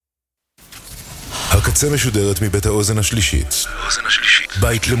הקצה משודרת מבית האוזן השלישית.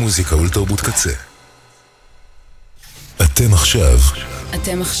 בית למוזיקה ולתרבות קצה. אתם עכשיו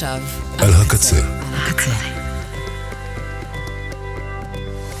על הקצה.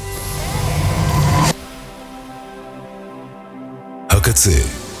 הקצה,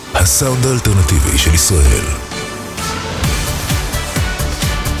 הסאונד האלטרנטיבי של ישראל.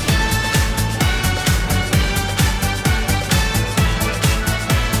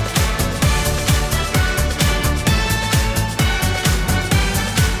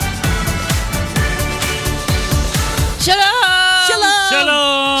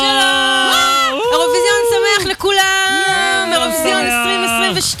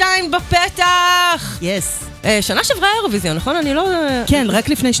 בפתח! יס. שנה שעברה אירוויזיון, נכון? אני לא... כן, רק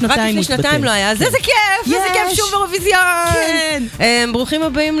לפני שנתיים רק לפני שנתיים לא היה. זה כיף! זה כיף שוב אירוויזיון! כן! ברוכים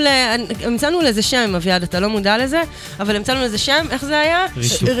הבאים המצאנו לזה שם, אביעד, אתה לא מודע לזה, אבל המצאנו לזה שם, איך זה היה?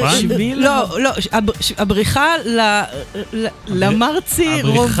 ריטופן? לא, הבריחה למרצי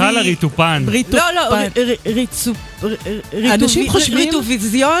רובי. הבריחה לריטופן. לא, אנשים חושבים...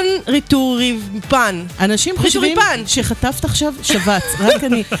 ריטוריפן. אנשים חושבים שחטפת עכשיו שבץ. רק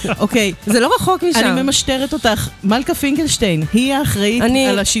אני... אוקיי. זה לא רחוק משם. אני ממשטרת אותך. מלכה פינקלשטיין, היא האחראית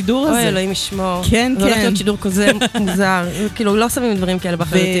על השידור הזה. אוי, אלוהים ישמור. כן, זה הולך להיות שידור כזה מוזר. כאילו, לא שמים דברים כאלה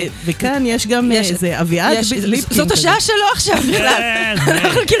באחריותי. וכאן יש גם איזה אביעד ליפקין. זאת השעה שלו עכשיו בכלל.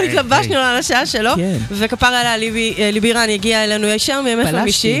 אנחנו כאילו התלבשנו על השעה שלו. וכפר עליה ליבי רן הגיע אלינו ישר מימי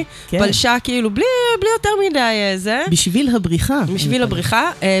חמישי. פלשה כאילו בלי יותר מדי זה. בשביל הבריחה. בשביל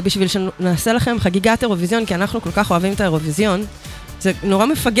הבריחה. בשביל שנעשה לכם חגיגת אירוויזיון, כי אנחנו כל כך אוהבים את האירוויזיון. זה נורא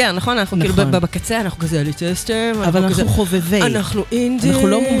מפגר, נכון? אנחנו כאילו בקצה, אנחנו כזה אליטיסטים. אבל אנחנו חובבי. אנחנו אינדי. אנחנו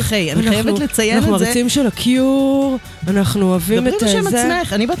לא מומחי. אני חייבת לציין את זה. אנחנו מרצים של הקיור. אנחנו אוהבים את זה. דברים בשם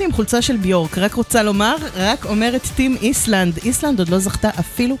עצמך. אני באתי עם חולצה של ביורק. רק רוצה לומר, רק אומרת טים איסלנד. איסלנד עוד לא זכתה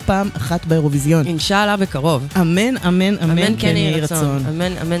אפילו פעם אחת באירוויזיון. אינשאללה בקרוב. אמן, אמן, אמן, כן יהי רצון.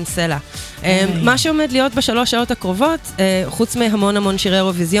 אמן, אמן סלע. מה שעומד להיות בשלוש שעות הקרובות, חוץ מהמון שירי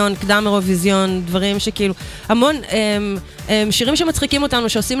אירוויזיון, קדם אירוויזיון, דברים שכאילו, המון שירים שמצחיקים אותנו,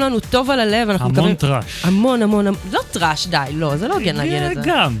 שעושים לנו טוב על הלב. המון טראש. המון, לא טראש, די, לא, זה לא הוגן להגיד את זה.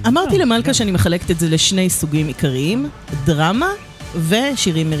 גם. אמרתי למלכה שאני מחלקת את זה לשני סוגים עיקריים, דרמה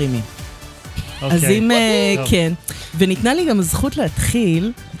ושירים מרימים. אז אם כן, וניתנה לי גם הזכות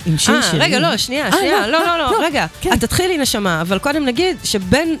להתחיל עם שיר שירים. רגע, לא, שנייה, לא, רגע, את תתחילי נשמה, אבל קודם נגיד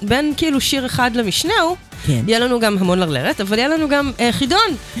שבין כאילו שיר אחד למשנהו, יהיה לנו גם המון לרלרת, אבל יהיה לנו גם חידון.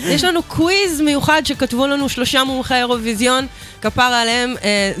 יש לנו קוויז מיוחד שכתבו לנו 3 מומחי אירוויזיון, כפר עליהם,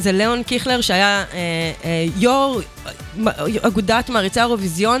 זה ליאון קיכלר שהיה יור אגודת מעריצי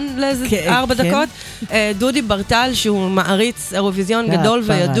אירוויזיון לאיזה 4 דקות, דודי ברטל שהוא מעריץ אירוויזיון גדול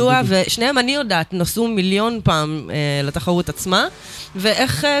וידוע, ושניהם אני יודעת נסעו 1,000,000 פעם לתחרות עצמה,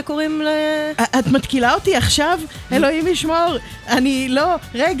 ואיך קוראים ל... את מתקילה אותי עכשיו? אלוהים ישמור, אני לא,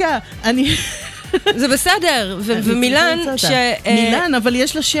 רגע, אני... זה בסדר, ומילן מילן, אבל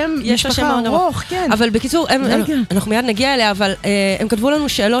יש לה שם משפחה ארוך, כן. אבל בקיצור, אנחנו מיד נגיע אליה, אבל הם כתבו לנו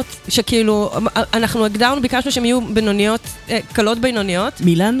שאלות שכאילו, אנחנו הגדרנו, ביקשנו שהם יהיו בינוניות, קלות בינוניות.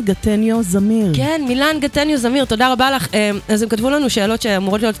 מילן גטניו זמיר. כן, מילן גטניו זמיר, תודה רבה לך. אז הם כתבו לנו שאלות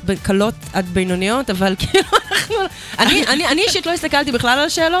שאמורות להיות קלות עד בינוניות, אבל כאילו אנחנו... אני אישית לא הסתכלתי בכלל על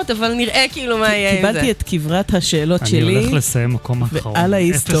השאלות, אבל נראה כאילו מה יהיה עם זה. קיבלתי את כברת השאלות שלי. אני הולך לסיים מקום האחרון. ועל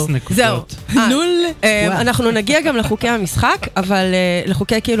ההיסטור. 0 נקודות. זהו. אנחנו נגיע גם לחוקי המשחק, אבל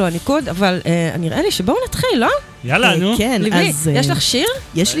לחוקי כאילו הניקוד, אבל נראה לי שבואו נתחיל, לא? יאללה, נו. כן, ליבי, אז... יש לך שיר?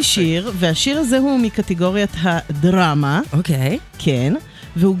 יש לי שיר, והשיר הזה הוא מקטגוריית הדרמה. אוקיי. כן,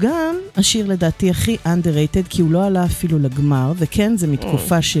 והוא גם השיר לדעתי הכי underrated, כי הוא לא עלה אפילו לגמר, וכן, זה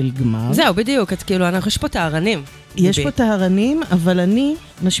מתקופה של גמר. זהו, בדיוק, אז כאילו, יש פה טהרנים. יש פה טהרנים, אבל אני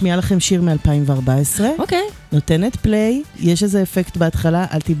משמיעה לכם שיר מ-2014. אוקיי. נותנת פליי, יש איזה אפקט בהתחלה,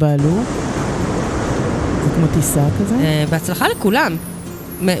 אל תיבהלו. זה כמו טיסה כזה. בהצלחה לכולם.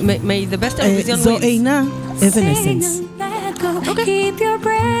 May the best Eurovision wins. זו אינה Evanescence. Keep your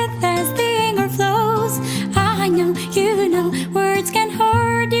breath as the anger flows. I know, you know, words can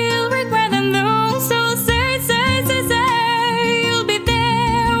hurt, you'll regret them though. So say, you'll be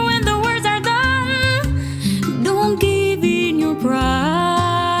there when the words are done. Don't give in your pride.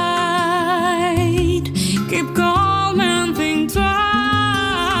 Keep calm and think twice.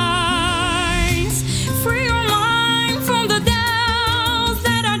 Free your mind from the doubts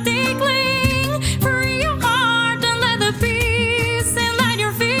that are tickling. Free your heart and let the peace enlight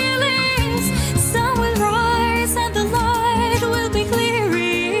your feelings. Sun will rise and the light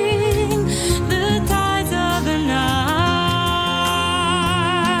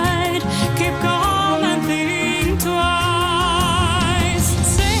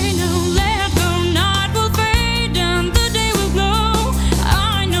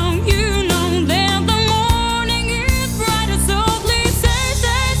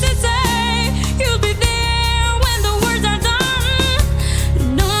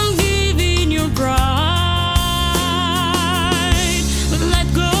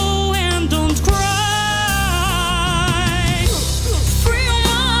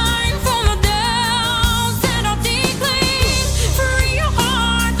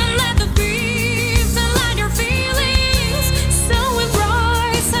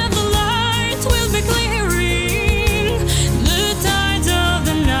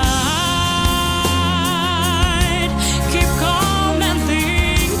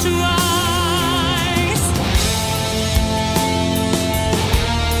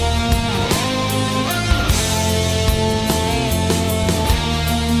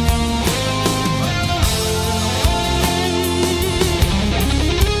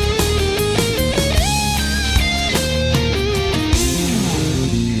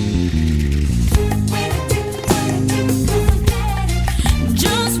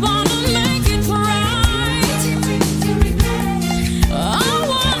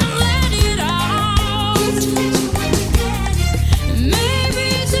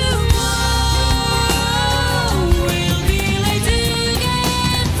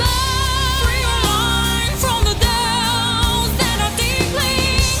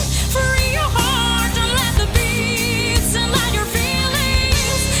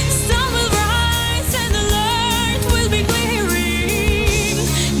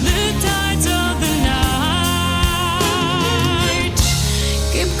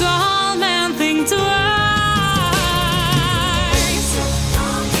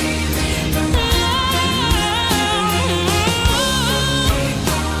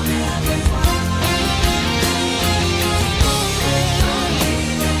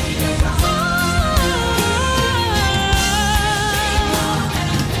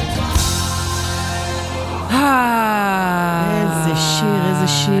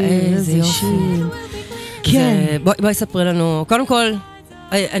בואי ספרי לנו, קודם כל,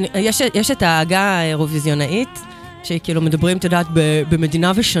 יש את ההגה האירוויזיונאית, שכאילו מדברים, את יודעת,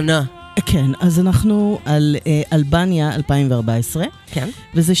 במדינה ושנה. כן, אז אנחנו על אלבניה 2014. כן.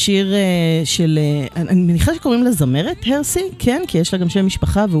 וזה שיר של, אני מניחה שקוראים לה זמרת, הרסי, כן, כי יש לה גם שם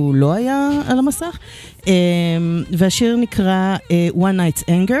משפחה והוא לא היה על המסך. והשיר נקרא One Night's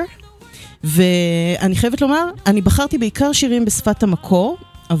Anger. ואני חייבת לומר, אני בחרתי בעיקר שירים בשפת המקור,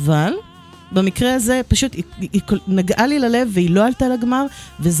 אבל במקרה הזה פשוט היא נגעה לי ללב והיא לא עלתה לגמר,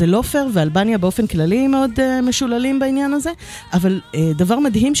 וזה לא פייר, ואלבניה באופן כללי מאוד משוללים בעניין הזה, אבל דבר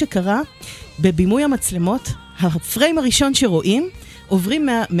מדהים שקרה, בבימוי המצלמות, הפריים הראשון שרואים, עוברים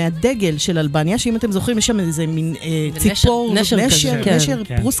מהדגל של אלבניה, שאם אתם זוכרים, יש שם איזה מין ציפור, נשר,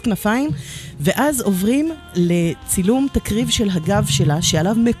 פרוס כנפיים, ואז עוברים לצילום תקריב של הגב שלה,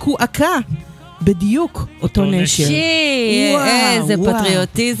 שעליו מקועקע בדיוק אותו נשר. איזה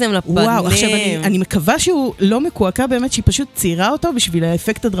פטריוטיזם לפנים. וואו, עכשיו אני מקווה שהוא לא מקועקע באמת, שהיא פשוט ציירה אותו בשביל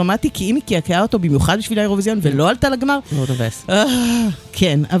האפקט הדרמטי, כי אם היא קעקעה אותו במיוחד בשביל האירוויזיון ולא עלתה לגמר. לא תובס.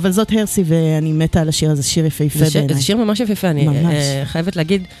 כן, אבל זאת הרסי ואני מתה על השיר הזה, שיר יפהפה בעיניי. זה שיר ממש יפהפה, אני חייבת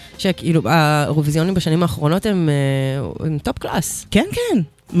להגיד שכאילו האירוויזיונים בשנים האחרונות הם טופ קלאס. כן, כן,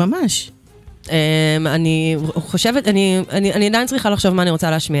 ממש. אני חושבת, אני עדיין צריכה לחשוב מה אני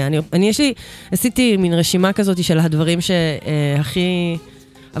רוצה להשמיע. עשיתי מין רשימה כזאת של הדברים שהכי...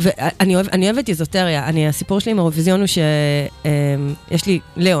 אני אוהבת איזוטריה. הסיפור שלי עם האירוויזיון הוא שיש לי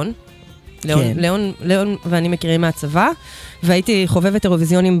ליאון ואני מכירים מהצבא, והייתי חובבת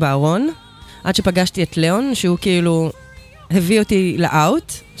אירוויזיונים בארון, עד שפגשתי את ליאון, שהוא כאילו הביא אותי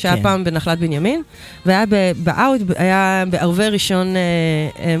לאוט, שהיה פעם בנחלת בנימין, והיה באוט, היה בערבי ראשון,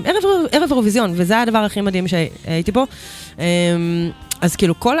 ערב אירוויזיון, וזה היה הדבר הכי מדהים שהייתי פה. אז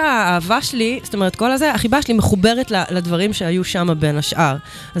כאילו כל האהבה שלי, זאת אומרת כל הזה, החיבה שלי מחוברת לדברים שהיו שם בין השאר.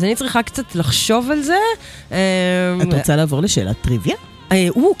 אז אני צריכה קצת לחשוב על זה. את רוצה לעבור לשאלת טריוויה?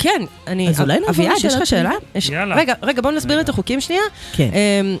 כן. אז אולי נעבור אביעד, יש לך שאלה? יאללה. רגע, בואו נסביר את החוקים שנייה. כן.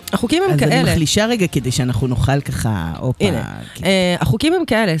 החוקים הם כאלה. אז אני מחלישה רגע כדי שאנחנו נוכל ככה, הנה, החוקים הם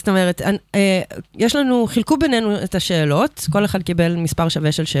כאלה, זאת אומרת, חילקו בינינו את השאלות, כל אחד קיבל מספר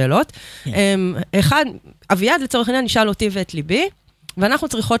שווה של שאלות. אחד, אביעד לצורך העניין נשאל אותי ואת ליבי, ואנחנו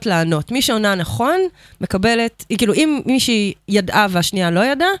צריכות לענות. מי שעונה נכון, מקבלת, כאילו אם מישהי ידעה והשנייה לא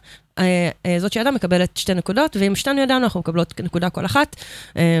ידעה, זאת שידעה מקבלת 2 נקודות, ואם שתינו ידענו, אנחנו מקבלות נקודה כל אחת.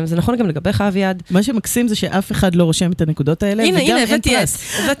 זה נכון גם לגביך, אביעד. מה שמקסים זה שאף אחד לא רושם את הנקודות האלה, הנה,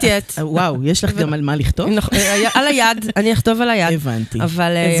 הבאתי את. וואו, יש לך גם על מה לכתוב? על היד, אני אכתוב על היד. הבנתי.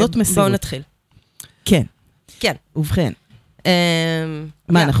 אבל בואו נתחיל. כן. כן. ובכן.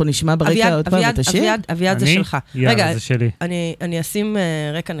 מה, אנחנו נשמע ברקע עוד פעם את השיר? אביעד זה שלך. רגע, זה שלי. אני אשים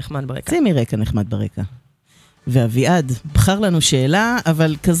רקע נחמד ברקע. שימי רקע נחמד ברקע. ואביעד, בחר לנו שאלה,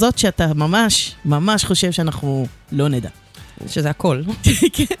 אבל כזאת שאתה ממש, ממש חושב שאנחנו לא נדע. שזה הכל.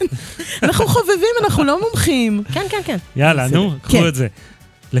 כן. אנחנו חובבים, אנחנו לא מומחים. כן, כן, כן. יאללה, נו, קחו את זה.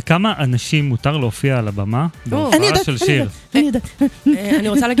 לכמה אנשים מותר להופיע על הבמה בהופעה של שיר? אני יודעת. אני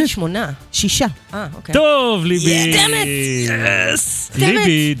רוצה להגיד 8. 6. אוקיי. טוב, ליבי. דמת!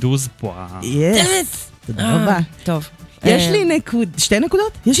 ליבי, דוז פואה. תודה רבה. טוב. יש לי 2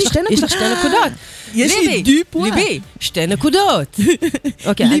 נקודות? יש לי 2 נקודות. יש לך 2 נקודות. יש לי דו פואה. ליבי, 2 נקודות.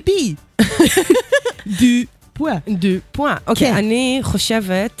 ליבי. דו פואה. דו פואה. אוקיי, אני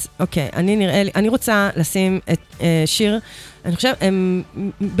חושבת, אני רוצה לשים את שיר, אני חושבת,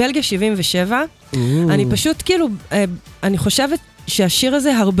 בלגיה 77, אני פשוט כאילו, אני חושבת שהשיר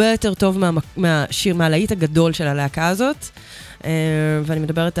הזה הרבה יותר טוב מהשיר, מהלהיט הגדול של הלהקה הזאת, ואני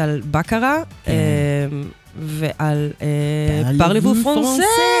מדברת על בקרה, ועל פרלבו פרנסה.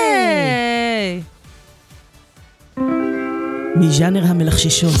 מז'אנר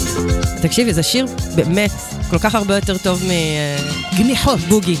המלחששות. תקשיבי, זה שיר באמת כל כך הרבה יותר טוב גניחות.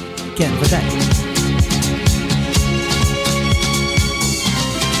 בוגי. כן, ודאי.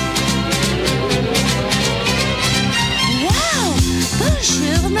 Wow!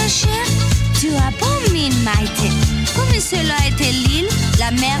 Bonjour, ma chère. Tu as bon mine, Maïté. Comme cela était l'île, la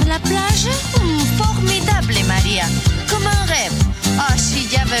mer, la plage. Formidable, Maria. Comme un rêve. Oh, si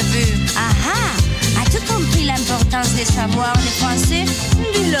j'avais vu. Ah ah! As-tu compris l'importance de savoir le français?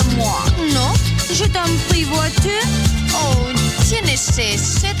 Dis-le-moi. Non? Je t'en prie, vois-tu? Oh, je ne sais,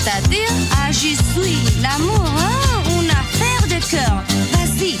 c'est-à-dire? Ah, je suis l'amour, hein? Une affaire de cœur.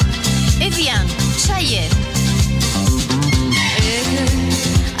 Vas-y, et viens, ça y est. Et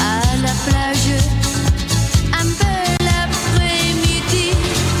à la plage, un peu l'après-midi,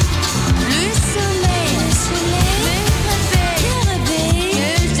 le soleil, le réveil,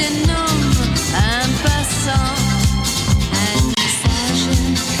 que je nomme un passant, un message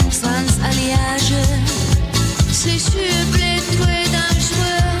sans alliage,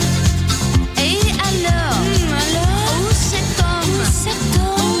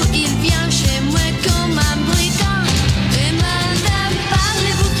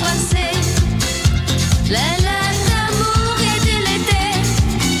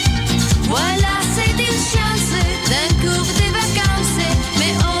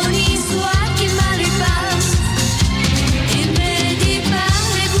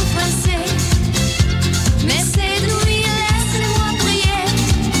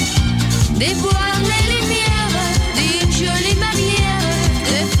 déboire les lumières d'une jolie manière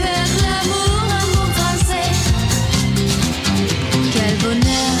de faire l'amour en bon français. Quel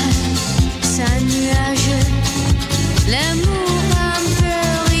bonheur, sans nuage, l'amour en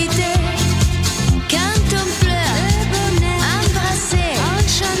priorité. Quand on pleure, embrasser,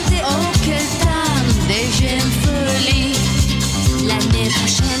 enchanter, oh quel temps de jeune folie. L'année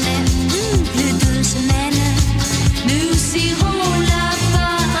prochaine, plus d'une semaine, nous irons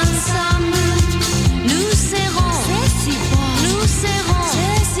là-bas ensemble. Nous serons, c'est si beau, nous serons,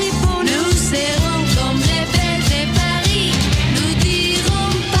 c'est si beau, nous serons comme les belles de Paris. Nous dirons,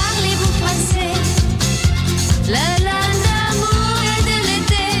 parlez-vous français? La langue d'amour et de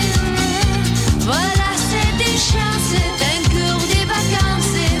l'été. Voilà, c'est des chances d'un cours des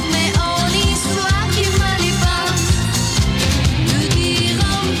vacances, mais en histoire qui m'a les pense. Nous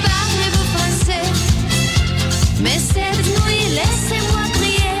dirons, parlez-vous français? Mais cette nuit, laissez-moi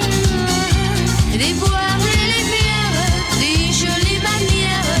prier, déboire les lumières d'une jolie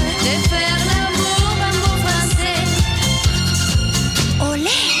manière de faire l'amour en bon français.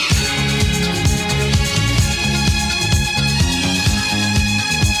 Olé!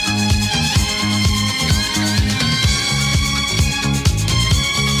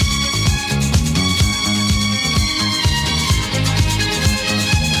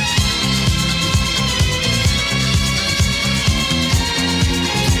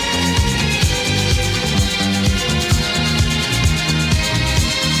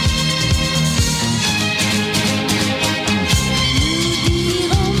 Nous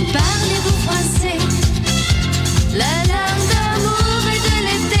dirons, parlez-vous français? La langue d'amour et de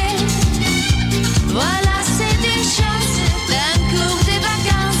l'été. Voilà, c'est des chances d'un cours des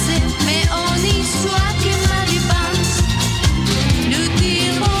vacances, mais en histoire qui m'a les pense. Nous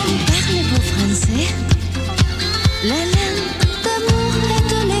dirons, parlez-vous français? La langue d'amour et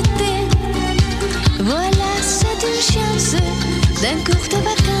de l'été. Voilà, c'est une chance d'un cours de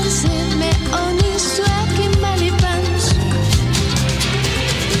vacances, mais en histoire qui m'a les pense.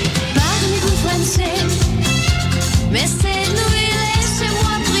 Parlez-vous français? Mais cette nuit,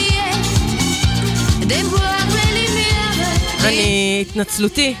 laissez-moi prier, déboire les lumières. אני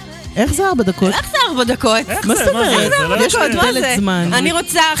התנצלותי. איך זה 4 דקות? איך זה 4 דקות? מה זאת אומרת? יש מה מגבלת זה? זמן. אני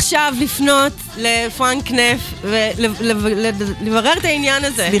רוצה עכשיו לפנות לפרנק נף ולברר את העניין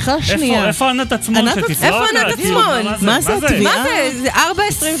הזה. סליחה שנייה. איפה ענת עצמון שתצלוק? איפה ענת עצמון? מה זה התביעה? מה זה?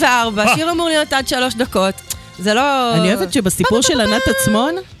 זה 4:24, שיר אמור להיות עד 3 דקות. זה לא... אני אוהבת שבסיפור של ענת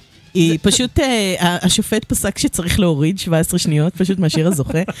עצמון, היא פשוט, השופט פסק שצריך להוריד 17 שניות, פשוט מהשיר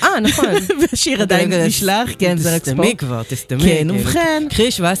הזוכה. נכון. והשיר עדיין נשלח, כן, זה רק ספורט. תסתמי כבר, תסתמי. כן, ובכן.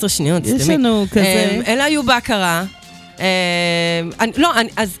 קחי 17 שניות, תסתמי. יש לנו כזה... אלה היו בהכרה.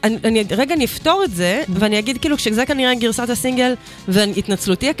 אז אני רגע נפתור את זה, ואני אגיד כאילו, כשזה כנראה גרסת הסינגל,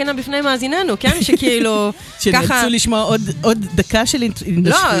 והתנצלותי הכנה בפני מאזיננו, כן? שכאילו, ככה... שנרצו לשמוע עוד דקה של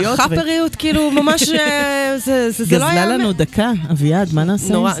התנשפויות. לא, חפריות, כאילו, ממש, זה לא היה... גזלה לנו דקה, אביעד, מה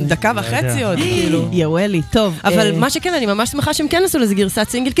נעשה עם זה? דקה וחצי עוד, כאילו. יאוולי, טוב. אבל מה שכן, אני ממש שמחה שהם כן עשו לזה גרסת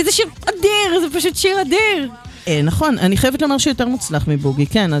סינגל, כי זה שיר אדיר, זה פשוט שיר אדיר. נכון, אני חייבת לומר שיותר מוצלח מבוגי,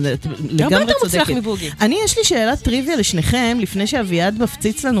 כן, לגמרי צודקת. אני, יש לי שאלת טריוויה לשניכם, לפני שאביעד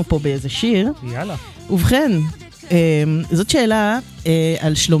מפציץ לנו פה באיזה שיר. יאללה. ובכן, זאת שאלה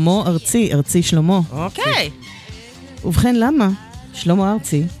על שלמה ארצי, ארצי שלמה. אוקיי. ובכן, למה שלמה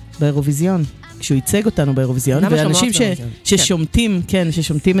ארצי באירוויזיון, כשהוא ייצג אותנו באירוויזיון, ואנשים ששומטים, כן,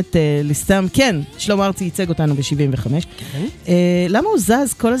 ששומטים את ליסטם, כן, שלמה ארצי ייצג אותנו ב-75, למה הוא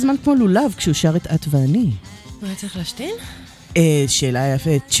זז כל הזמן כמו לולב כשהוא שר את את ואני? מה צריך להשתין? שאלה יפה,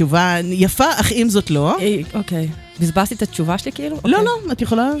 תשובה יפה, אך אם זאת לא. אוקיי. בזבזתי את התשובה שלי כאילו? לא, לא, את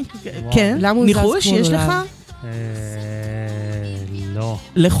יכולה... כן, ניחוש, יש לך? לא.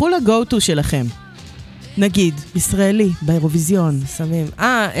 לכו לגו-טו שלכם. נגיד, ישראלי, באירוויזיון. שמים.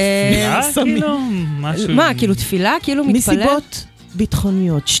 שמים. מה, כאילו תפילה? כאילו מתפלל? מסיבות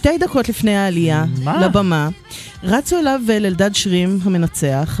ביטחוניות. 2 דקות לפני העלייה לבמה, רצו אליו ולאלדד שרים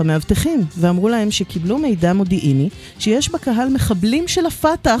המנצח, המאבטחים, ואמרו להם שקיבלו מידע מודיעיני, שיש בקהל מחבלים של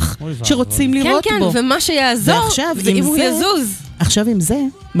הפתח שרוצים לראות בו. כן, ומה שיעזור זה אם הוא יזוז. עכשיו עם זה,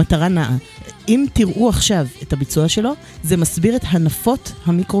 מטרה נאה. אם תראו עכשיו את הביצוע שלו, זה מסביר את הנפות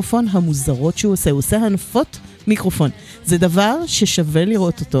המיקרופון המוזרות שהוא עושה. הוא עושה הנפות מיקרופון. זה דבר ששווה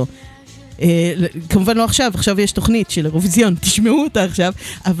לראות אותו. כמובן לא עכשיו, עכשיו יש תוכנית של אירוויזיון, תשמעו אותה עכשיו,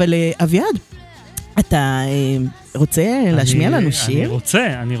 אבל אביעד, אתה רוצה להשמיע לנו שיר?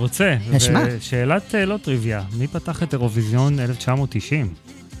 אני רוצה. נשמע. שאלת לא טריוויה, מי פתח את אירוויזיון 1990?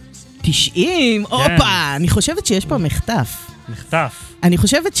 90? אופה, אני חושבת שיש פה מחטף. מחטף. אני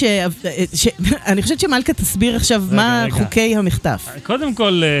חושבת שמלכה תסביר עכשיו מה חוקי המחטף. קודם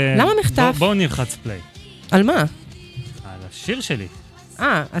כל... למה מחטף? בואו נלחץ פליי. על מה? על השיר שלי.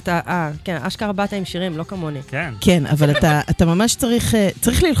 כן, אשכרה באת עם שירים, לא כמוני. כן. כן, אבל אתה ממש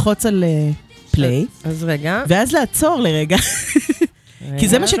צריך ללחוץ על פליי. אז רגע. ואז לעצור לרגע. כי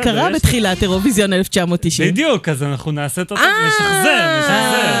זה מה שקרה בתחילת אירוויזיון 1990. בדיוק, אז אנחנו נעשה את אותו, נשחזר.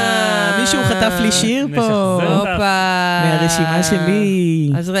 מישהו חטף לי שיר פה. מהרשימה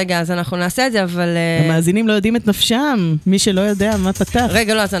שלי. אז רגע, אז אנחנו נעשה את זה, אבל... המאזינים לא יודעים את נפשם, מי שלא יודע מה פתח.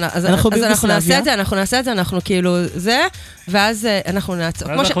 רגע, לא, אז אנחנו נעשה את זה, אנחנו כאילו זה, ואז אנחנו נעצור.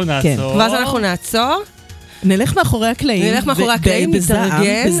 ואז אנחנו נעצור. נלך מאחורי הקלעים. נתארגן.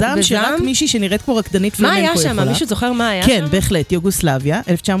 בזעם שרק מישהי שנראית כמו רקדנית פלמנקו יכולה. מה היה שם? מישהו זוכר מה היה שם? כן, בהחלט, יוגוסלביה,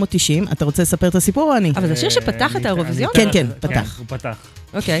 1990. אתה רוצה לספר את הסיפור או אני? אבל זה שיר שפתח את האירוויזיון? כן, פתח. הוא פתח.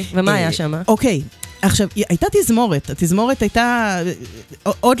 אוקיי, ומה היה שם? אוקיי, עכשיו, הייתה תזמורת. התזמורת הייתה...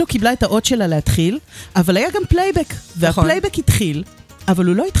 עוד לא קיבלה את האות שלה להתחיל, אבל היה גם פלייבק. והפלייבק התחיל. אבל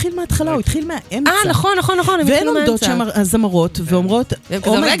הוא לא התחיל מההתחלה, הוא התחיל מהאמצע. נכון, הם התחילו מהאמצע. והן עומדות שם הזמרות ואומרות,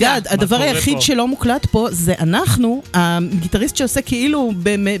 אומייגאד, הדבר היחיד שלא מוקלט פה זה אנחנו, הגיטריסט שעושה כאילו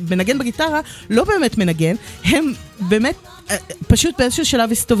מנגן בגיטרה, לא באמת מנגן, הם באמת פשוט באיזשהו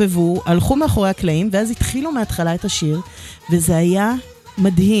שלב הסתובבו, הלכו מאחורי הקלעים, ואז התחילו מההתחלה את השיר, וזה היה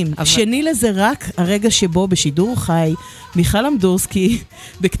מדהים. שני לזה רק הרגע שבו בשידור חי, מיכל אמדורסקי,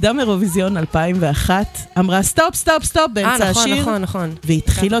 בקדם אירוויזיון 2001, אמרה סטופ באמצע השיר. נכון.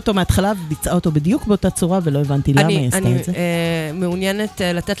 והתחילה אותו מההתחלה וביצעה אותו בדיוק באותה צורה, ולא הבנתי למה היא עשתה את זה. אני מעוניינת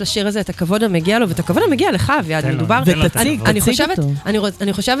לתת לשיר הזה את הכבוד המגיע לו, ואת הכבוד המגיע לך, אביעד. ותציג אותו.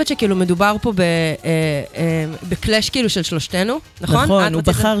 אני חושבת שכאילו מדובר פה בקלאש כאילו של שלושתנו, נכון? נכון, הוא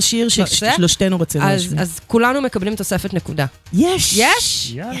בחר שיר ששלושתנו רצינו לשמוע. אז כולנו מקבלים תוספת נקודה. יש?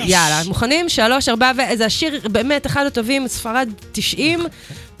 יאללה, מוכנים? 3, 4, וזה השיר באמת אחד הטובים, ספרד 90,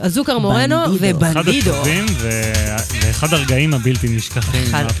 אזוקר מורנו ובנדידו. אחד הטובים ואחד הרגעים הבלתי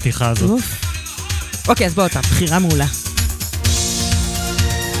נשכחים מהפתיחה הזאת. אוקיי, אז בוא אותם. בחירה מעולה.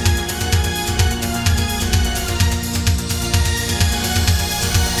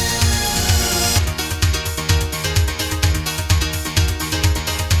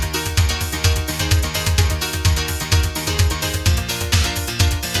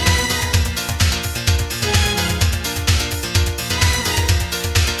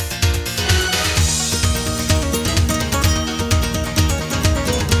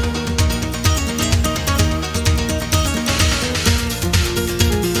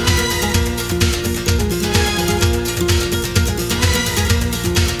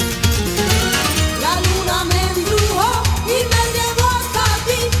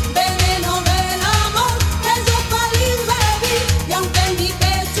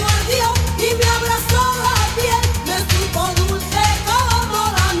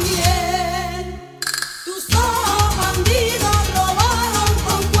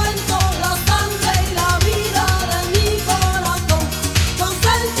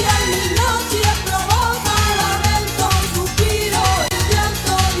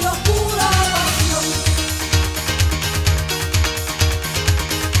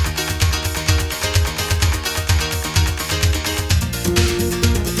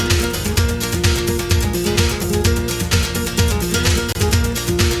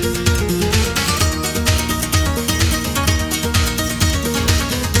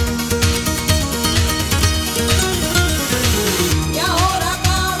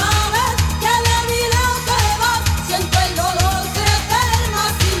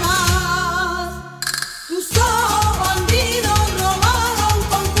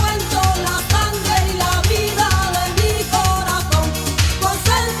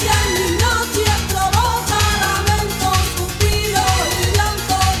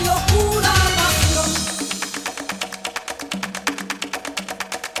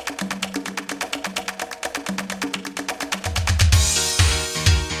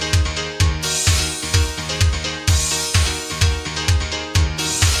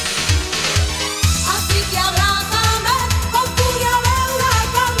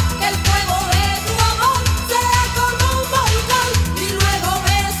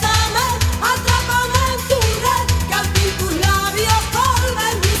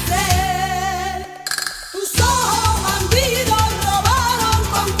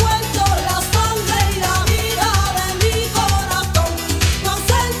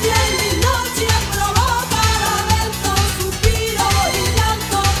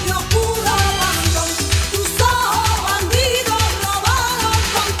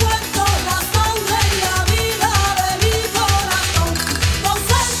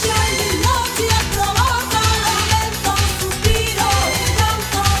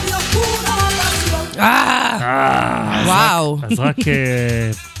 אז רק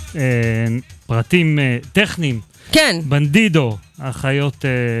פרטים טכניים. כן. בנדידו, האחיות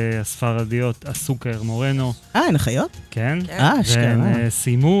הספרדיות, הסוכר מורנו. הן אחיות? כן. אשכרה. והם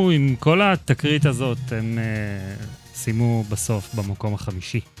סיימו עם כל התקרית הזאת, הם סיימו בסוף במקום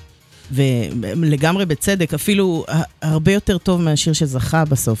החמישי. ולגמרי בצדק, אפילו הרבה יותר טוב מהשיר שזכה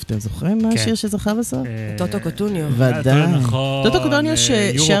בסוף. אתם זוכרים מה השיר שזכה בסוף? טוטו קוטוניו. ודאי. נכון. טוטו קוטוניו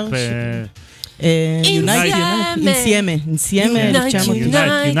ששר... אינסיאמה,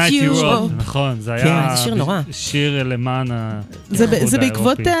 1900. נכון, זה היה שיר נורא. שיר למען זה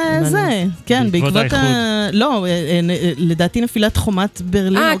בעקבות זה, כן, בעקבות לא, לדעתי נפילת חומת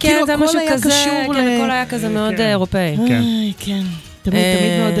ברלין, כן, זה משהו כזה, הכל היה כזה מאוד אירופאי. כן, תמיד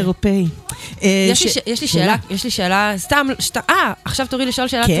מאוד אירופאי. יש לי שאלה, סתם, עכשיו תורי לשאול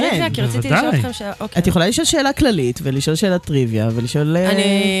שאלה טריוויה, כי רציתי לשאול אתכם שאלה, את יכולה לשאול שאלה כללית, ולשאול שאלה טריוויה, ולשאול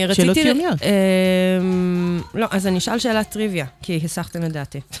שאלות יומיות. לא, אז אני אשאל שאלה טריוויה, כי הסחתם את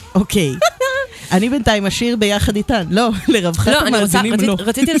דעתי. אוקיי. אני בינתיים אשיר ביחד איתן, לא, לרווחת המאזינים לא.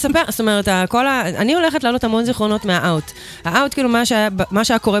 רציתי לספר, זאת אומרת, אני הולכת לעלות המון זיכרונות מהאוט. האוט, כאילו, מה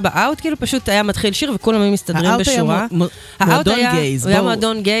שהיה קורה באוט, כאילו, פשוט היה מתחיל שיר, וכולם היו מסתדרים בשורה. האוט היה מועדון גייז. הוא היה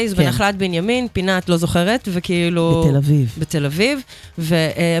מועדון גייז בנחלת בנימין, פינת לא זוכרת, וכאילו... בתל אביב.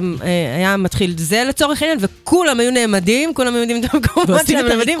 והיה מתחיל זה לצורך העניין, וכולם היו נעמדים, כולם היו יודעים את המקומות שלהם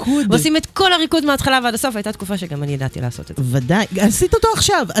נעמדים, ועושים את כל הריקוד מההתחלה ועד הסוף. הייתה תקופה שגם אני ידעתי לעשות את זה. ודאי, עשית אותו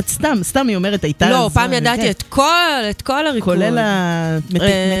עכשיו, את סתם היא אומרת, הייתה... לא, פעם ידעתי את כל הריקוד. כולל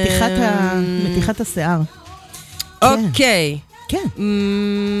מתיחת השיער. אוקיי. כן.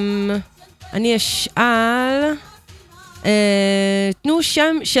 אני אשאל... תנו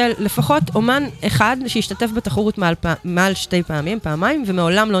שם של לפחות אומן אחד שהשתתף בתחרות מעל 2 פעמיים,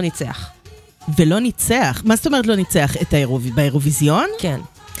 ומעולם לא ניצח. ולא ניצח? מה זאת אומרת לא ניצח? באירוויזיון? כן.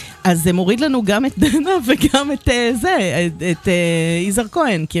 אז זה מוריד לנו גם את דנה וגם את את יזהר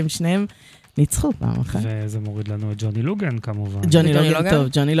כהן, כי הם שניהם ניצחו פעם אחת. וזה מוריד לנו את ג'וני לוגן כמובן. ג'וני לוגן טוב,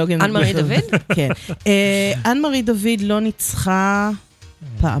 ג'וני לוגן. אן-מארי דוד? כן. אן-מארי דוד לא ניצחה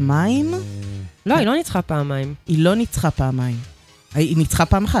פעמיים? לא, היא לא ניצחה פעמיים. היא לא ניצחה פעמיים. היא ניצחה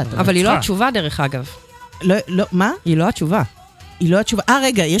פעם אחת. אבל היא לא התשובה דרך אגב. לא, מה? היא לא התשובה. היא לא התשובה.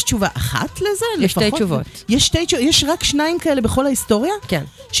 רגע, יש תשובה אחת לזה? יש 2 תשובות. יש רק 2 כאלה בכל ההיסטוריה? כן.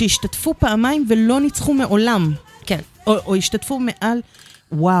 שהשתתפו פעמיים ולא ניצחו מעולם. כן. או השתתפו מעל...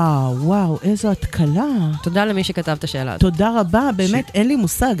 וואו, איזו התקלה. תודה למי שכתב את השאלה הזאת. תודה רבה, באמת אין לי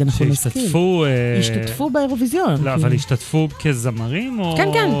מושג, אנחנו נסכים. השתתפו באירוויזיון. לא, אבל השתתפו כזמרים, או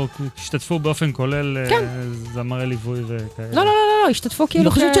השתתפו באופן כולל זמרי ליווי וכאלה? לא, השתתפו כאילו... לא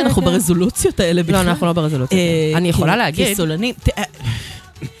חושבת שאנחנו ברזולוציות האלה בכלל. לא, אנחנו לא ברזולוציות. אני יכולה להגיד. כסולנים.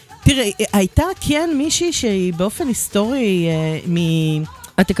 תראה, הייתה כן מישהי שהיא באופן היסטורי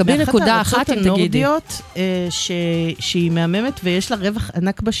את תקבלי נקודה אחת אם תגידי. שהיא מהממת ויש לה רווח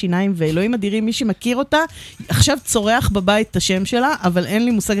ענק בשיניים, ואלוהים אדירים, מי שמכיר אותה, עכשיו צורח בבית את השם שלה, אבל אין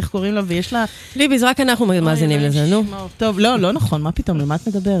לי מושג איך קוראים לה, ויש לה... ליבי, זה רק אנחנו מאזינים לזה, נו. טוב, לא נכון, מה פתאום, למה את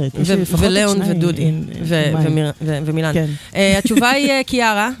מדברת? ולאון ודודי, ומילן. התשובה היא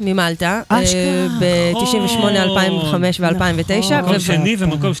קיארה, ממלטה, ב-98, 2005 ו-2009. מקום שני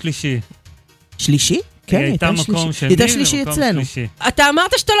ומקום שלישי. שלישי? כן, הייתה מקום שני הייתה שלישי אצלנו. אתה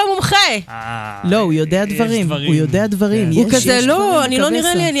אמרת שאתה לא מומחה. לא, הוא יודע דברים. הוא יודע דברים. הוא כזה, לא, אני לא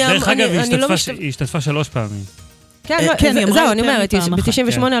נראה לי, דרך אגב, היא השתתפה 3 פעמים. כן, זהו, אני אומרת,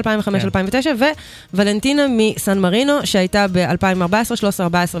 ב-98, 2005, 2009, וולנטינה מסן מרינו, שהייתה ב-2014, 13,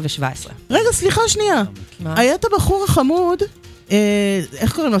 14 ו-17. רגע, סליחה שנייה. היה את הבחור החמוד,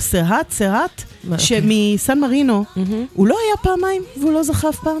 איך קוראים לו? סרט, שמסן מרינו, הוא לא היה פעמיים, והוא לא זכה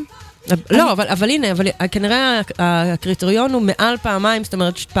אף פעם. לא, אבל הנה, כנראה הקריטריון הוא מעל פעמיים, זאת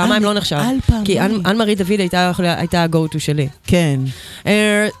אומרת, פעמיים לא נחשב. כי אן-מארי דוד הייתה ה-go-to שלי. כן.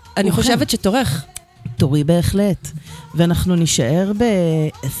 אני חושבת שתורך. תורי בהחלט. ואנחנו נשאר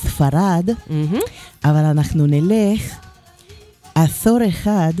בספרד, אבל אנחנו נלך עשור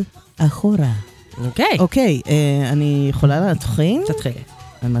אחד אחורה. אוקיי, אני יכולה להתחיל? תתחילי.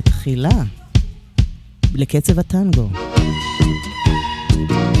 אני מתחילה. לקצב הטנגו.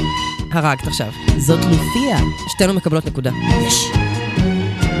 הרגת עכשיו. זאת לופיה. שתינו מקבלות נקודה.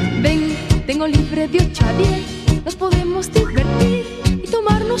 Ven, tengo libre de 8 a 10. Nos podemos divertir y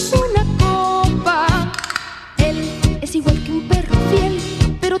tomarnos una copa. Él es igual que un perro fiel,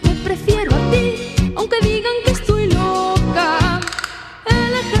 pero te prefiero a ti, aunque digan que estoy loca.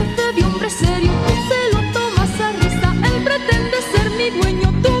 Él ejerce de hombre serio, tú se lo tomas a risa. Él pretende ser mi dueño,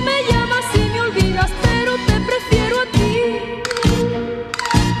 tú me llamas y me olvidas, pero te prefiero a ti.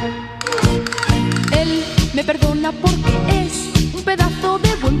 Me perdona porque es un pedazo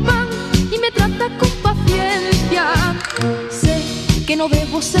de buen pan y me trata con paciencia.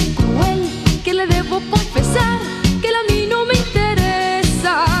 ser cruel, que le debo confesar que él a mí no me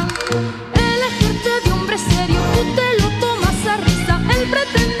interesa. Elegirte de hombre serio, tú te lo tomas a risa. Él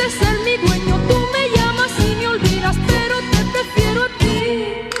pretende ser mi dueño, tú me llamas y me olvidas, pero te prefiero a ti.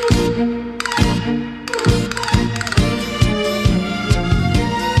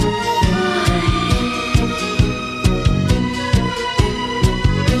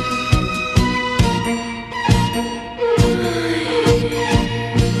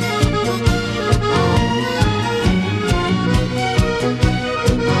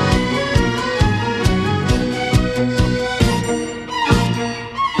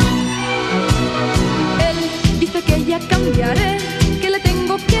 Cambiaré, que le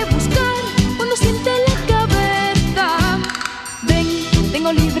tengo que buscar cuando siente la cabeza. Ven,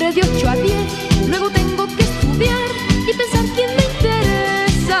 tengo libre de 8 a 10, luego tengo que estudiar y pensar quién me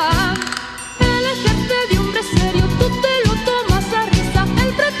interesa. Elegirte de hombre serio, tú te lo tomas a risa.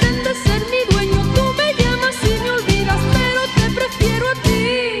 Él pretende ser mi dueño, tú me llamas y me olvidas, pero te prefiero a ti.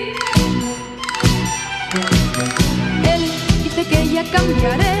 Él dice que ya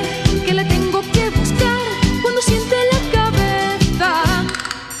cambiaré, que le tengo que buscar cuando siente la cabeza.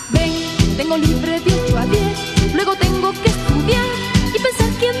 Ven, tengo libre de 8 a 10, luego tengo que estudiar y pensar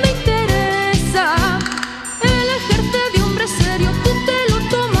quién me interesa. Elegirte de hombre serio, tú te lo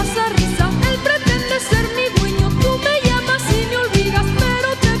tomas a risa. Él pretende ser mi dueño, tú me llamas y me olvidas, pero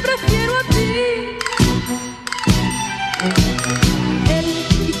te prefiero a ti. Él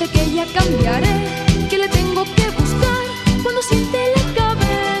dice que ya cambiaré, que le tengo que buscar cuando siente la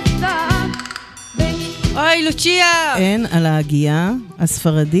cabeza. אוי, לוצ'יה! אין, על ההגייה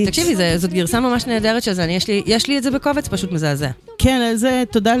הספרדית. תקשיבי, זאת גרסה ממש נהדרת של זה. יש לי את זה בקובץ, פשוט מזעזע. כן, על זה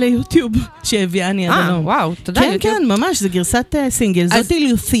תודה ליוטיוב שהביאני עד היום. וואו, תודה ליוטיוב. כן, כן, ממש, זה גרסת סינגל. זאתי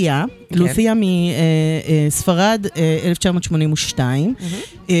לות'יה, לות'יה מספרד 1982.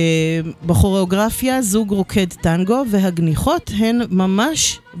 בכוריאוגרפיה, זוג רוקד טנגו, והגניחות הן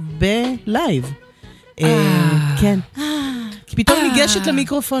ממש בלייב. כן. פתאום ניגשת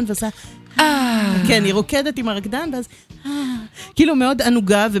למיקרופון ועושה... כן, היא רוקדת עם הרקדן, ואז... כאילו מאוד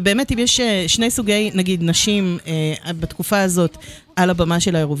ענוגה, ובאמת אם יש שני סוגי, נגיד, נשים בתקופה הזאת על הבמה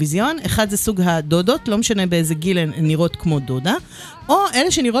של האירוויזיון, אחד זה סוג הדודות, לא משנה באיזה גיל הן נראות כמו דודה, או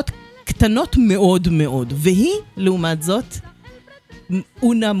אלה שנראות קטנות מאוד מאוד, והיא, לעומת זאת,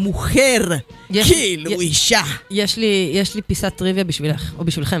 אונה מוכר, כאילו אישה. יש לי פיסת טריוויה בשבילך, או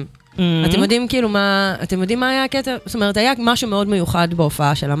בשבילכם. אתם יודעים כאילו מה, אתם יודעים מה היה הקטע? זאת אומרת, היה משהו מאוד מיוחד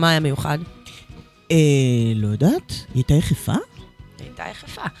בהופעה שלה, מה היה מיוחד? לא יודעת, היא הייתה יחפה? היא הייתה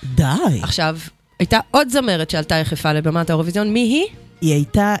יחפה. די. עכשיו, הייתה עוד זמרת שעלתה יחפה לבמת האירוויזיון, מי היא? היא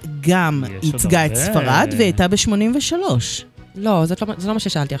הייתה גם, ייצגה את ספרד, והיא הייתה ב-83. לא, זה לא מה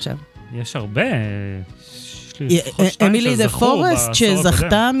ששאלתי עכשיו. יש הרבה... אמילי דה פורסט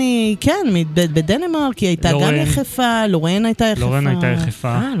שזכתה בדנמרק, היא הייתה גם יחפה, לורן הייתה יחפה. לורן הייתה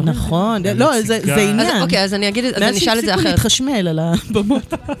יחפה. נכון, לא, זה עניין. אוקיי, אז אני אשאל את זה אחרת. להתחשמל על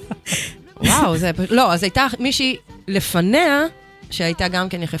הבמות. וואו, לא, אז הייתה מישהי לפניה, שהייתה גם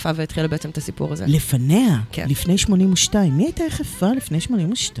כן יחפה והתחילה בעצם את הסיפור הזה. לפניה? לפני 82. מי הייתה יחפה לפני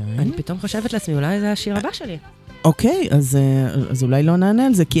 82? אני פתאום חושבת לעצמי, אולי זה השיר הבא שלי. אוקיי, אז אולי לא נענה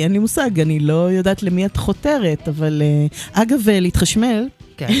על זה, כי אין לי מושג, אני לא יודעת למי את חותרת, אבל אגב, להתחשמל,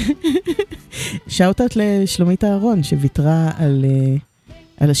 שאוטות לשלומית אהרון, שוויתרה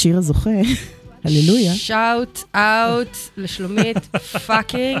על השיר הזוכה, הללויה. שאוט אאוט לשלומית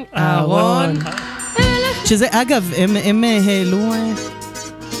פאקינג אהרון. שזה, אגב, הם העלו...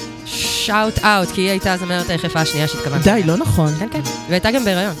 שאוט אאוט, כי היא הייתה זמרת היחפה השנייה שהתכוונת. די, לא נכון. כן, כן, והייתה גם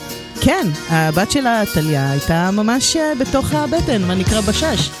בהיריון. כן, הבת שלה, טליה, הייתה ממש בתוך הבטן, מה נקרא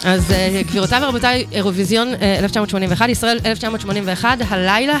בשש. אז גבירותיי ורבותיי, אירוויזיון 1981, ישראל 1981,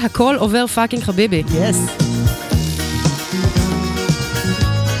 הלילה הכל עובר פאקינג חביבי. יס.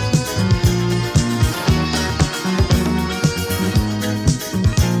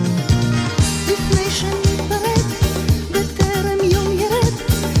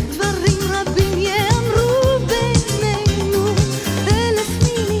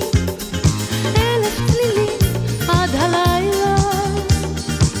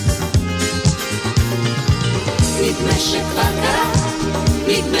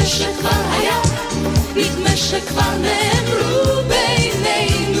 שכבר נאמרו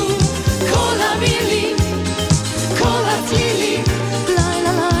בינינו כל המילים, כל הצלילים,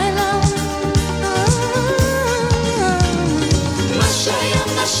 לילה לילה.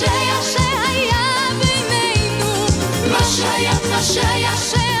 מה שהיה בינינו, מה שהיה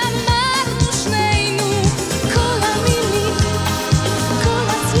שאמרנו שנינו, כל המילים, כל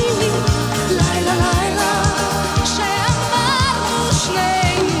הצלילים, לילה לילה, שאמרנו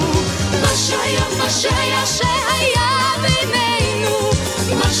שנינו. שהיה בינינו,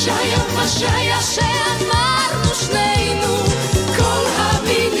 מה שהיה שאמרנו שנינו, כל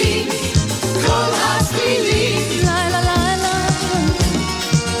המילים, כל הצלילים, לילה לילה,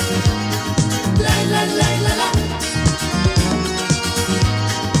 לילה לילה,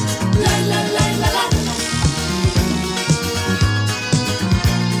 לילה לילה,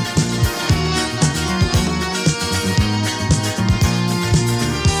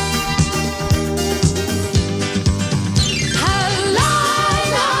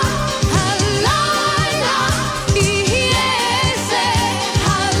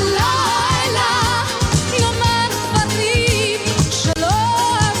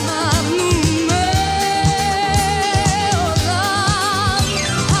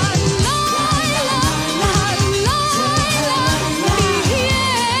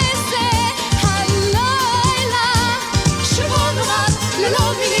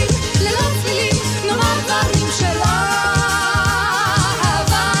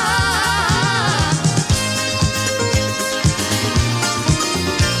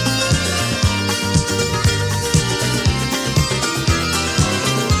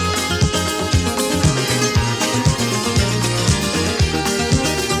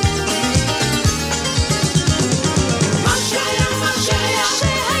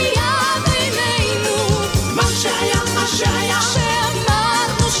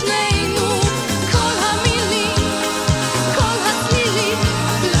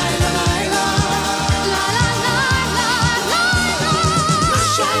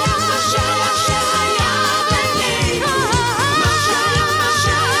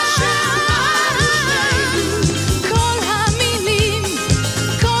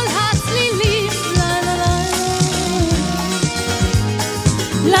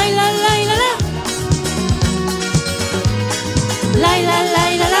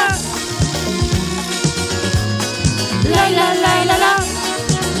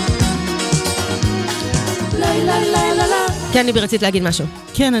 כן, אני רציתי להגיד משהו.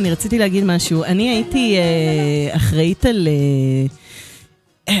 כן, אני רציתי להגיד משהו. אני הייתי אחראית על...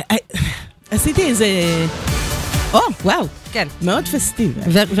 עשיתי איזה... וואו. כן. מאוד פסטיב.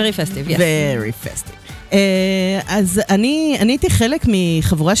 Very festive, yes. Very festive. אז אני הייתי חלק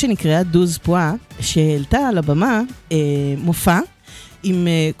מחבורה שנקראה דוז פואה, שהעלתה על הבמה מופע, עם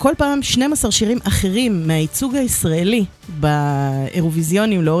כל פעם 12 שירים אחרים מהייצוג הישראלי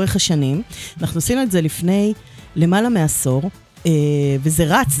באירוויזיונים לאורך השנים. אנחנו עשינו את זה לפני למעלה מעשור, וזה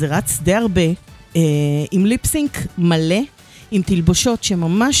רץ די הרבה, עם ליפסינק מלא, עם תלבושות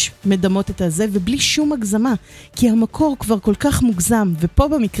שממש מדמות את הזה, ובלי שום הגזמה, כי המקור כבר כל כך מוגזם, ופה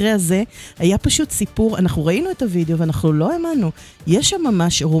במקרה הזה היה פשוט סיפור, אנחנו ראינו את הוידאו ואנחנו לא האמנו, יש שם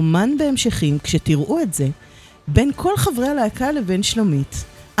ממש רומן בהמשכים, כשתראו את זה, בין כל חברי הלהקה לבין שלומית.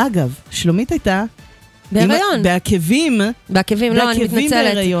 אגב, שלומית הייתה בהיריון. בעקבים. בעקבים, לא, אני מתנצלת.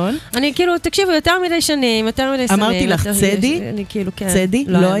 בהיריון. אני כאילו, תקשיבו, יותר מדי שנים. אמרתי לך, צדי, צדי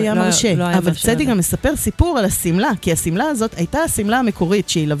לא היה מרשה. אבל צדי גם מספר סיפור על הסמלה, כי הסמלה הזאת הייתה הסמלה המקורית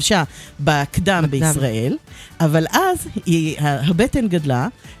שהיא לבשה בקדם בישראל, אבל אז הבטן גדלה,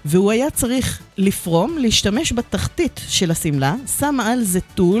 והוא היה צריך לפרום, להשתמש בתחתית של הסמלה, שם על זה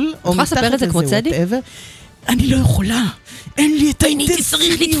טול, או מתחת לזה, whatever. אני לא יכולה, אין לי את האינטנסיביות.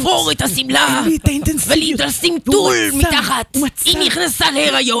 הייתי צריך לתפור את הסמלה. אין לי את האינטנסיביות. ולשים טול מתחת. היא נכנסה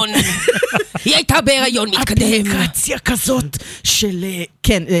להיריון. היא הייתה בהיריון מתקדם. אפליקציה כזאת של...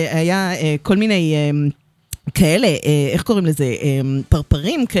 כן, היה כל מיני כאלה, איך קוראים לזה?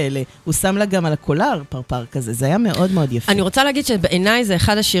 פרפרים כאלה. הוא שם לה גם על הקולר פרפר כזה. זה היה מאוד מאוד יפה. אני רוצה להגיד שבעיניי זה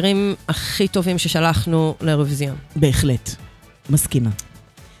אחד השירים הכי טובים ששלחנו לאירוויזיון. בהחלט. מסכימה.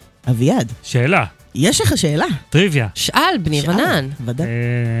 אביעד. שאלה. יש לך שאלה? טריוויה. שאל, בני רנן. ודאי.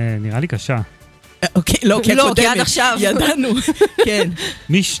 נראה לי קשה. אוקיי, לא, כי עד עכשיו. ידענו. כן.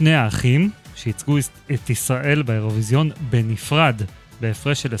 מי שני האחים שייצגו את ישראל באירוויזיון בנפרד,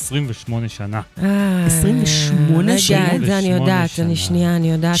 בהפרש של 28 שנה. 28 שנה? רגע, את זה אני יודעת,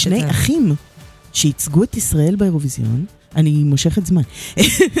 אני יודעת את זה. שני אחים שייצגו את ישראל באירוויזיון, אני מושכת זמן.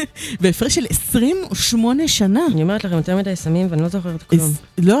 בהפרש של 28 שנה. אני אומרת לכם, יותר מדי סמים, ואני לא זוכרת כלום.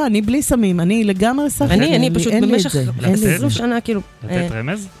 לא, אני בלי סמים, אני לגמרי סחת. אני פשוט במשך 20 שנה, כאילו... לתת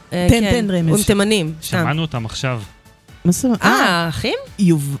רמז? תן רמז. הם תימנים. שמענו אותם עכשיו. אחים?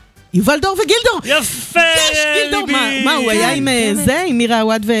 יובל דור וגילדור. יפה, יש גילדור. ליבי. מה, הוא היה עם זה, עם מירה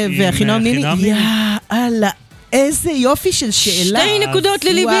עווד ואחינום ניני? יאללה. איזה יופי של שאלה. 2 נקודות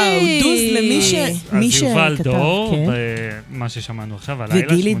לליבי. וואו, דוז למי שכתב. אז יובל דור, מה ששמענו עכשיו, הלילה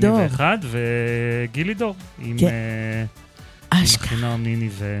 81, וגילי דור, עם חינם ניני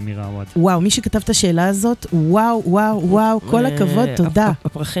ומירה עווד. וואו, מי שכתב את השאלה הזאת, וואו, כל הכבוד, תודה.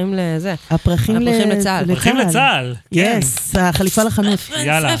 הפרחים לזה. הפרחים לצהל. הפרחים לצהל. יס, החליפה לחנות.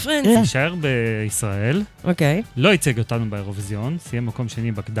 יאללה, נשאר בישראל. אוקיי. לא ייצג אותנו באירוויזיון, סיים מקום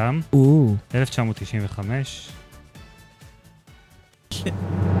שני בקדם. 1995.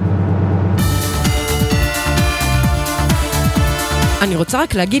 אני רוצה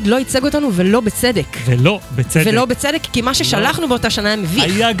רק להגיד, לא ייצג אותנו ולא בצדק. ולא בצדק, כי מה ששלחנו באותה שנה היה מביך.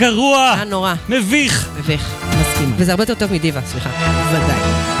 היה גרוע. היה נורא. מביך. מסכים. וזה הרבה יותר טוב מדיבה, סליחה.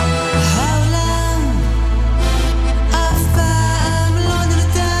 ודאי.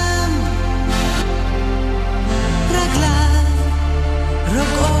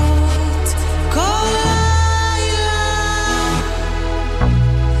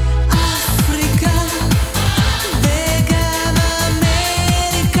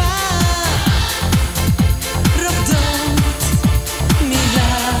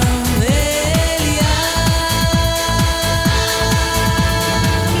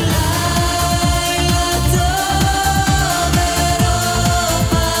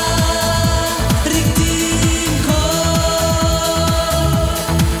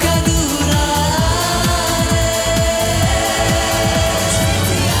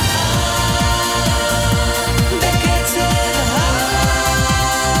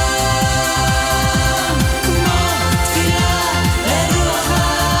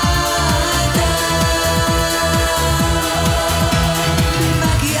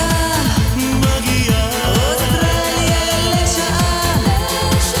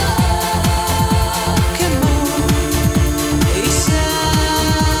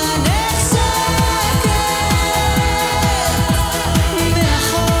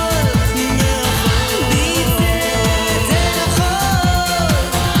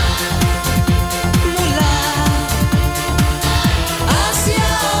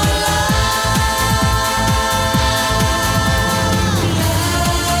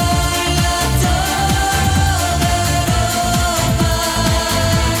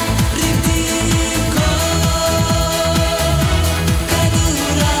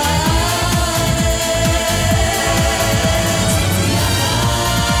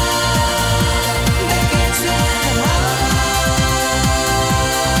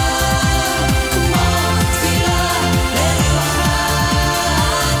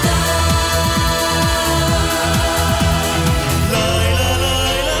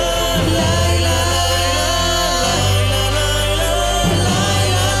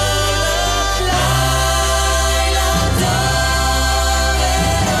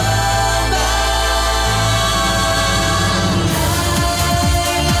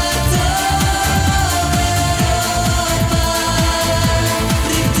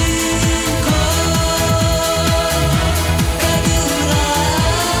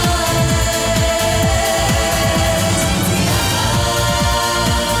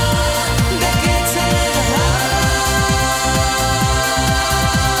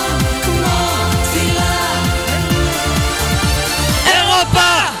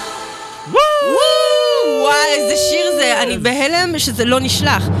 אני בהלם שזה לא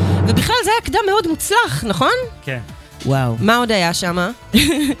נשלח. ובכלל זה היה קדם מאוד מוצלח, נכון? כן. וואו. מה עוד היה שמה?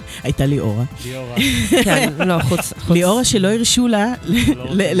 הייתה ליאורה. כן, לא, חוץ. ליאורה שלא הרשו לה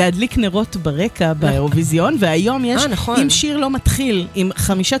להדליק נרות ברקע באירוויזיון, והיום יש, אם שיר לא מתחיל עם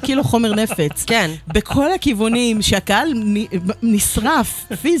 5 קילו חומר נפץ, בכל הכיוונים שהקהל נשרף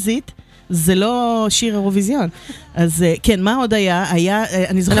פיזית, זה לא שיר אירוויזיון. אז כן, מה עוד היה?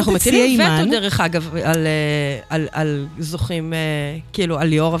 אני זוכרת אנחנו את צפיה אימן. מטילים וטו דרך אגב על זוכים, כאילו על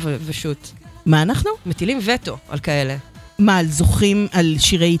ליאורה ושוט. מה אנחנו? מטילים וטו על כאלה. מה, על זוכים, על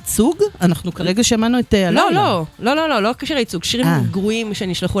שירי ייצוג? אנחנו כרגע שמענו את הלילה. לא שירי ייצוג, שירים גרועים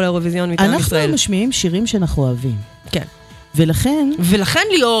שנשלחו לאירוויזיון מטעם ישראל. אנחנו משמיעים שירים שאנחנו אוהבים. כן. ולכן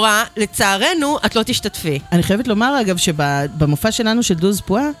ליאורה, לצערנו, את לא תשתתפי. אני חייבת לומר, אגב, שבמופע שלנו של דוז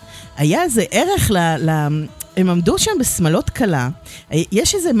פואה, היה איזה ערך הם עמדו שם בסמלות קלה.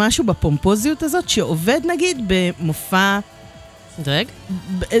 יש איזה משהו בפומפוזיות הזאת שעובד, נגיד, במופע... דרג?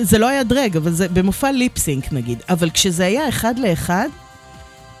 זה לא היה דרג, אבל זה במופע ליפסינק, נגיד. אבל כשזה היה 1-1,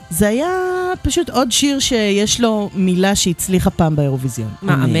 זה היה פשוט עוד שיר שיש לו מילה שהצליחה פעם באירוויזיון.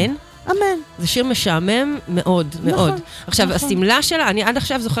 מה, אמן? אמן. זה שיר משעמם מאוד, מאוד. עכשיו, הסמלה שלה, אני עד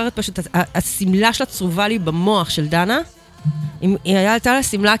עכשיו זוכרת פשוט, הסמלה שלה צרובה לי במוח של דנה. היא הייתה לה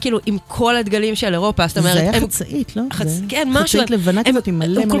סמלה כאילו עם כל הדגלים של אירופה, זאת אומרת... זה היה חצאית, לא? כן, משהו. חצאית לבנה כזאת עם מלא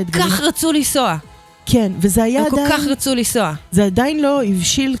מלא דגלים. הם כל כך רצו לנסוע. כן, וזה היה הם עדיין... כל כך רצו לנסוע. זה עדיין לא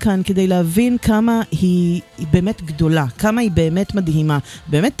הבשיל כאן כדי להבין כמה היא באמת גדולה, כמה היא באמת מדהימה.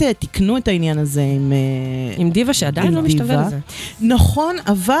 באמת תקנו את העניין הזה עם דיבה שעדיין לא משתווה לזה. נכון,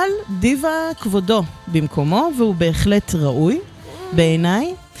 אבל דיבה כבודו במקומו, והוא בהחלט ראוי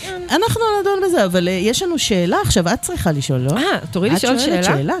בעיניי. אנחנו נדון בזה, אבל יש לנו שאלה עכשיו, את צריכה לשאול, לא? תורי לשאול שאלה? את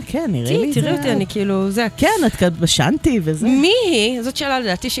שואלת שאלה, כן, נראה לי זה. תראי אותי, אני כאילו, זה. כן, את בשנתי וזה. מי היא? זאת שאלה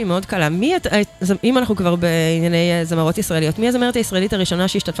לדעתי שהיא מאוד קלה. אם אנחנו כבר בענייני זמרות ישראליות, מי הזמרת הישראלית הראשונה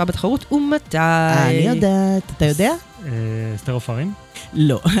שהשתתפה בתחרות ומתי? אני יודעת, אתה יודע? אסתר עופרים?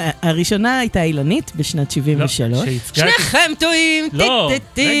 לא, הראשונה הייתה אילנית בשנת 73. שניכם טועים,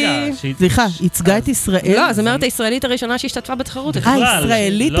 סליחה, ייצגה את ישראל. לא, הזמרת הישראלית הראשונה שהשתתפה בתחרות.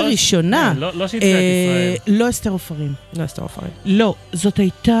 הישראלית הראשונה. לא שהייתה את ישראל. לא אסתר עופרים. לא אסתר עופרים. לא, זאת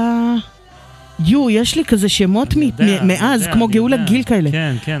הייתה... יש לי כזה שמות מאז, כמו גאולה גיל כאלה.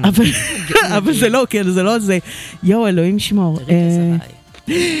 כן, כן. אבל זה לא, כן, זה לא זה. אלוהים שמור.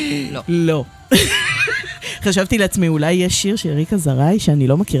 לא. חשבתי לעצמי, אולי יש שיר של ריקה זרעי שאני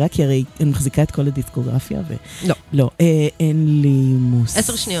לא מכירה, כי הרי אני מחזיקה את כל הדיסקוגרפיה, לא. לא, אין לי מושג.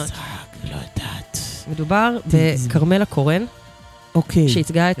 10 שניות. לא יודעת. מדובר בקרמלה קורן,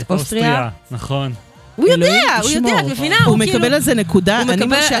 שהצגה את אוסטריה. נכון. הוא יודע, את מבינה? הוא מקבל על זה נקודה, אני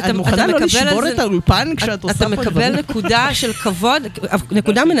מוכנה לא לשבור את האולפן כשאת עושה פה דברים. אתה מקבל נקודה של כבוד,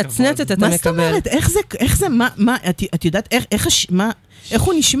 נקודה מנצנצת אתה מקבל. מה זאת אומרת? איך זה, מה, את יודעת, איך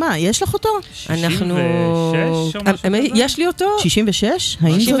הוא נשמע? יש לך אותו? 66 או משהו כזה? יש לי אותו. 66?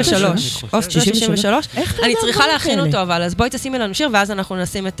 63. אוסטריה 63. אני צריכה להכין כאלה? אותו, אבל אז בואי תשימי לנו שיר, ואז אנחנו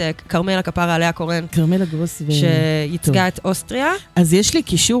נשים את קרמלה כפרה עליה קורן. קרמלה גרוס שייצגה את אוסטריה. אז יש לי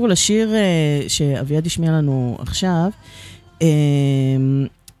קישור לשיר שאביעד השמיע לנו עכשיו.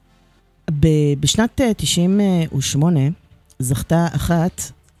 בשנת 98 זכתה אחת,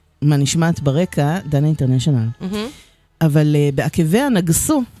 מה נשמעת ברקע, דנה אינטרנשיונל. אבל בעקביה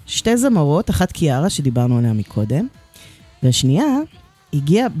נגסו 2 זמרות, אחת קיארה שדיברנו עליה מקודם, והשנייה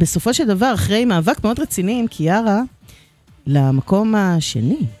הגיעה בסופו של דבר, אחרי מאבק מאוד רציני עם קיארה, למקום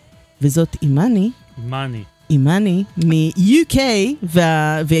השני, וזאת אימני מ-UK, והיא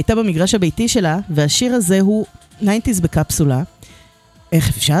הייתה במגרש הביתי שלה, והשיר הזה הוא 90s בקפסולה. איך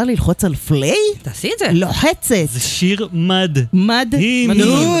אפשר ללחוץ על פליי? תעשי את זה. לוחצת. זה שיר מדהים.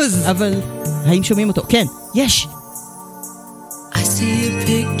 אבל האם שומעים אותו? כן, יש. I see a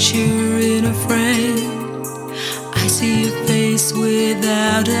picture in a frame. I see a face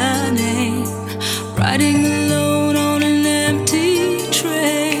without a name. Riding alone on an empty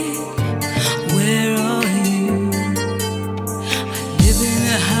train. Where are you? I live in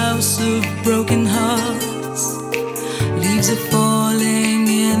a house of broken hearts. Leaves are falling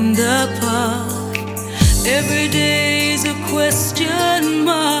in the park. Every day's a question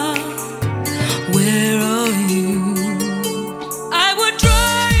mark. Where are you?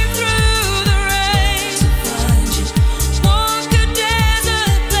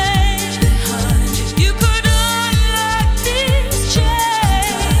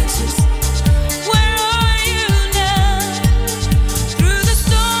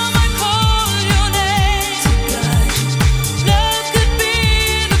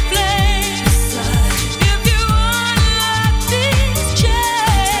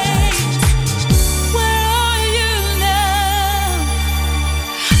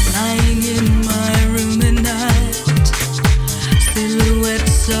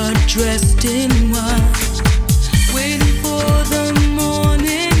 Dressed in white, waiting for the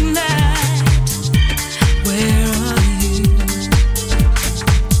morning light. Where are you?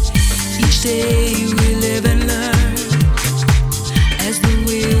 Each day we live and learn as the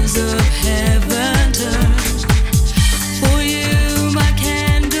wheels of heaven turn. For you my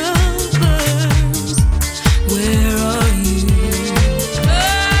candle burns. Where are you? I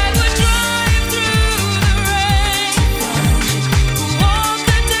would drive through the rain, walk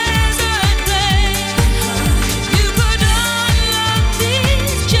the desert plain. You could unlock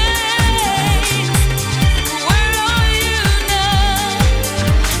these chains. Where are you now?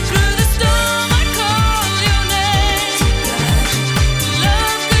 Through the storm I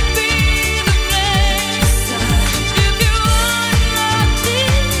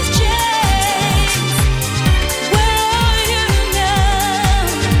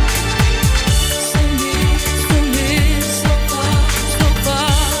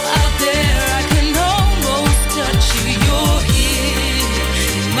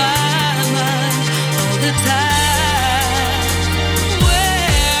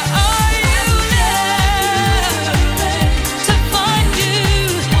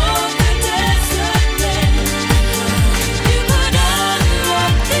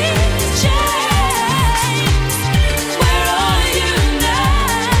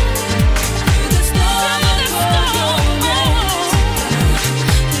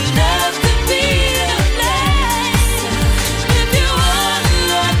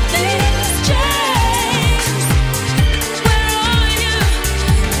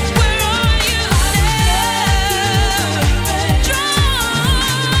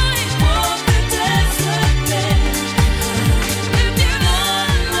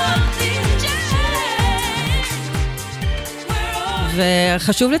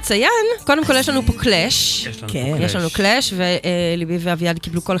חשוב לציין, קודם כל יש לנו פה קלאש. כן. יש לנו קלאש, וליבי ואביעד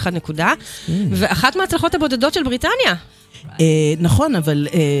קיבלו כל אחד נקודה. ואחת מההצלחות הבודדות של בריטניה. נכון, אבל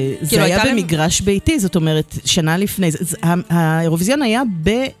זה היה במגרש ביתי, זאת אומרת, שנה לפני. האירוויזיון היה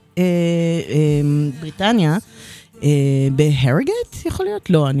בבריטניה, בהרגט, יכול להיות?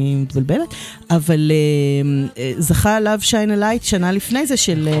 לא, אני מתבלבלת. אבל זכה עליו שיין אלייט שנה לפני זה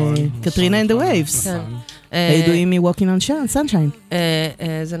של קטרינה and the Waves. הידועים מ-Walking on Sunshine.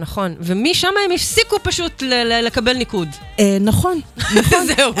 זה נכון. ומשם הם הפסיקו פשוט לקבל ניקוד. נכון,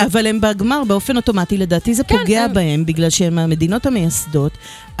 נכון. אבל הם בגמר באופן אוטומטי, לדעתי זה פוגע בהם, בגלל שהם המדינות המייסדות,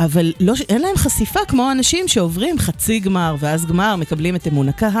 אבל אין להם חשיפה כמו אנשים שעוברים חצי גמר, ואז גמר, מקבלים את אמון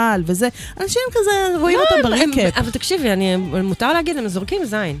הקהל, וזה, אנשים כזה רואים אותם ברקת. אבל תקשיבי, מותר להגיד, הם זורקים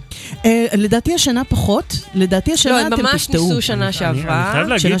זין. לדעתי השנה פחות, לדעתי השנה אתם תפתעו. לא, הם ממש ניסו שנה שעברה. אני חייב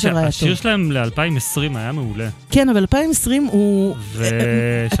להגיד שהשיר שלהם ל-2020 היה מעולה. כן, אבל 2020 הוא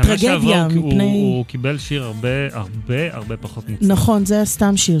הטרגדיה מפני... הוא קיבל שיר הרבה פחות מוצא. נכון, זה היה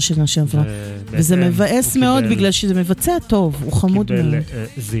סתם שיר שנה שעברה. וזה מבאס מאוד בגלל שזה מבצע טוב, הוא חמוד מאוד. קיבל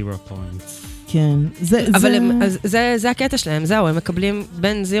 0 points. כן. אבל זה הקטע שלהם, זהו, הם מקבלים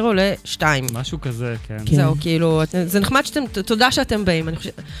בין 0 ל-2. משהו כזה, כן. זהו, כאילו, זה נחמד תודה שאתם באים.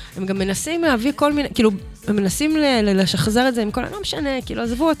 הם גם מנסים להביא כל מיני, כאילו, הם מנסים לשחזר את זה עם כל, לא משנה, כאילו,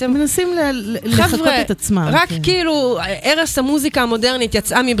 עזבו, אתם... מנסים לחכות את עצמם. רק כאילו, ערש המוזיקה המודרנית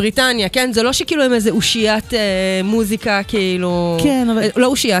יצאה מבריטניה, כן? זה לא שכאילו הם איזה אושיית מוזיקה, כאילו... כן, אבל... לא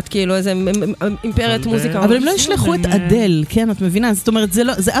אושיית, כאילו, איזה אימפריית מוזיקה. אבל הם לא ישלחו את אדל, כן? את מבינה? זאת אומרת,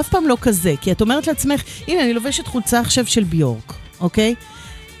 זה אף פעם לא כזה, כי את אומרת לעצמך, הנה, אני לובשת חולצה עכשיו של ביורק, אוקיי?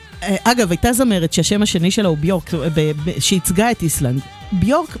 אגב, הייתה זמרת שהשם השני שלה הוא ביורק, שהצגה את איסלנד.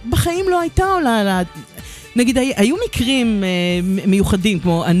 ביורק בחיים לא הייתה עולה... נגיד, היו מקרים מיוחדים,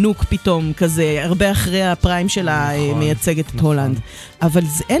 כמו ענוק פתאום, כזה, הרבה אחרי הפריים שלה מייצגת את הולנד. אבל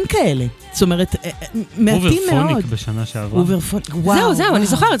אין כאלה. זאת אומרת, מעטים מאוד. אוברפוניק בשנה שעברה. זהו, אני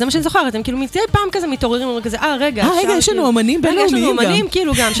זוכרת, זה מה שאני זוכרת. הם כאילו מדי פעם כזה מתעוררים, כזה, רגע, יש לנו אומנים בינלאומיים גם. יש לנו אומנים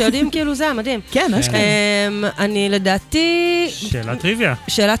כאילו גם, שיודעים כאילו זה, מדהים. כן, אשכרה. אני לדעתי...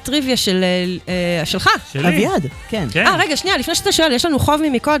 שאלת טריוויה שלך. שלי. אביעד, כן. רגע, שנייה, לפני שאתה שואל, יש לנו חוב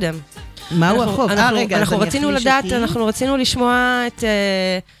ממקודם. מהו החוב? אנחנו רצינו לדעת, אנחנו רצינו לשמוע את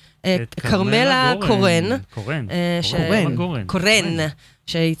קרמלה קורן,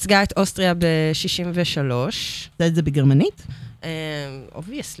 שהצגה את אוסטריה ב-63. זה את זה בגרמנית?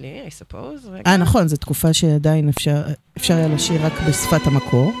 Obviously, I suppose. נכון, זו תקופה שעדיין אפשר היה לשיר רק בשפת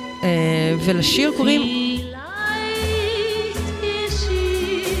המקור. ולשיר קוראים...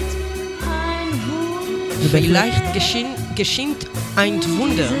 Vielleicht geschieht ein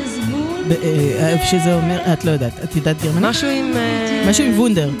Wunder. שזה אומר, את לא יודעת, את יודעת גרמנית? משהו עם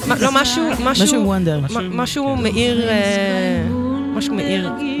וונדר. לא, משהו עם וונדר. משהו מאיר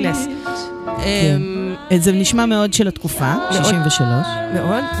נס. זה נשמע מאוד של התקופה, 63.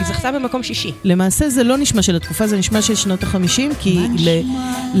 מאוד, היא זכתה במקום 6. למעשה זה לא נשמע של התקופה, זה נשמע של שנות ה-50, כי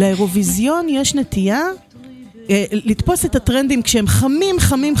לאירוויזיון יש נטייה לתפוס את הטרנדים כשהם חמים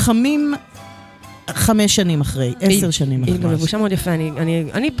 5 שנים אחרי, 10 שנים אחרי. היא גם לבושה מאוד יפה,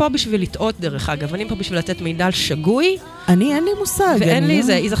 אני פה בשביל לטעות דרך אגב, אני פה בשביל לתת מידע שגוי. אין לי מושג. ואין לי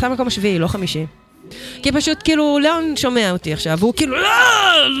זה, היא זכתה במקום 7, לא 5. כי פשוט כאילו, ליאון שומע אותי עכשיו, והוא כאילו,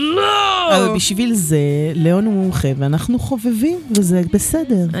 לא! אבל בשביל זה, ליאון הוא מומחה, ואנחנו חובבים, וזה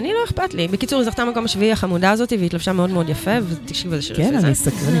בסדר. אני לא אכפת לי. בקיצור, היא זכתה במקום 7 החמודה הזאת, והיא התלבשה מאוד מאוד יפה, ותקשיב איזה שיר יפה. כן, אני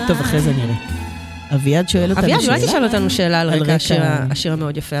סקרנית טוב, אחרי זה נראה. אביעד שואל אותנו שאלה. אביעד, אולי תשאל אותנו שאלה על רקע השיר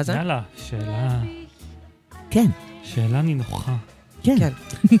המאוד יפה הזה. יאללה, שאלה... כן. שאלה נינוחה. כן.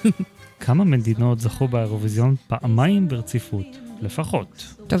 כמה מדינות זכו באירוויזיון פעמיים ברציפות? לפחות.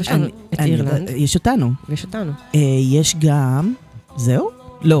 טוב, יש לנו את אירלנד. יש אותנו. יש גם... זהו?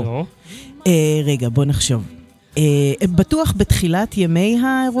 לא. רגע, בוא נחשוב. בטוח בתחילת ימי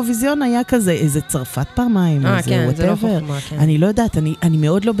האירוויזיון היה כזה, איזה צרפת פעמיים, כן, זה לא חוכמה, כן. אני לא יודעת, אני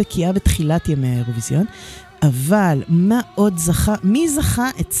מאוד לא בקיאה בתחילת ימי האירוויזיון, אבל מי זכה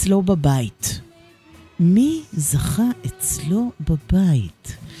אצלו בבית? מי זכה אצלו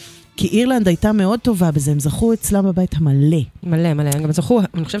בבית? כי אירלנד הייתה מאוד טובה בזה, הם זכו אצלם בבית המלא. מלא, הם גם זכו,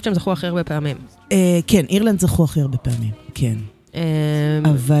 אני חושבת שהם זכו הכי הרבה פעמים. כן, אירלנד זכו הכי הרבה פעמים, כן.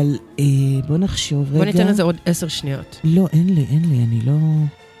 אבל בוא נחשוב רגע. בוא ניתן לזה עוד 10 שניות. לא, אין לי, אני לא...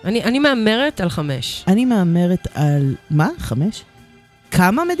 אני מאמרת על 5. אני מאמרת על... מה? 5?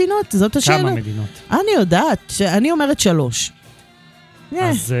 כמה מדינות? זאת השאלה? כמה מדינות. אני יודעת, אני אומרת 3.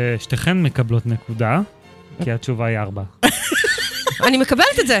 אז שתיכן מקבלות נקודה, כי התשובה היא 4. אני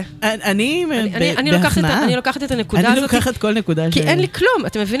מקבלת את זה. אני בהכנעה. אני לוקחת את הנקודה הזאת. אני לוקחת כל נקודה. כי אין לי כלום,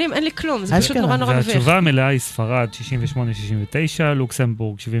 אתם מבינים? אין לי כלום. זה פשוט נורא נורא מביך. והתשובה המלאה היא ספרד 68-69,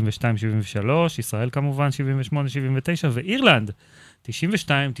 לוקסמבורג 72-73, ישראל כמובן 78-79, ואירלנד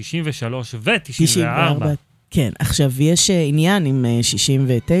 92, 93 ו-94. כן, עכשיו יש עניין עם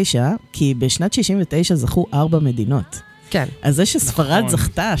 69, כי בשנת 69 זכו 4 מדינות. כן. אז זה שספרד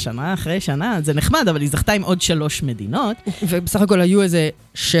זכתה שנה אחרי שנה, זה נחמד, אבל היא זכתה עם עוד 3 מדינות. ובסך הכל היו איזה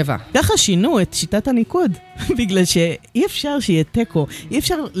 7. ככה שינו את שיטת הניקוד, בגלל שאי אפשר שיהיה טקו, אי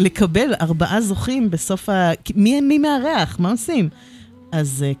אפשר לקבל 4 זוכים בסוף מי מארח? מה עושים?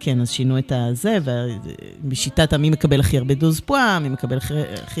 אז כן, אז שינו את הזה, ובשיטת מי מקבל הכי הרבה דוז פואה, מי מקבל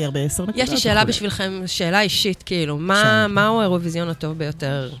הכי הרבה 10 נקודות. יש לי שאלה בשבילכם, שאלה אישית, כאילו, מהו האירוויזיון הטוב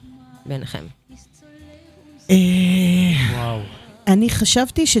ביותר בעיניכם? וואו. אני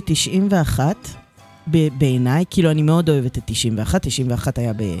חשבתי ש91, בעיניי, כאילו אני מאוד אוהבת את 91, 91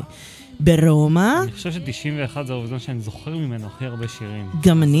 היה ברומא. אני חושב ש91 זה האירוויזיון שאני זוכר ממנו הכי הרבה שירים.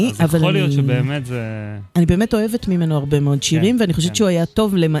 גם אני, אבל אז יכול להיות שבאמת זה... אני באמת אוהבת ממנו הרבה מאוד שירים, ואני חושבת שהוא היה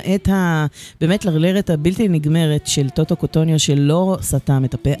טוב למעט באמת לרלרת הבלתי נגמרת של טוטו קוטוניו, שלא סתם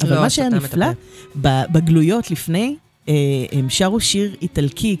את הפה. אבל מה שהיה נפלא, בגלויות לפני, הם שרו שיר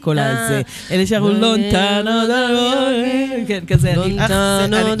איטלקי, כל הזה. אלה שרו לונטנו דלקורה. כן, כזה.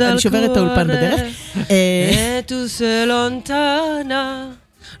 אני שוברת את האולפן בדרך. אתו זה לונטנה.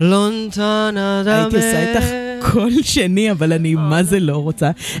 לונטנה דמה. הייתי עושה איתך כל שני, אבל אני מה זה לא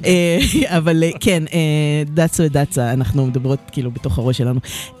רוצה. אבל כן, דצה ודצה, אנחנו מדברות כאילו בתוך הראש שלנו.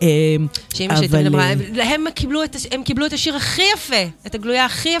 שאמא שלי תמיד אמרה, הם קיבלו את השיר הכי יפה, את הגלויה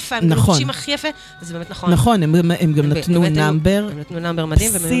הכי יפה, הם קיבלו את השיר הכי יפה, וזה באמת נכון. נכון, הם גם נתנו נאמבר הם נתנו נאמבר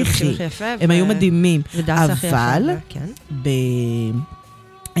מדהים, והם היו השיר הכי יפה. הם היו מדהימים. אבל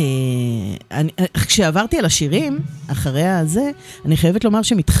כשעברתי על השירים, אחרי הזה, אני חייבת לומר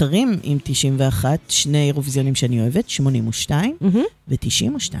שמתחרים עם 91, 2 אירוויזיונים שאני אוהבת, 82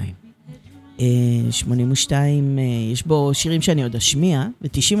 ו-92. 82, יש בו שירים שאני עוד אשמיע,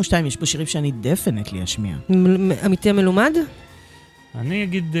 ו-92 יש בו שירים שאני דפנטלי אשמיע. אמיתי המלומד? אני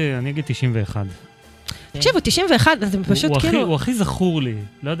אגיד 91. תקשיבו, 91, אתם פשוט כאילו... הוא הכי זכור לי,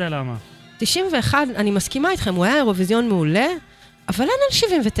 לא יודע למה. 91, אני מסכימה איתכם, הוא היה אירוויזיון מעולה, אבל אין על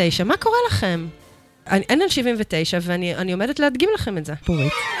 79, מה קורה לכם? אין על 79, ואני עומדת להדגים לכם את זה.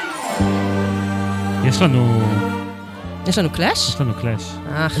 פורית. יש לנו קלאש? יש לנו קלאש.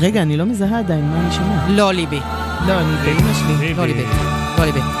 רגע, אני לא מזהה עדיין, מה אני שומע? לא ליבי. לא, אני באמא שלי. לא ליבי. לא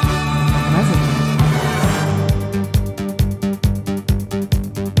ליבי. מה זה?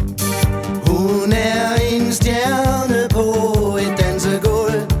 Hun en stjerne på et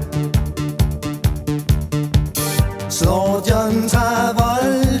dansegulv. Slår John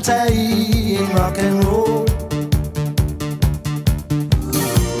Travolta i en rock'n'roll.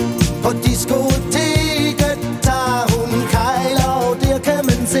 På diskoteket tager hun kejler, og der kan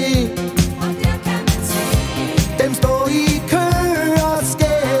man se. Dem står i kø og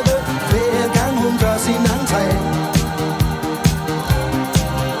skæve, hver gang hun gør sin entré.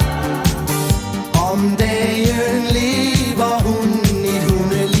 Om dagen lever hun et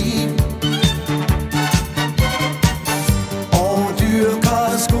hundeliv og dyrker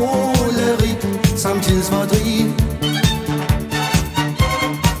skoleri som tidsfordriv.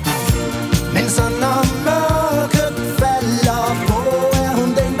 Men så når mørket falder på, er hun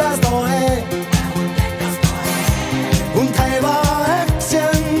den, der står af. Hun kræver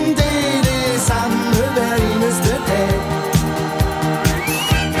action, det er det samme hver eneste dag.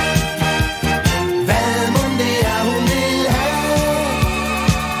 Hvad mon det er, hun vil have?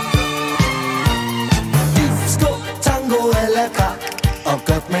 Disco, tango eller krak, og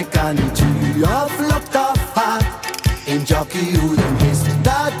godt med garnityr og flugt og fart. En jockey uden hest,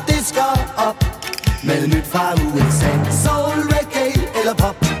 der disker op med nyt fra USA. Soul, reggae eller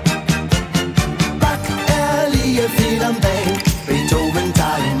pop. Bach er lige fedt om dagen. Beethoven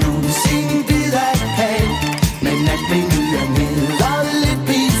tager nu sin bid af kagen. Men natmenuen hedder lidt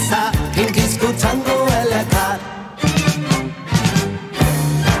bizarre. En disco, tango eller krak.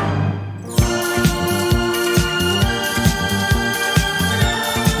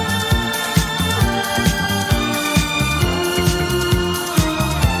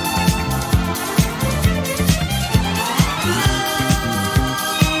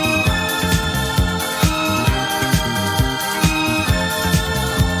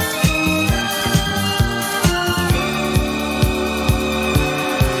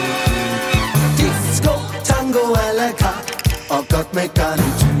 Disco, tango eller krak, og godt med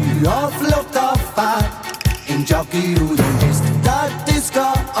garnityr og flugt og fart. En jockey uden hest, der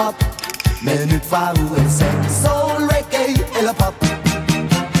disker op med nyt fra USA. Soul, reggae eller pop.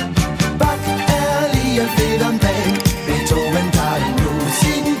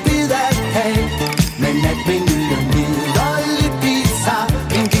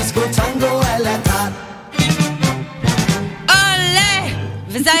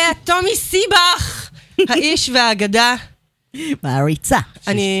 טומי סיבך, האיש והאגדה. מעריצה.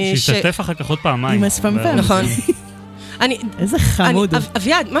 שישתתף אחר כך עוד פעמיים. עם הספמפם. נכון. איזה חמוד.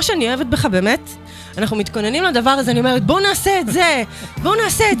 אביעד, מה שאני אוהבת בך באמת, אנחנו מתכוננים לדבר הזה, אני אומרת, בואו נעשה את זה,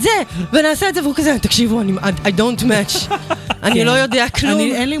 ונעשה את זה, והוא כזה, תקשיבו, I don't match, אני לא יודע כלום.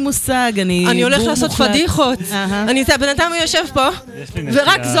 אין לי מושג, אני הולך לעשות פדיחות. בינתיים הוא יושב פה,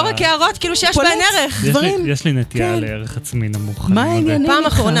 ורק זורק הערות, כאילו שיש בהן ערך. יש לי נטייה לערך עצמי נמוך. מה העניינים? פעם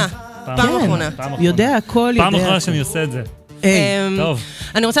אחרונה. יודע הכל, פעם אחרונה שאני עושה את זה. טוב.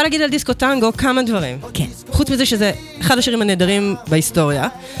 אני רוצה להגיד על דיסקו טנגו כמה דברים. כן. חוץ מזה שזה אחד השירים הנהדרים בהיסטוריה.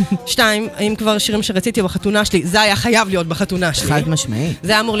 2, האם כבר שירים שרציתי בחתונה שלי, זה היה חייב להיות בחתונה שלי. חד משמעי.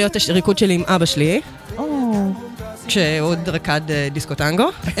 זה היה אמור להיות הריקוד שלי עם אבא שלי. כשעוד רקד דיסקו טנגו.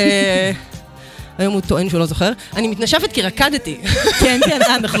 היום הוא טוען שהוא לא זוכר. אני מתנשפת כי רקדתי. כן,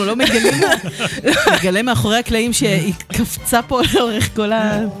 אנחנו לא מגלים מאחורי הקלעים שהיא קפצה פה לאורך כל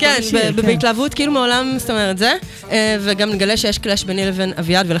השיר. כן, בהתלהבות, כאילו מעולם, זאת אומרת זה. וגם נגלה שיש קלאש ביני לבין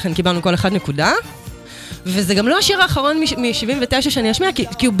אביעד, ולכן קיבלנו כל אחד נקודה. וזה גם לא השיר האחרון מ-79 שאני אשמיע,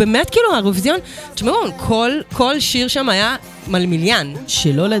 כי הוא באמת כאילו האירוויזיון, תשמעו, כל שיר שם היה מלמיליאן.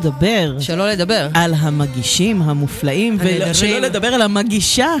 שלא לדבר. על המגישים המופלאים, ושלא לדבר על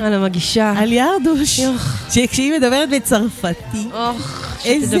המגישה. על ירדוש. שכשהיא מדברת בצרפתי.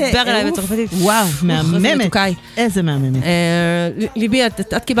 תדבר עליי בצרפתית. וואו, מהממת. איזה מהממת. ליבי,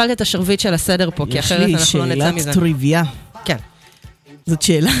 את קיבלת את השרביט של הסדר פה, כי אחרת אנחנו לא נצא מזה. יש לי שאלת טריוויה. כן. זאת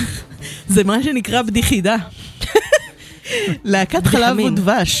שאלה. זה מה שנקרא בדיחידה. להקת חלב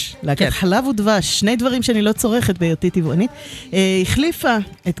ודבש. להקת חלב ודבש. שני דברים שאני לא צורכת בהיותי טבעונית. החליפה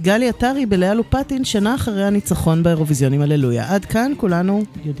את גלי עטרי בלאה לופטין שנה אחרי הניצחון באירוויזיון עם הללויה. עד כאן כולנו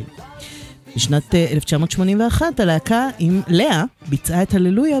יודעים. בשנת 1981 הלהקה עם לאה ביצעה את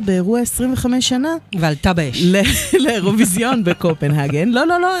הללויה באירוע 25 שנה. ועלתה באש. לאירוויזיון בקופנהגן. לא,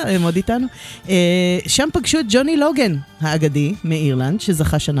 הם עוד איתנו. שם פגשו את ג'וני לוגן, האגדי מאירלנד,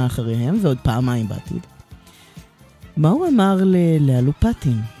 שזכה שנה אחריהם, ועוד פעמיים בעתיד. מה הוא אמר ללאה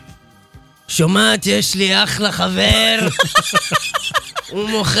לופטין? שומעת, יש לי אחלה חבר. הוא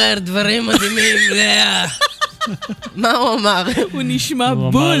מוכר דברים מדהימים, לאה. מה הוא אמר? הוא נשמע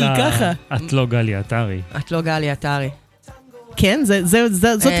בול, ככה. את לא גלי עטרי. כן,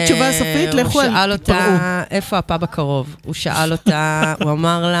 זאת התשובה הסופית, לכו על הוא שאל אותה, איפה הפאב הקרוב? הוא שאל אותה, הוא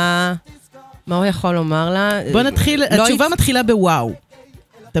אמר לה, מה הוא יכול לומר לה? בוא נתחיל, התשובה מתחילה בוואו.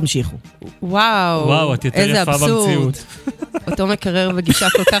 תמשיכו. וואו, את יותר יפה במציאות. אותו מקרר בגישה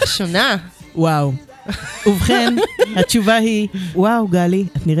כל כך שונה. וואו. ובכן, התשובה היא, וואו, גלי,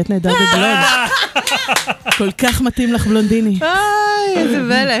 את נראית נהדר בבלונד. כל כך מתאים לך בלונדיני. איזה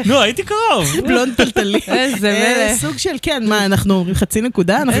מלך. לא, הייתי קרוב. בלונד טלטלי. איזה מלך. סוג של, כן, מה, אנחנו אומרים חצי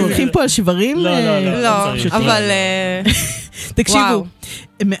נקודה? אנחנו הולכים פה על שברים? לא, אבל... תקשיבו,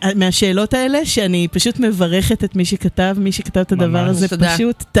 מהשאלות האלה, שאני פשוט מברכת את מי שכתב את הדבר הזה,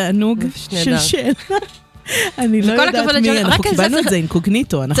 פשוט תענוג של שאלה. אני לא יודעת מי, אנחנו קיבלנו את זה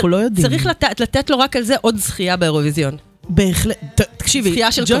אינקוגניטו, אנחנו לא יודעים. צריך לתת לו רק על זה עוד זכייה באירוויזיון. בהחלט, תקשיבי,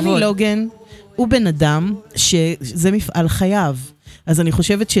 ג'וני לוגן הוא בן אדם שזה מפעל חייו. אז אני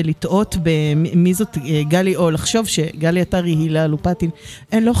חושבת שלטעות במי זאת גלי, או לחשוב שגלי עטרי היא לאה לופטין,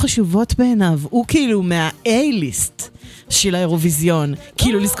 הן לא חשובות בעיניו. הוא כאילו מה-A-ליסט של האירוויזיון.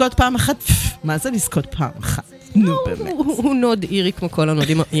 כאילו לזכות פעם אחת, מה זה לזכות פעם אחת? נו, באמת. הוא נוד אירי כמו כל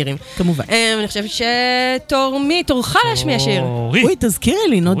הנודים האירים. כמובן. אני חושבת תורך להשמיע שיר. אוי, תזכירי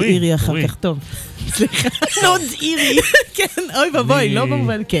לי, נוד אירי אחר כך, טוב. סליחה, נוד אירי. כן, אוי ובוי, לא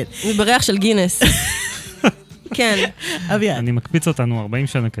במובן, כן. בריח של גינס. כן. אביעד. אני מקפיץ אותנו 40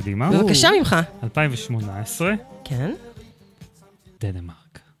 שנה קדימה. בבקשה ממך. 2018. כן.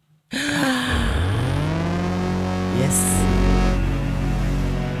 דנמרק. יס.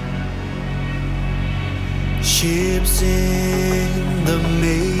 Ships in the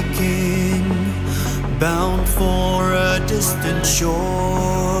making, bound for a distant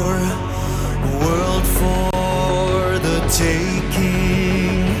shore, world for the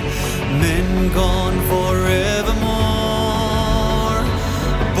taking, men gone forevermore,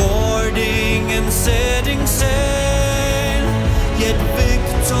 boarding and setting sail, yet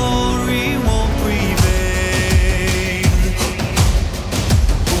victory won't prevail.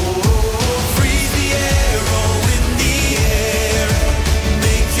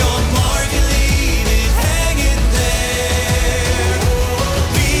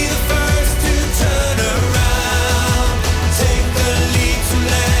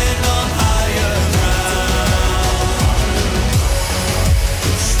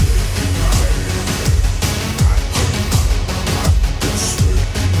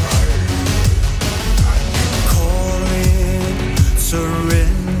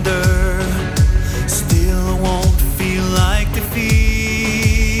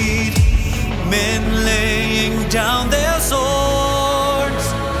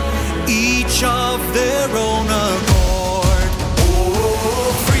 their own accord. Oh,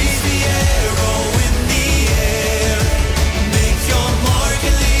 freeze the arrow in the air, make your mark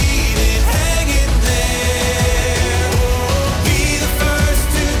and leave it hanging there. Be the first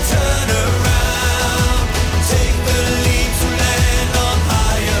to turn around, take the leap to land on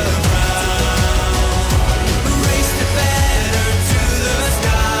higher ground. Race the banner to the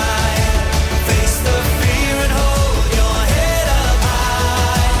sky, face the fear and hold your head up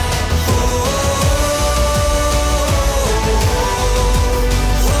high. Oh,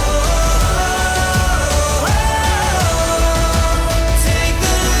 take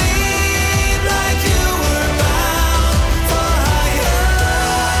the leap like you were bound for higher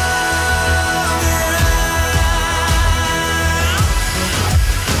ground.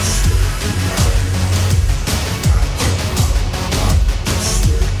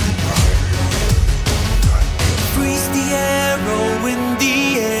 Freeze the arrow in the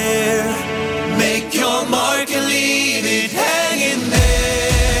air, make your mark and leave it hanging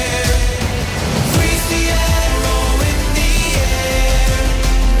there. Freeze the arrow in the air,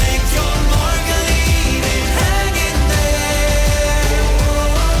 make your mark and leave it hanging there.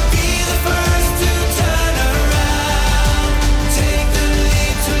 Be the first to turn around, take the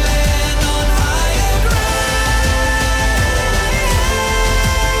leap to land on higher ground.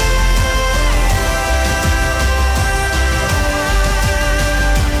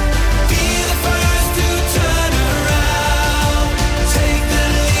 Be the first to turn around, take the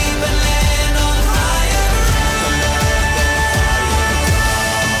leap and land on higher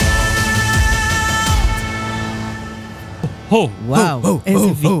וואו, איזה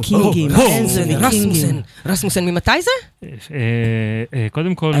ויקינגים, איזה ויקינגים. רסמוסן, ממתי זה?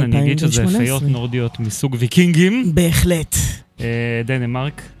 קודם כל אני אגיד שזה 2018. פיות נורדיות מסוג ויקינגים. בהחלט.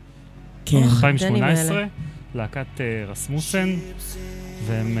 דנמרק, כן. 2018, להקת רסמוסן,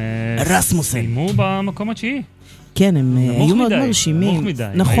 והם רסמוסן. סיימו במקום התשיעי. כן, הם היו מאוד מרשימים. נמוך מדי.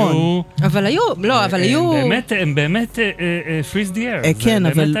 נכון. אבל היו... הם באמת freeze the air. כן, זה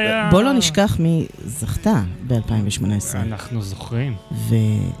אבל באמת היה- בוא לא נשכח מי זכתה ב-2018. אנחנו זוכרים.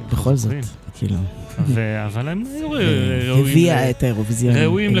 ובכל זאת, זוכרים. כאילו, אבל הם היו ראויים הביאה את האירוויזיון.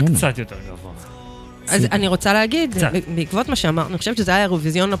 ראויים אלינו. לקצת יותר גבוה. אז אני רוצה להגיד, קצת. בעקבות מה שאמרת, אני חושבת שזה היה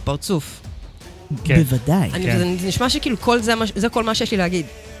אירוויזיון לפרצוף. כן. בוודאי. זה נשמע שכאילו זה כל מה שיש לי להגיד.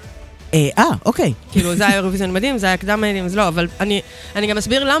 אוקיי. כאילו, זה היה אירוויזיון מדהים, זה היה קדם מדהים, אז לא, אבל אני גם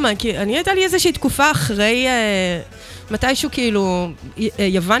אסביר למה, כי אני הייתה לי איזושהי תקופה אחרי, מתישהו כאילו,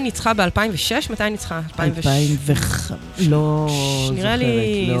 יוון ניצחה ב-2006, מתי ניצחה? 2005, לא זוכרת. נראה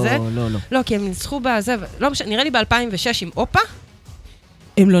לי זה? לא. לא, כי הם ניצחו בזה, לא משנה, נראה לי ב-2006 עם אופה.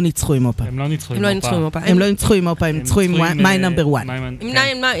 הם לא ניצחו עם אופה. הם לא ניצחו הם לא ניצחו עם אופה. הם לא ניצחו עם אופה, הם ניצחו עם My Number One.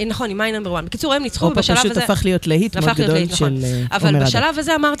 נכון, עם My Number One. בקיצור, הם ניצחו אופה בשלב הזה. פשוט הפך להיות להיט מאוד גדול של אבל עומר אדם. בשלב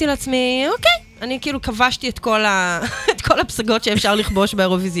הזה אמרתי לעצמי, אוקיי, אני כאילו כבשתי את כל הפסגות שאפשר לכבוש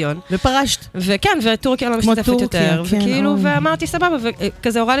באירוויזיון. ופרשת. וכן, וטורקיה לא משתתפת טורקיה, יותר. כן, וכאילו, אוי. ואמרתי סבבה,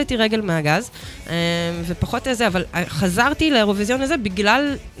 וכזה הורדתי רגל מהגז. ופחות זה, אבל חזרתי לאירוויזיון הזה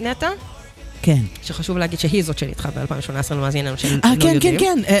בגלל נטע. כן. שחשוב להגיד שהיא זאת שניתחה ב-2018 למאזיננו של לא כן, יודעים.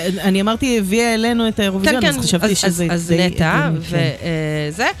 כן. אני אמרתי, הביאה אלינו את האירוויזיון, אז חשבתי שזה אז נטע,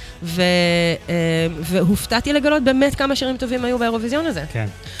 וזה, והופתעתי לגלות באמת כמה שירים טובים היו באירוויזיון הזה. כן.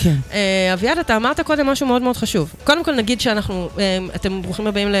 כן. אביעד, אתה אמרת קודם משהו מאוד מאוד חשוב. קודם כל נגיד שאנחנו, אתם ברוכים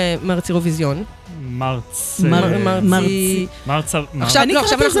הבאים למרץ אירוויזיון. מרץ... אני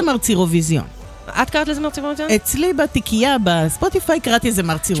קראתי לזה מרץ אירוויזיון. את קראת לזה מרץ אירוויזיון? אצלי בתיקייה, בספוטיפיי, קראתי לזה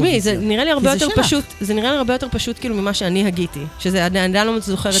מרץ אירוויזיון. תשמעי, זה נראה לי הרבה יותר פשוט, זה נראה לי הרבה יותר פשוט כאילו ממה שאני הגיתי. שזה עדיין לא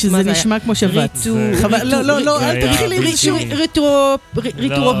זוכרת מה זה היה. שזה נשמע כמו שבת. לא, אל תתחילי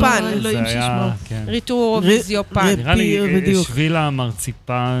ריטורופן. זה היה, כן. ריטורוויזיופן. נראה לי שביל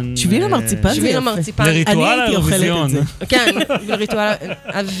המרציפן. שביל המרציפן זה שביל יפה. המרציפן. לריטואל האירוויזיון. כן, לריטואל.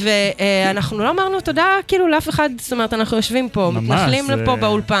 ואנחנו לא אמרנו תודה כאילו לאף אחד, זאת אומרת, אנחנו יושבים פה, מתנחלים לפה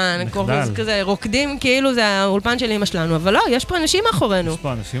באולפן, כזה רוקדים כאילו זה האולפן של אמא שלנו, אבל לא, יש פה אנשים מאחורינו. יש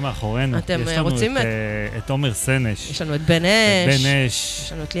פה אנשים מאחורינו. אתם יש לנו רוצים את עומר סנש. יש לנו את בן אש.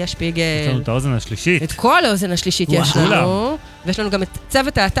 יש לנו את ליה שפיגל. יש לנו את האוזן השלישית. את כל האוזן השלישית יש לנו. ויש לנו גם את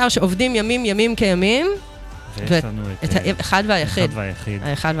צוות האתר שעובדים ימים כימים. ויש לנו את האחד והיחיד.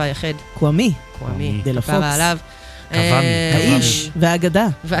 האחד והיחיד. קוואמי. דלפוקס. כפרה עליו. האיש והאגדה.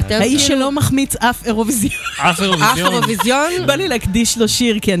 האיש שלא מחמיץ אף אירוויזיון. אף אירוויזיון? בא לי להקדיש לו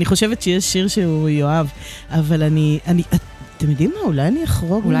שיר, כי אני חושבת שיש שיר שהוא יאהב. אבל אתם יודעים מה? אולי אני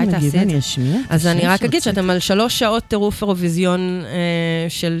אחרוג ונגיד ואני אשמיע? אז אני רק אגיד שאתם על 3 שעות טירוף אירוויזיון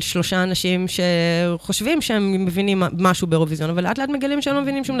של 3 אנשים שחושבים שהם מבינים משהו באירוויזיון, אבל לאט לאט מגלים שהם לא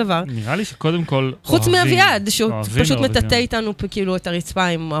מבינים שום דבר. נראה לי שקודם כל חוץ מאביעד, שהוא פשוט מטאטא איתנו כאילו את הרצפה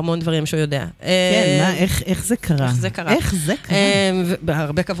עם המון דברים שהוא יודע. כן, איך זה קרה? איך זה קרה?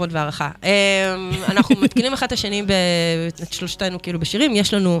 בהרבה כבוד והערכה. אנחנו מתקינים אחד השני את שלושתנו כאילו בשירים,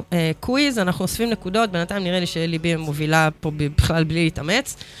 יש לנו קוויז, אנחנו אוספים נקודות, בינתיים נראה לי שליבי מובילה פה בכלל בלי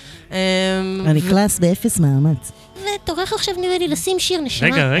להתאמץ. אני קלאס באפס מאמץ. תורך עכשיו נראה לי לשים שיר נשמה.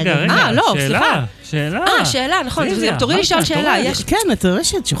 רגע, לא, סליחה. שאלה, נכון, תורי לשאול שאלה. כן, אתה רואה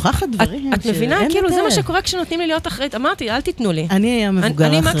שאת שוכחת דברים. את מבינה? כאילו זה מה שקורה כשנותנים לי להיות אחראית. אמרתי, אל תיתנו לי. אני אהיה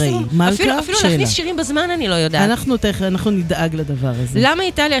מבוגר אחראי. מלכה, שאלה. אפילו להכניס שירים בזמן אני לא יודעת. אנחנו נדאג לדבר הזה. למה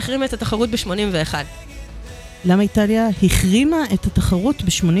איטליה החרימה את התחרות ב-81? למה איטליה החרימה את התחרות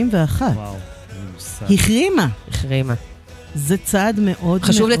ב-81? וואו, החרימה. זה צעד מאוד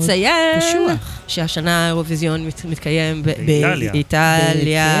חשוב מאוד לציין קשוח. שהשנה האירוויזיון מתקיים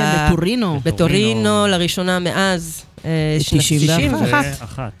באיטליה, בטורינו, לראשונה מאז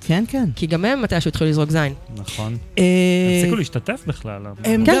 91. כן. כי גם הם מתישהו התחילו לזרוק זין. נכון. הפסיקו להשתתף בכלל.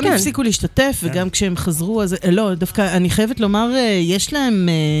 הם גם הפסיקו להשתתף, וגם כשהם חזרו, אז לא, דווקא אני חייבת לומר, יש להם,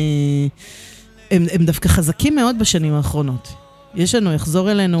 הם דווקא חזקים מאוד בשנים האחרונות. יש לנו,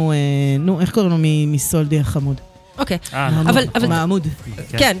 יחזור אלינו, איך קוראים לו מסולדי החמוד? אוקיי, אבל מעמוד.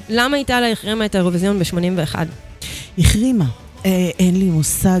 כן, למה איטליה החרימה את האירוויזיון ב-81? החרימה. אין לי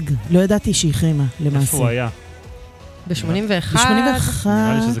מושג. לא ידעתי שהיא החרימה, למעשה. איפה הוא היה? ב-81?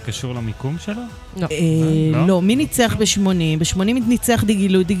 נראה לי שזה קשור למיקום שלו? לא, מי ניצח ב-80? ב-80 ניצח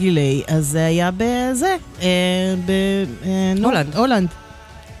דיגילי, אז זה היה בזה. הולנד.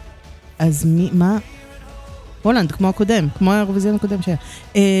 אז מה? הולנד, כמו הקודם, כמו האירוויזיון הקודם שהיה.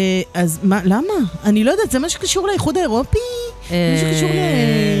 אז מה, למה? אני לא יודעת, זה מה שקשור לאיחוד האירופי?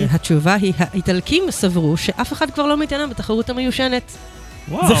 התשובה היא, האיטלקים סברו שאף אחד כבר לא מתעניין בתחרות המיושנת.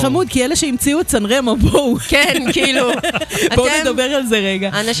 זה חמוד, כי אלה שהמציאו את סנרמו, בואו. כן, כאילו. בואו נדבר על זה רגע.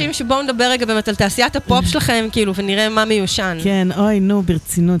 האנשים שבואו נדבר רגע באמת על תעשיית הפופ שלכם, כאילו, ונראה מה מיושן. כן, אוי, נו,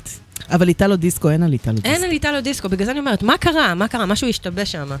 ברצינות. אבל איטלו דיסקו, אין על איטלו דיסקו. אין על איטלו דיסקו, בגלל זה אני אומרת, מה קרה? משהו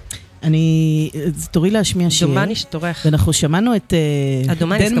השתבש שם. תורי להשמיע שיר. דומני שתורך. ואנחנו שמענו את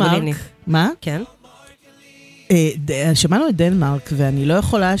דנמרק. מה? כן. שמענו את דנמרק, ואני לא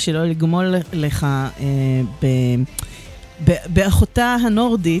יכולה שלא לגמול לך באחותה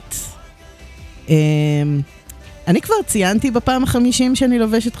הנורדית. אני כבר ציינתי בפעם ה-50 שאני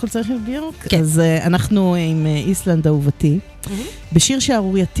לובשת חולצה של ביורק. כן. אז אנחנו עם איסלנד אהובתי, בשיר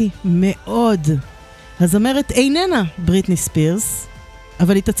שערורייתי מאוד. הזמרת איננה בריטני ספירס,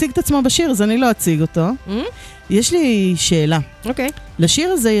 אבל היא תציג את עצמה בשיר, אז אני לא אציג אותו. יש לי שאלה. אוקיי.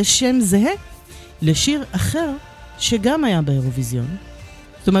 לשיר הזה יש שם זהה לשיר אחר שגם היה באירוויזיון.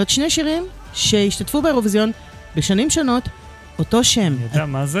 זאת אומרת, 2 שירים שהשתתפו באירוויזיון בשנים שונות, אותו שם. אני יודע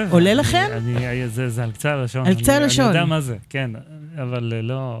מה זה. עולה לכם? זה על קצה הלשון. על קצה הלשון. אני יודע מה זה, כן, אבל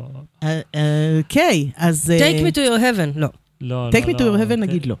לא... אוקיי, אז... Take me to your heaven, לא. לא. Take me to your heaven,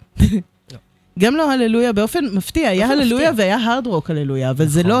 נגיד לא. גם לא הללויה, באופן מפתיע, היה הללויה והיה הרד רוק הללויה, אבל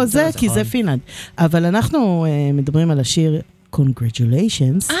זה לא זה, כי זה פינלנד. אבל אנחנו מדברים על השיר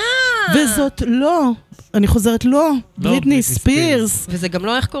Congratulations, וזאת לא, אני חוזרת לא, בריטני ספירס. וזה גם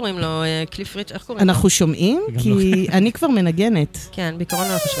לא, איך קוראים לו, קליף ריץ', איך קוראים לו? אנחנו שומעים, כי אני כבר מנגנת. כן, בעיקרון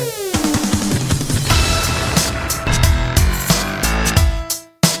אנחנו שומעים.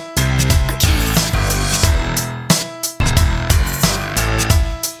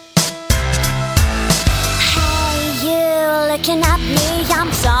 Looking at me,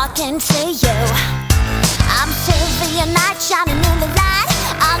 I'm talking to you. I'm Sylvia Night, shining in the light.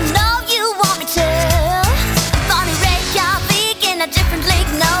 I know you want me to. Bonnie Ray, y'all big in a different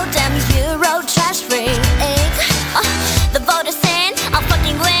league. No damn Euro trash freak. The voters saying I'll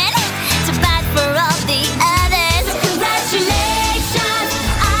fucking win. Too bad for all the others. Congratulations,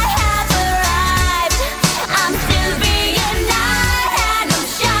 I have arrived. I'm Sylvia Night and I'm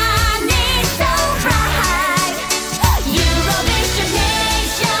shining so bright. Eurovision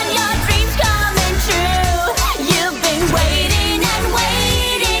nation, your dreams coming true. You've been waiting and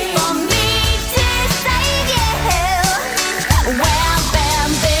waiting for me to save you. Wham, bam,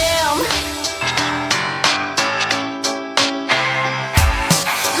 boom.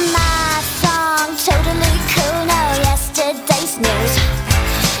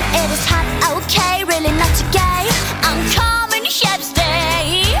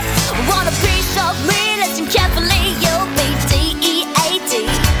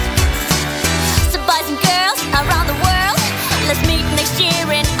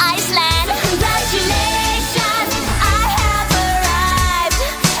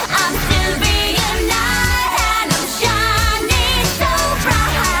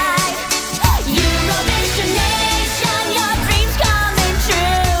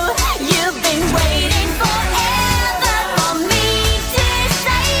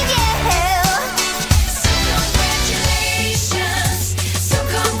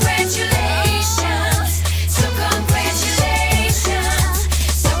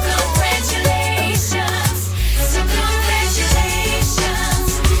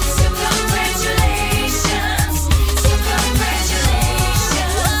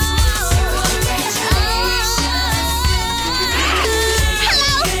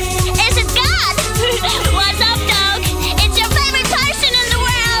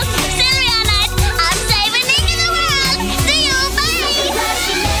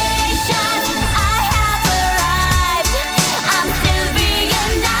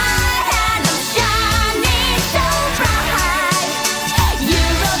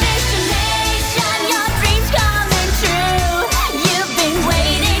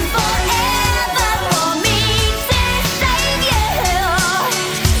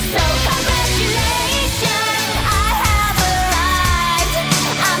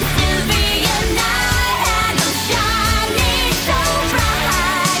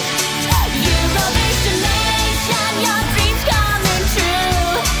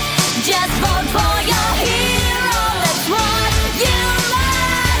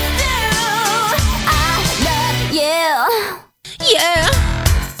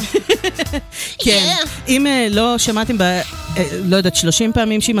 כן. אם לא שמעתם לא יודעת, 30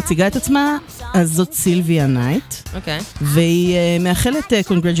 פעמים שהיא מציגה את עצמה, אז זאת סילביה נייט. אוקיי. והיא מאחלת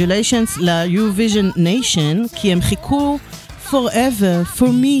congratulations ל-Eurovision Nation, כי הם חיכו forever for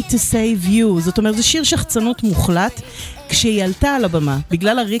me to save you. זאת אומרת, זה שיר שחצנות מוחלט. כשהיא עלתה על הבמה,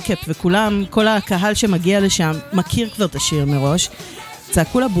 בגלל הריקאפ וכולם, כל הקהל שמגיע לשם, מכיר כבר את השיר מראש,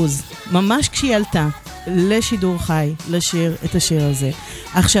 צעקו לה בוז. ממש כשהיא עלתה לשידור חי, לשיר את השיר הזה.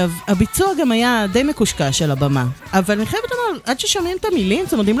 עכשיו, הביצוע גם היה די מקושקש על הבמה, אבל אני חייבת לומר, עד ששומעים את המילים,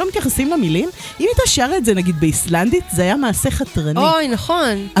 זאת אומרת, אם לא מתייחסים למילים, אם היא תשארה את זה נגיד באיסלנדית, זה היה מעשה חתרני. אוי,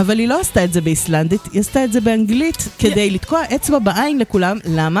 נכון. אבל היא לא עשתה את זה באיסלנדית, היא עשתה את זה באנגלית, כדי לתקוע אצבע בעין לכולם.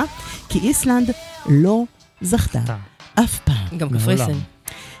 למה? כי איסלנד לא זכתה. אף פעם. גם קפריסין.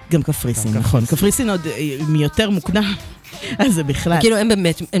 גם קפריסין, נכון. קפריסין עוד מיותר מוקדם. אז זה בכלל. כאילו הם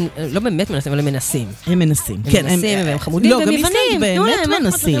באמת, לא באמת מנסים, אבל הם מנסים. הם מנסים. הם מנסים, והם חמודים, והם יוונים. לא, גם איסלנד באמת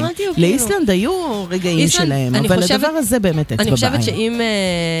מנסים. לאיסלנד היו רגעים שלהם, אבל הדבר הזה באמת אצבע בעין. אני חושבת שאם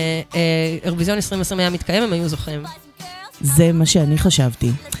אירוויזיון 2020 היה מתקיים, הם היו זוכים. זה מה שאני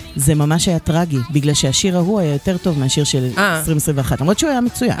חשבתי. זה ממש היה טרגי, בגלל שהשיר ההוא היה יותר טוב מהשיר של 2021. למרות שהוא היה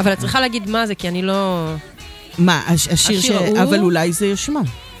מצוין. אבל את צריכה להגיד מה זה, כי אני לא... מה, השיר אבל אולי זה ישמע.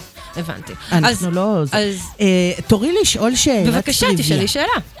 הבנתי. אנחנו לא... תורי לשאול שאלה טריוויה. בבקשה, תשאלי שאלה.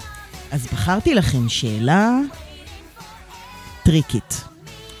 אז בחרתי לכם שאלה טריקית.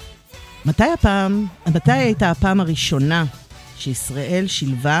 מתי הייתה הפעם הראשונה שישראל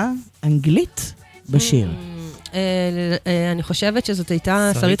שילבה אנגלית בשיר? אני חושבת שזאת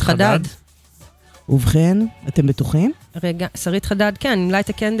הייתה שרית חדד. ובכן, אתם בטוחים? רגע, שרית חדד, כן, עם לייט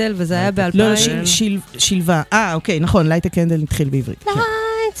הקנדל, וזה היה ב-2000. לא, שילבה. אוקיי, נכון, לייט הקנדל נתחיל בעברית.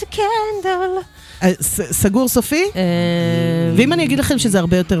 לייט הקנדל. סגור סופי? ואם אני אגיד לכם שזה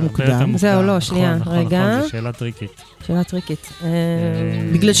הרבה יותר מוקדם. זהו, לא, שנייה, רגע. זו שאלה טריקית. שאלה טריקית.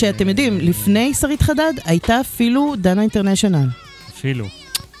 בגלל שאתם יודעים, לפני שרית חדד הייתה אפילו דנה אינטרנשיונל. אפילו.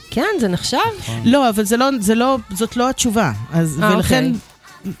 כן, זה נחשב? לא, אבל זאת לא התשובה. ולכן...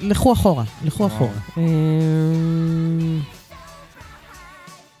 לכו אחורה.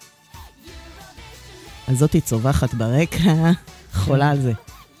 אז זאת היא צובחת ברקע, חולה על זה.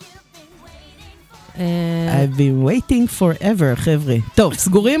 I've been waiting forever, חבר'ה. טוב,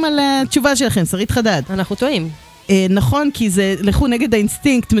 סגורים על התשובה שלכם, שרית חדד. אנחנו טועים. נכון, כי זה, לכו נגד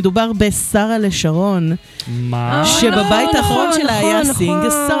האינסטינקט, מדובר בשרה לשרון. מה? שבבית האחרון שלה היה sing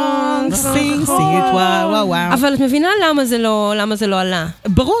a song, sing it, וואו. אבל את מבינה למה זה לא עלה?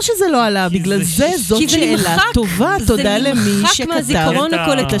 ברור שזה לא עלה, בגלל זאת שאלה טובה, תודה למי שכתב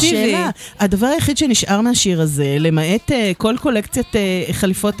את השאלה. הדבר היחיד שנשאר מהשיר הזה, למעט כל קולקציית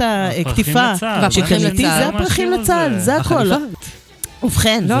חליפות הכתיפה, שקניתי, זה הפרחים לצה"ל, זה הכל.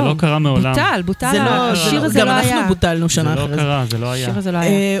 ובכן, זה לא קרה מעולם. בוטל, השיר הזה לא היה. גם אנחנו בוטלנו שנה אחרי זה. זה לא קרה, זה לא היה. השיר הזה לא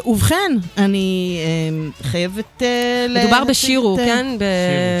היה. ובכן, אני חייבת... מדובר בשירו, כן?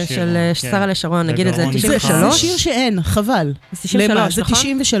 של שרה לשרון, נגיד את זה, 93? זה שיר שאין, חבל. זה 93, זה נכון?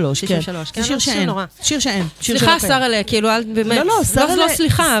 93, כן. זה שיר שאין. שיר שאין. סליחה, שרה, כאילו, באמת. לא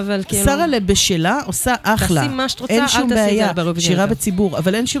סליחה, אבל כאילו... שרה בשלה עושה אחלה. תעשי מה שאת רוצה, אין אל שום תעשי בעיה, זה באירוויזיון. שירה בציבור,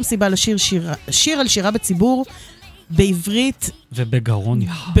 אבל אין שום סיבה לשיר שיר על שירה בציבור בעברית... ובגרון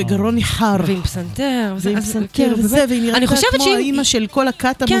יחר. בגרון יחר. ועם פסנתר. ועם פסנתר וזה, והיא נראית כמו האמא של כל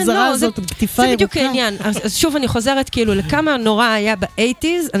הכת המוזרה הזאת, כתיפה ירוקה. זה בדיוק העניין. אז שוב אני חוזרת כאילו לכמה נורא היה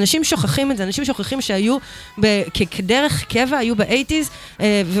ב-80s, אנשים שוכחים את זה, אנשים שוכחים שהיו כדרך קבע, היו ב-80s,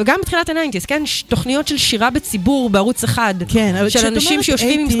 וגם בתחילת ה-90s, כן? תוכניות של שירה בציבור בערוץ אחד. כן, אבל של אנשים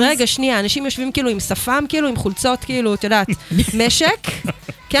שיושבים עם, רגע, שנייה, אנשים יושבים כאילו עם שפם, כאילו עם חולצות, כאילו, את יודעת, משק,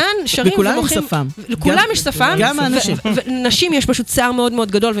 כן? שרים וכולם עם שפם. לכולם יש שפם. גם האנשים. ונשים יש פשוט שיער מאוד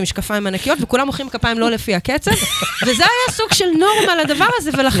מאוד גדול ומשקפיים ענקיות, וכולם מוחאים כפיים לא לפי הקצב, וזה היה סוג של נורמה לדבר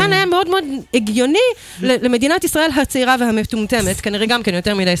הזה, ולכן היה מאוד מאוד הגיוני למדינת ישראל הצעירה והמטומטמת, כנראה גם כן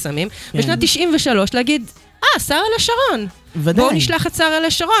יותר מדי סמים, בשנת 93 להגיד, שרה לשרון. בואו נשלח את שרה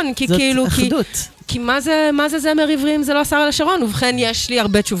לשרון, כי כאילו... זאת אחדות. כי מה זה זמר עברים, זה לא שרה לשרון, ובכן יש לי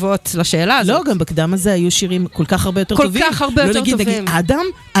הרבה תשובות לשאלה הזאת. לא, גם בקדם הזה היו שירים כל כך הרבה יותר טובים. כל כך הרבה יותר טובים. נגיד,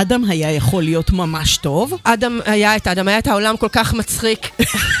 אדם היה יכול להיות ממש טוב. אדם היה את העולם כל כך מצחיק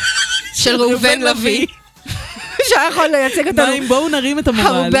של ראובן לוי. שהיה יכול לייצג אותנו. בואו נרים את המורל.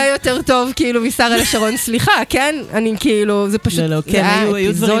 הרבה יותר טוב, כאילו, משרה לשרון, סליחה, כן? אני כאילו, זה פשוט... לא, כן,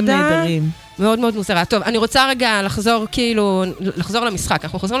 היו דברים נהדרים. מאוד מאוד מוזרה. טוב, אני רוצה רגע לחזור למשחק.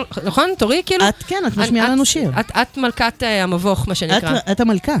 אנחנו חוזרים, נכון? תורי, כאילו? כן, את משמיעה לנו שיר. את מלכת המבוך, מה שנקרא. את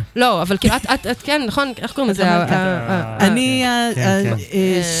המלכה. לא, אבל כאילו, את כן, נכון? איך קוראים לזה? אני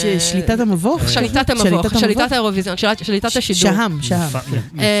שליטת המבוך? שליטת המבוך, שליטת האירוויזיון, שליטת השידור.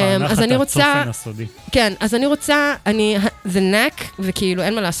 אז אני רוצה... כן, אז אני רוצה, זה נק, וכאילו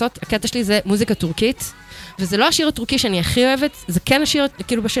אין מה לעשות, הקטע שלי זה מוזיקה טורקית, וזה לא השיר הטורקי שאני הכי אוהבת, זה כן השיר,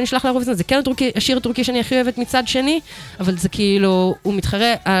 כאילו בשני שלח לאירוויזיון, זה כן השיר הטורקי שאני הכי אוהבת מצד שני, אבל זה כאילו, הוא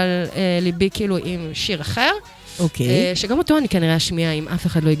מתחרה על ליבי כאילו עם שיר אחר, שגם אותו אני כנראה אשמיע אם אף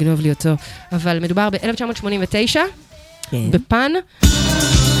אחד לא יגנוב לי אותו, אבל מדובר ב-1989, בפן.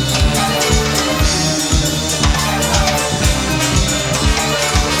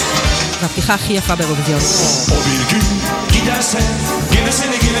 והפתיחה הכי יפה באירוויזיון. O bir gün gidersen, gene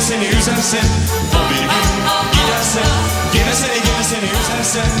seni üzersen. O bir gün gidersen, gene seni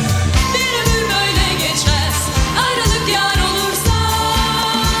üzersen. Bir ömür böyle geçmez, ayrılık yar olursa.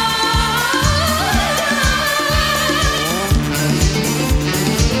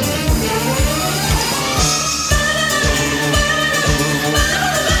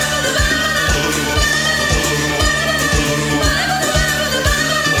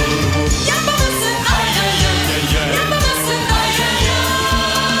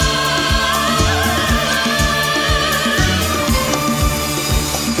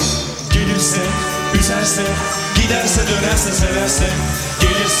 Üzerse, giderse dönerse severse.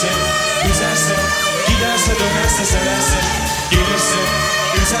 Gelirse, üzerse, giderse dönerse severse. Gelirse,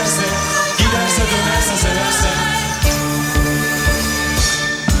 üzerse, giderse dönerse severse.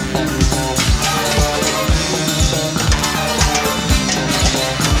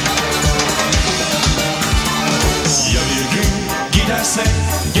 Ya bir gün giderse,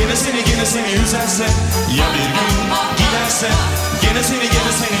 gene seni üzerse. Ya bir gün giderse, gene seni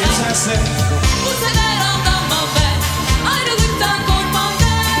üzerse. Bu sefer aldanmam ben, ayrılıktan korkmam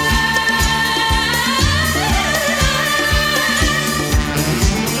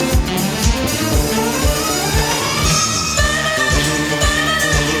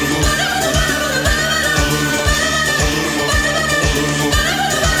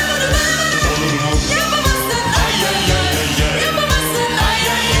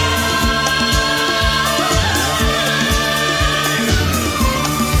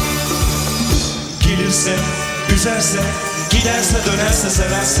Üzerse, giderse dönerse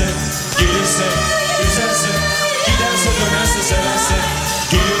severse. Gelirse, üzerse, giderse dönerse severse.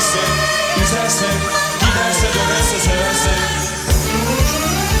 Gelirse, üzerse, giderse dönerse severse.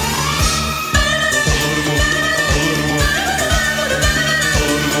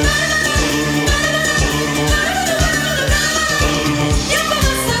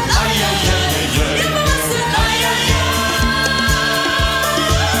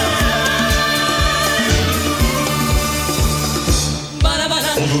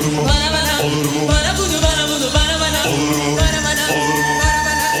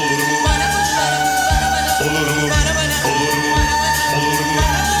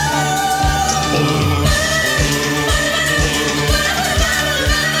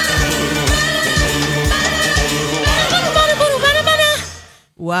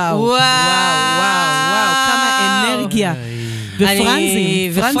 וואו, כמה אנרגיה.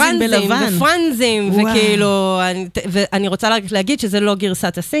 ופרנזים, וכאילו, ואני רוצה להגיד שזה לא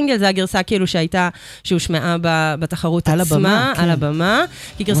גרסת הסינגל, זה הגרסה כאילו שהושמעה בתחרות עצמה, על הבמה,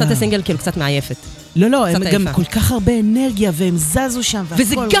 כי גרסת הסינגל כאילו קצת מעייפת. לא, הם גם כל כך הרבה אנרגיה, והם זזו שם, והכל,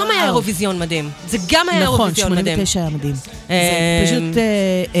 וזה גם היה אירוויזיון מדהים. זה גם היה אירוויזיון מדהים. נכון, 89 היה מדהים. זה פשוט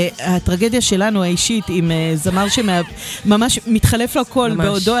הטרגדיה שלנו האישית, עם זמר שממש מתחלף לו הכל,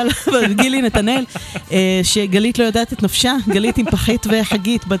 בעודו על גילי נתנאל, שגלית לא יודעת את נפשה, גלית עם פחית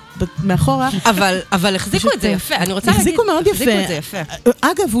וחגית מאחורה. אבל החזיקו את זה יפה, אני רוצה להגיד, החזיקו מאוד יפה.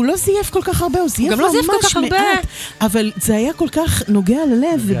 אגב, הוא לא זייף כל כך הרבה, הוא זייף ממש מעט, אבל זה היה כל כך נוגע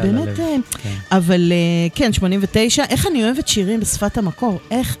ללב, ובאמת, אבל כן, 89, איך אני אוהבת שירים בשפת המקור,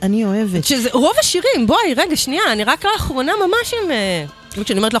 איך אני אוהבת. שזה רוב השירים, בואי, רגע, שנייה, אני רק לאחרונה ממש עם...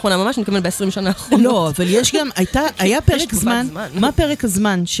 כשאני אומרת לאחרונה ממש, אני מתכוונת ב-20 שנה האחרונות. לא, אבל יש גם, היה פרק זמן, מה פרק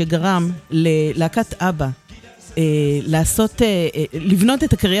הזמן שגרם ללהקת אבא לעשות, לבנות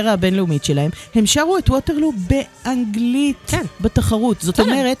את הקריירה הבינלאומית שלהם, הם שרו את ווטרלו באנגלית בתחרות. זאת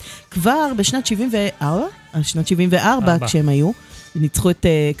אומרת, כבר בשנת 74, כשהם היו, ניצחו את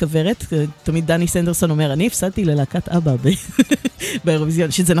כברת, תמיד דני סנדרסון אומר, אני הפסדתי ללהקת אבא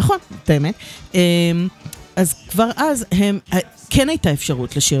באירוויזיון, שזה נכון, את האמת. אז כבר אז כן הייתה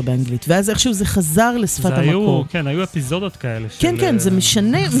אפשרות לשיר באנגלית, ואז איכשהו זה חזר לשפת המקור. כן, היו אפיזודות כאלה. כן, זה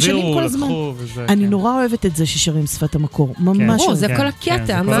משנים כל הזמן. אני נורא אוהבת את זה ששרים שפת המקור, ממש. זה כל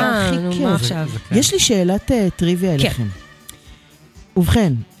הקטע, מה עכשיו? יש לי שאלת טריוויה אליכם.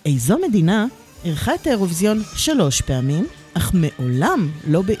 ובכן, איזו מדינה ערכה את האירוויזיון 3 פעמים, אך מעולם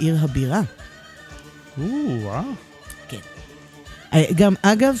לא בעיר הבירה? כן. גם,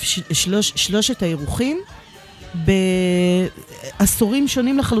 אגב, שלושת האירוחים בעשורים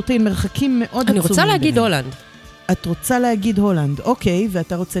שונים לחלוטין, מרחקים מאוד עצומים. אני רוצה להגיד הולנד. את רוצה להגיד הולנד, אוקיי,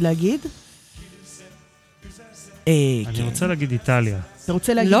 ואתה רוצה להגיד? אני רוצה להגיד איטליה. אתה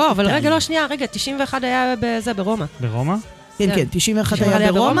רוצה להגיד לא, אבל רגע, 91 היה ברומא. ברומא? כן, 91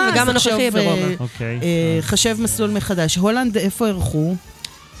 היה ברומא, וגם הנוכחי ברומא. חשב מסלול מחדש. הולנד, איפה ערכו?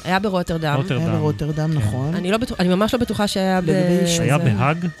 היה ברוטרדם. היה ברוטרדם, נכון. אני ממש לא בטוחה שהיה היה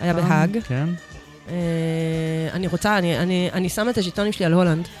בהאג. היה בהאג. כן. אני שמה את הז'יטונים שלי על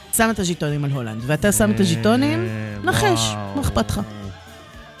הולנד. שם את הז'יטונים על הולנד. ואתה שם את הז'יטונים? נחש, מה אכפת לך?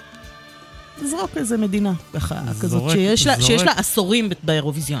 זרוק איזה מדינה, כזאת שיש לה עשורים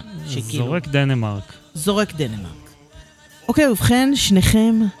באירוויזיון. זורק דנמרק. זורק דנמרק. אוקיי, ובכן,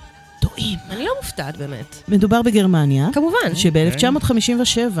 שניכם טועים. אני לא מופתעת באמת. מדובר בגרמניה. כמובן.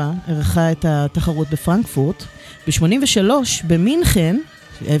 שב-1957 ערכה את התחרות בפרנקפורט. ב-83 במינכן,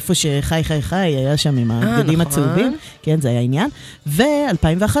 איפה שחי היה שם עם הבגדים הצהובים. כן, זה היה עניין.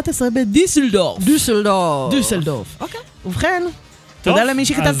 ו-2011 בדיסלדורף. דיסלדורף. אוקיי. ובכן, תודה למי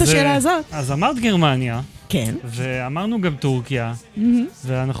שכתב את השאלה הזאת. אז אמרת גרמניה. כן. ואמרנו גם טורקיה.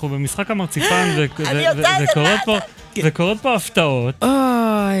 ואנחנו במשחק המרציפן, וקורות פה הפתעות.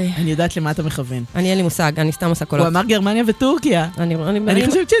 אוי. אני יודעת למה אתה מכוון. אין לי מושג, אני סתם עושה קולות. הוא אמר גרמניה וטורקיה. אני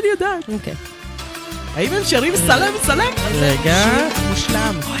חושבת שאני יודעת. אוקיי. האם הם שרים סלם? רגע.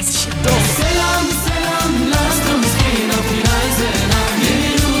 מושלם. איזה שיר טוב. סלם, lasst uns gehen auf die Reise nach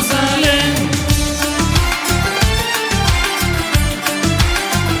Jerusalem.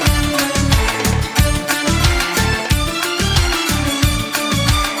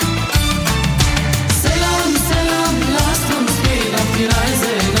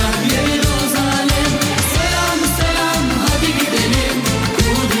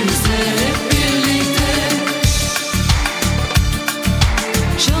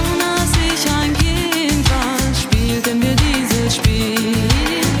 Schon als ich ein Kind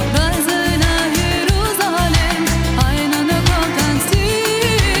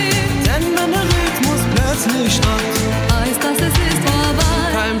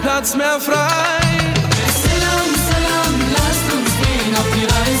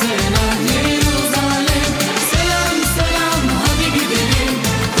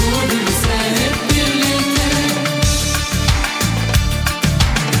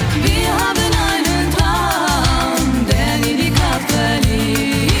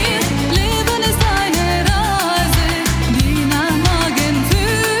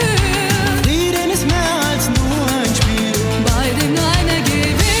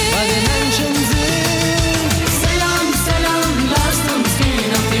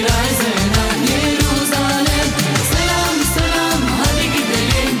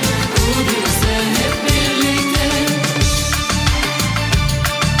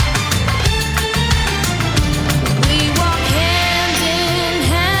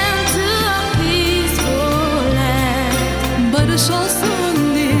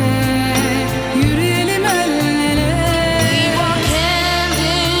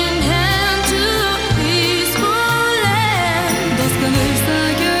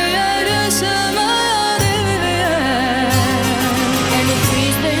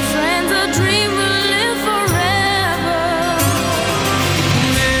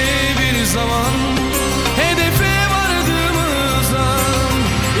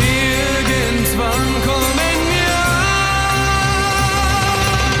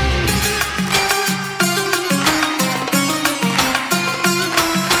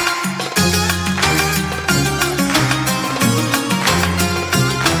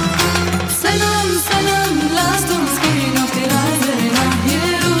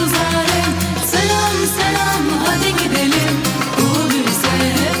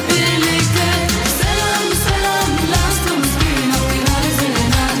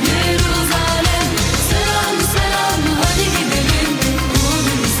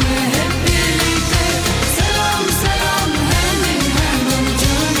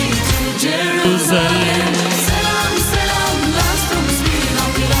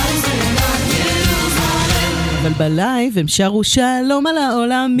אבל בלייב הם שרו שלום על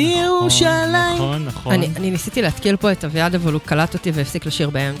העולם מירושלים. נכון. אני ניסיתי להתקיל פה את אביעד, אבל הוא קלט אותי והפסיק לשיר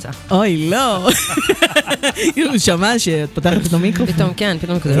באמצע. אוי, לא. הוא שמע שאת פותחת את המיקרופון. פתאום, כן,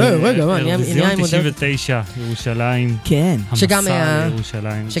 פתאום כזה. רגע, מה, נהיה עם מודל. 99, ירושלים. כן. שגם היה...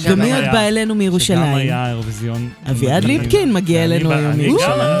 ירושלים. ומי עוד בא אלינו מירושלים? שגם היה אירוויזיון. אביעד ליפקין מגיע אלינו היום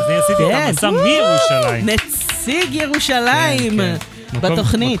מירושלים. אני עשיתי את המסע מירושלים. נציג ירושלים.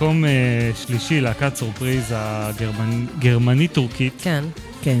 בתוכנית. מקום שלישי, להקת סורפריז הגרמנית-טורקית. כן.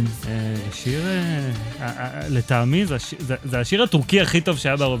 כן. שיר, לטעמי, זה השיר הטורקי הכי טוב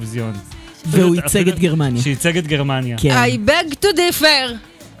שהיה באירוויזיון. והוא ייצג את גרמניה. שייצג את גרמניה. I beg to differ.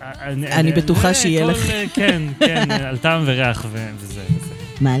 אני בטוחה שיהיה לך. כן, על טעם וריח וזה.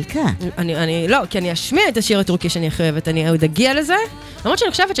 מלכה. לא, כי אני אשמיע את השיר הטורקי שאני הכי אוהבת, אני עוד אגיע לזה. למרות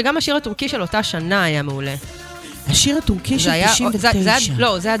שאני חושבת שגם השיר הטורקי של אותה שנה היה מעולה. השיר הטורקי של 99.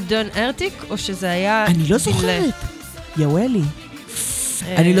 לא, זה היה דון ארטיק, או שזה היה... אני לא זוכרת. יאוולי.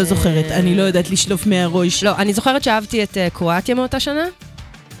 אני לא זוכרת, אני לא יודעת לשלוף מהראש. לא, אני זוכרת שאהבתי את קרואטיה מאותה שנה.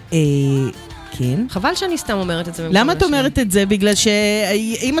 כן. חבל שאני סתם אומרת את זה. למה את אומרת את זה? בגלל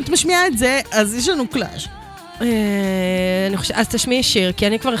שאם את משמיעה את זה, אז יש לנו קלאש. אז תשמיעי שיר, כי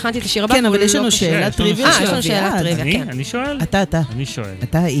אני כבר הכנתי את השיר הבא. כן, אבל יש לנו שאלה טריוויה. יש לנו שאלה טריוויה, כן. אני שואל? אתה. אני שואל.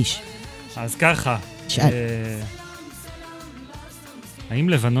 אתה האיש. אז ככה. שאל. האם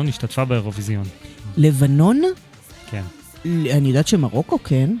לבנון השתתפה באירוויזיון? לבנון? כן. אני יודעת שמרוקו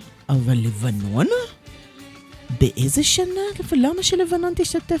כן, אבל לבנון? באיזה שנה? למה שלבנון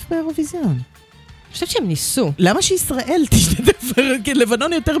תשתתף באירוויזיון? אני חושבת שהם ניסו. למה שישראל תשתתף? כן,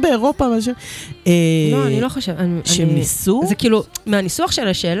 לבנון יותר באירופה מאשר... לא, אני לא חושבת. שהם ניסו? זה כאילו, מהניסוח של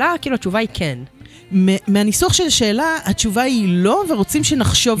השאלה, כאילו התשובה היא כן. מהניסוח של השאלה, התשובה היא לא, ורוצים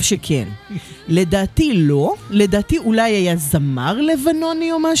שנחשוב שכן. לדעתי לא, לדעתי אולי היה זמר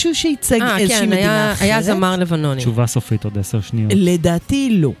לבנוני או משהו שייצג איזושהי מדינה אחרת. כן, היה זמר לבנוני. תשובה סופית, עוד 10 שניות. לדעתי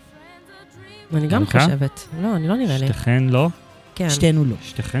לא. אני גם חושבת. לא, אני לא נראה לי. שתיכן לא? כן. שתינו לא.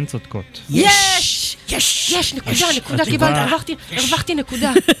 שתיכן צודקות. יש, נקודה, קיבלת, הרווחתי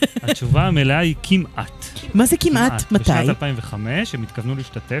נקודה. התשובה המלאה היא כמעט. מה זה כמעט? מתי? בשנת 2005 הם התכוונו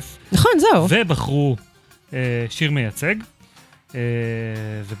להשתתף. נכון, זהו. ובחרו שיר מייצג.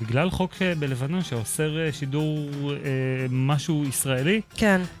 ובגלל חוק בלבנון שאוסר שידור משהו ישראלי,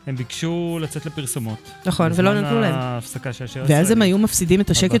 כן. הם ביקשו לצאת לפרסומות. נכון, ולא נתנו להם. ההפסקה של השיר הישראלי. ואז הם היו מפסידים את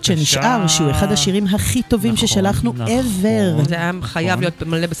השקט שנשאר, שהוא אחד השירים הכי טובים ששלחנו ever. זה היה חייב להיות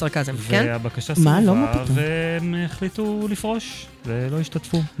מלא בסרקזם, כן? והבקשה סובה, והם החליטו לפרוש, ולא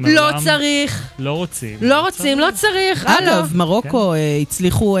השתתפו. לא צריך. לא רוצים. לא צריך. אגב, מרוקו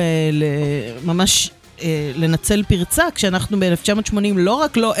הצליחו ממש... לנצל פרצה, כשאנחנו ב-1980 לא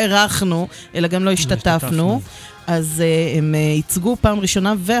רק לא ערכנו, אלא גם לא השתתפנו, אז הם ייצגו פעם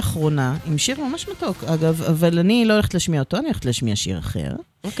ראשונה ואחרונה, עם שיר ממש מתוק, אגב, אבל אני לא הולכת להשמיע אותו, אני הולכת להשמיע שיר אחר.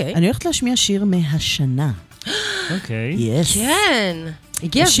 אוקיי. אני הולכת להשמיע שיר מהשנה. אוקיי. Yes. כן,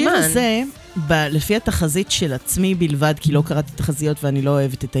 הגיע הזמן. השיר הזה, לפי התחזית של עצמי בלבד, כי לא קראתי תחזיות ואני לא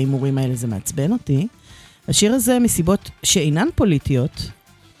אוהבת את האימורים האלה, זה מעצבן אותי. השיר הזה, מסיבות שאינן פוליטיות,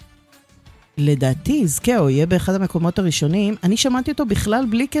 לדעתי, זכאו, יהיה באחד המקומות הראשונים. אני שמעתי אותו בכלל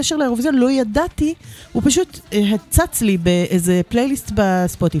בלי קשר לאירוויזיון, לא ידעתי, הוא פשוט הצץ לי באיזה פלייליסט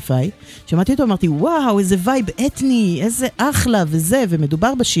בספוטיפיי. שמעתי אותו, אמרתי, וואו, איזה וייב אתני, איזה אחלה וזה,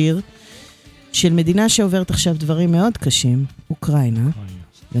 ומדובר בשיר של מדינה שעוברת עכשיו דברים מאוד קשים, אוקראינה,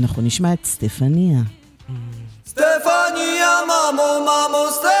 ואנחנו נשמע את סטפניה. Stefania, mamo,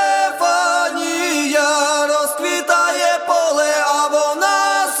 Stefania, rozkwitaje pole, a wona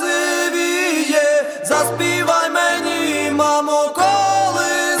sywije. Zaspівай мені, мамо,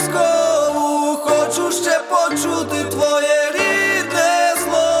 колискову, хочу ще почути твоє рідне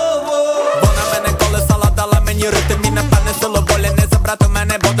слово. Вона мене колесала, дала мені ритм і напевне силу волі не забрати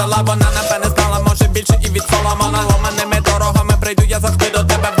мене бодала. Вона напевне знала, може більше і від Соломона. Ломаними дорогами прийду я завжди до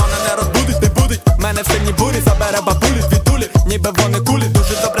тебе. Вона не розбудить, не будить мене в сильній бурі. Забере бабулі, звідулі, ніби вони кулі.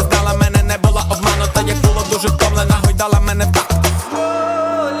 Дуже добре знала мене, не була обманута. Як було дуже втомлена, гойдала мене в такт.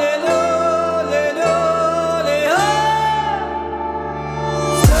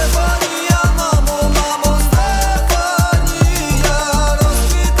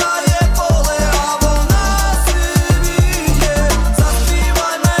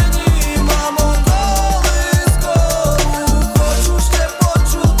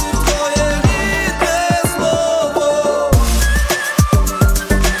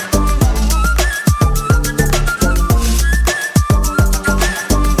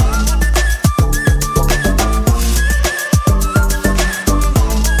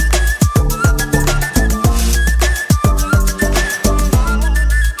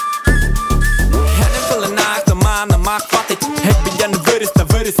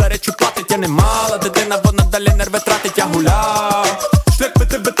 витратить я гуляв. Шлях би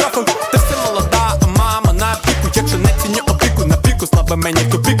ти би трохи, ти все молода, а мама на піку. Якщо не ціню опіку, на піку, слабе мені в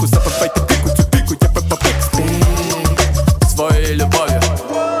тупіку. Запивайте піку, цю піку, я би попік своєю любов'ю.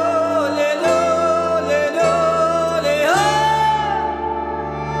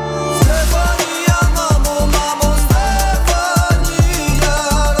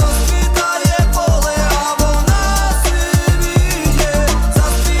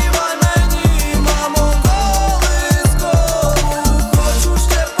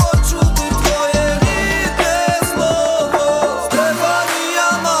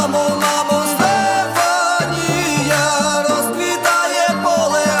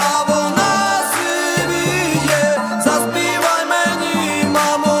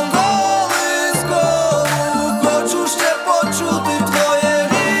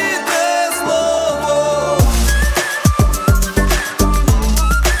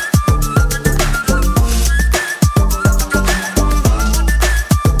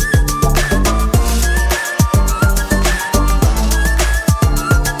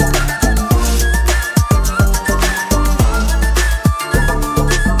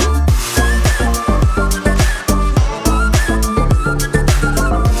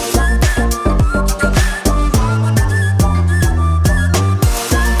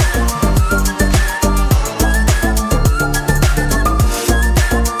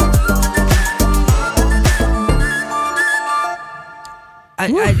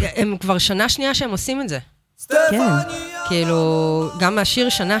 הם כבר שנה שנייה שהם עושים את זה. כן. כאילו, גם השיר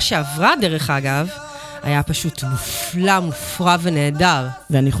שנה שעברה דרך אגב, היה פשוט מופלא, מופרע ונהדר.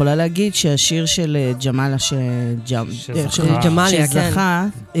 ואני יכולה להגיד שהשיר של ג'מאלה שזכה,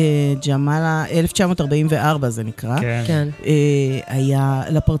 ג'מאלה 1944 זה נקרא, כן. היה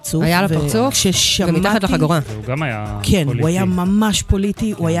לפרצוף. היה לפרצוף, ומתחת לחגורה. והוא גם היה כן, פוליטי. הוא היה ממש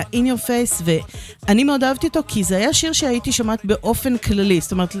פוליטי, הוא היה in your face, ואני מאוד אהבתי אותו, כי זה היה שיר שהייתי שומעת באופן כללי,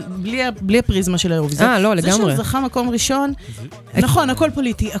 זאת אומרת, בלי הפריזמה של האירוויזיון. לא, לגמרי. זה שזכה מקום ראשון, נכון,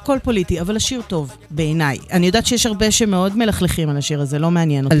 הכל פוליטי, אבל השיר טוב, בעיניי. אני יודעת שיש הרבה שמאוד מלכלכים על השיר הזה, לא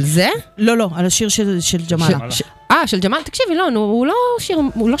מעניין אותי. על זה? לא, על השיר של ג'מאלה. של ג'מאלה, תקשיבי, לא,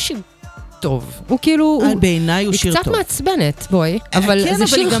 הוא לא שיר טוב. הוא כאילו... בעיניי הוא שיר טוב. היא קצת מעצבנת, בואי, אבל זה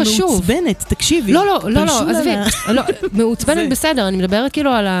שיר חשוב. כן, אבל היא גם מעוצבנת, תקשיבי. לא, עזבי. מעוצבנת בסדר, אני מדברת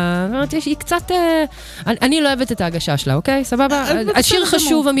כאילו על ה... היא קצת... אני לא אוהבת את ההגשה שלה, אוקיי? סבבה? השיר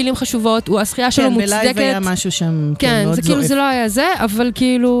חשוב, המילים חשובות, הזכייה שלו מוצדקת. כן, בלייב היה משהו שם... כן, זה כאילו, זה לא היה זה, אבל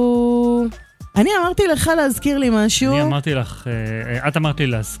כאילו... אני אמרתי לך להזכיר לי משהו. אני אמרתי לך, את אמרת לי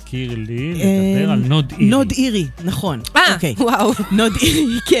להזכיר לי, לדבר על נוד אירי. נוד אירי, נכון. וואו. נוד אירי,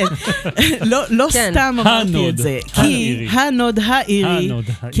 כן. לא סתם אמרתי את זה. כי הנוד האירי,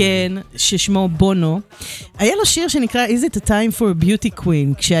 כן, ששמו בונו, היה לו שיר שנקרא Is it a time for a beauty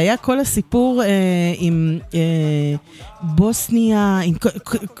queen, כשהיה כל הסיפור עם בוסניה, עם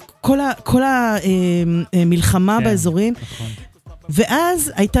כל המלחמה באזורים. נכון.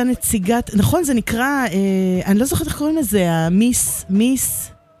 ואז הייתה נציגת, נכון, זה נקרא, אני לא זוכרת איך קוראים לזה, המיס,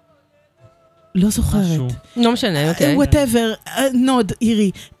 לא זוכרת. לא משנה, אוקיי. whatever, נוד,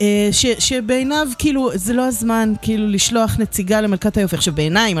 אירי, שבעיניו, כאילו, זה לא הזמן, כאילו, לשלוח נציגה למלכת היופי. עכשיו,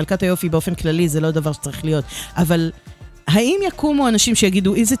 בעיניי, מלכת היופי באופן כללי, זה לא דבר שצריך להיות. אבל, האם יקומו אנשים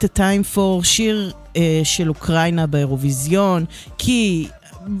שיגידו, is it a time for שיר של אוקראינה באירוויזיון? כי...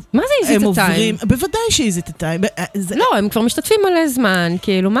 מה זה איזית הטיים? בוודאי שאיזית הטיים. לא, הם כבר משתתפים מלא זמן,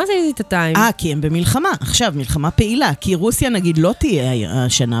 כאילו, מה זה איזית הטיים? כי הם במלחמה, עכשיו, מלחמה פעילה, כי רוסיה נגיד לא תהיה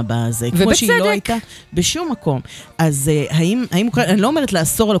השנה בזה, כמו שהיא לא הייתה בשום מקום. אז האם אוקראינה, אני לא אומרת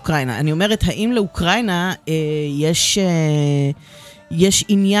לאסור על אוקראינה, אני אומרת, האם לאוקראינה יש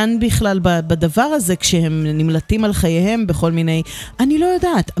עניין בכלל בדבר הזה, כשהם נמלטים על חייהם בכל מיני... אני לא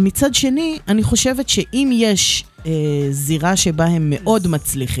יודעת. מצד שני, אני חושבת שאם יש זירה שבה הם מאוד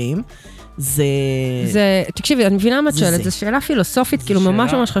מצליחים, זה... תקשיבי, אני מבינה מה את שואלת, זו שאלה פילוסופית, כאילו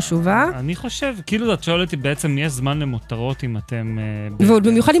ממש ממש חשובה. אני חושב, כאילו את שואלת בעצם, יש זמן למותרות אם אתם... ועוד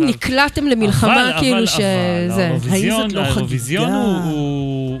במיוחד אם נקלטתם למלחמה, כאילו שזה... האירוויזיון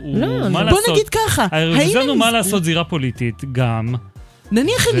הוא... בוא נגיד ככה, האירוויזיון הוא מה לעשות זירה פוליטית, גם...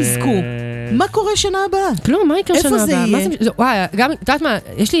 נניח הם יזכו. מה קורה שנה הבאה? כלום, מה יקרה שנה הבאה? איפה זה יהיה? וואי, גם, את יודעת מה,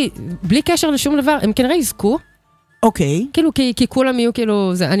 יש לי, בלי קשר לשום דבר, הם כנראה יזכו. אוקיי. כאילו, כי כולם יהיו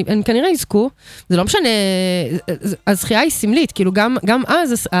כאילו, הם כנראה יזכו, זה לא משנה, הזכייה היא סמלית, כאילו גם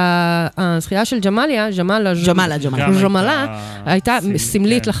אז הזכייה של ג'מאלה הייתה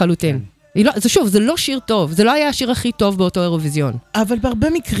סמלית לחלוטין. זה לא שיר טוב, זה לא היה השיר הכי טוב באותו אירוויזיון. אבל בהרבה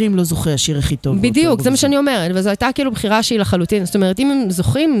מקרים לא זוכה השיר הכי טוב. בדיוק, זה מה שאני אומרת, וזו הייתה כאילו בחירה שהיא לחלוטין. זאת אומרת, אם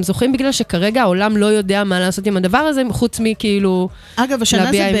הם זוכים בגלל שכרגע העולם לא יודע מה לעשות עם הדבר הזה, חוץ מכאילו אגב,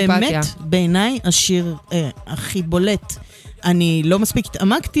 השנה זה באמת, בעיניי, השיר הכי בולט. אני לא מספיק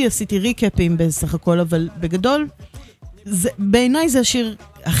התעמקתי, עשיתי ריקאפים בסך הכל, אבל בגדול, בעיניי זה השיר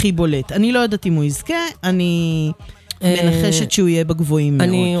הכי בולט. אני לא יודעת אם הוא יזכה, אני מנחשת שהוא יהיה בגבוהים מאוד.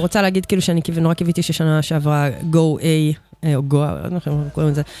 אני רוצה להגיד כאילו שאני נורא קיוויתי ששנה שעברה Go A, או Go, אנחנו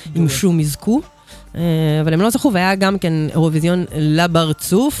קוראים לזה, עם שום יזכו, אבל הם לא זכו, והיה גם כן אירוויזיון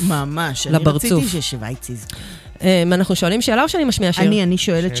לברצוף. ממש, אני רציתי ששוויץ יזכו. אנחנו שואלים שאלה או שאני משמיע שיר? אני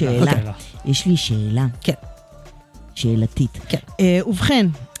שואלת שאלה. יש לי שאלה. כן. שאלתית. כן. ובכן,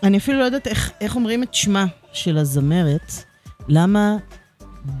 אני אפילו לא יודעת איך אומרים את שמה של הזמרת, למה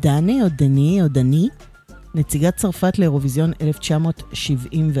דני או דני או דני, נציגת צרפת לאירוויזיון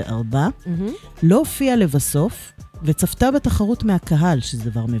 1974, לא הופיעה לבסוף, וצפתה בתחרות מהקהל, שזה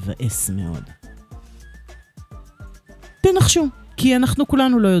דבר מבאס מאוד. תנחשו, כי אנחנו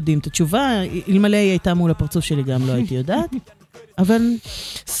כולנו לא יודעים את התשובה, אלמלא היא הייתה מול הפרצוף שלי גם לא הייתי יודעת, אבל...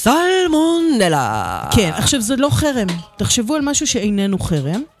 סלמונלה! כן, עכשיו זה לא חרם. תחשבו על משהו שאיננו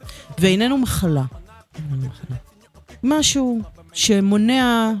חרם, ואיננו מחלה. משהו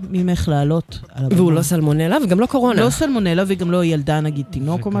שמונע ממך לעלות על הבמה. והוא לא סלמונלה וגם לא קורונה. לא סלמונלה וגם לא ילדה נגיד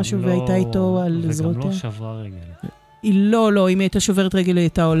תינוק או משהו והייתה איתו על זרועותיה. וגם לא שברה רגל. היא לא, אם היא הייתה שוברת רגל היא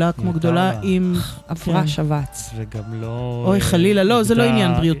הייתה עולה כמו גדולה עם... עברה שבץ. וגם לא... אוי חלילה, לא, זה לא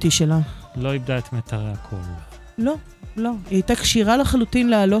עניין בריאותי שלה. לא איבדה את מטרי הקול. לא. היא הייתה קשירה לחלוטין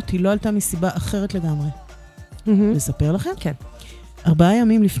לעלות, היא לא עלתה מסיבה אחרת לגמרי. לספר לכם? כן. 4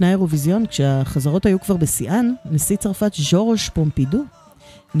 ימים לפני האירוויזיון, כשהחזרות היו כבר בשיאן, נשיא צרפת ז'ורז' פומפידו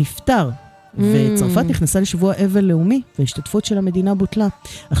נפטר, וצרפת נכנסה לשבוע אבל לאומי, וההשתתפות של המדינה בוטלה.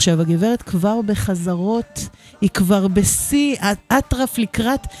 עכשיו, הגברת כבר בחזרות, היא כבר בשיא, אטרף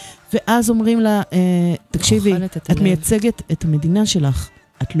לקראת, ואז אומרים לה, תקשיבי, את מייצגת את המדינה שלך,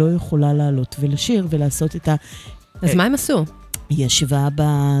 את לא יכולה לעלות ולשיר ולעשות את ה... אז מה הם עשו? היא ישבה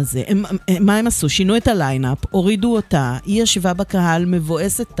בזה, מה הם עשו? שינו את הליינאפ, הורידו אותה, היא ישבה בקהל,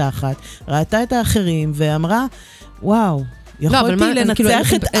 מבואסת תחת, ראתה את האחרים ואמרה, וואו, יכולתי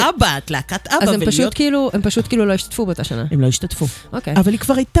לנצח את אבא, את להקת אבא. אז הם פשוט כאילו לא השתתפו באותה שנה. הם לא השתתפו. אוקיי. אבל היא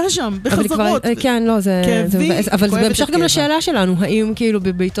כבר הייתה שם, בחזרות. כן, לא, זה... אבל זה בהמשך גם לשאלה שלנו, האם כאילו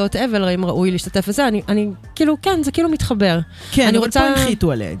בביתות אבל, האם ראוי להשתתף וזה, אני כאילו, כן, זה כאילו מתחבר. כן, אבל פה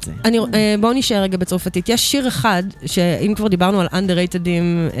הנחיתו עליה את זה. בואו נשאר רגע בצרפתית. יש שיר אחד, שאם כבר דיברנו על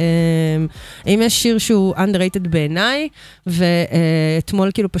underrated'ים, אם יש שיר שהוא underrated בעיניי,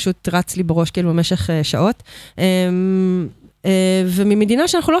 ואתמול כאילו פשוט רץ לי בראש כאילו במשך שעות, וממדינה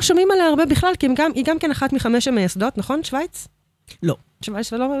שאנחנו לא שומעים עליה הרבה בכלל, כי היא גם כן אחת מ5 המייסדות, נכון? שוויץ? לא.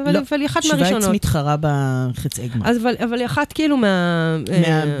 שוויץ, אבל היא אחת מהראשונות. שוויץ מתחרה בחצי גמר. אבל היא אחת כאילו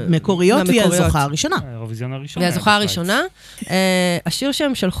מהמקוריות, והיא הזוכה הראשונה. האירוויזיון הראשונה. והיא הזוכה הראשונה. השיר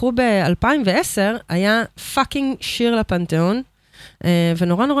שהם שלחו ב-2010 היה פאקינג שיר לפנתיאון,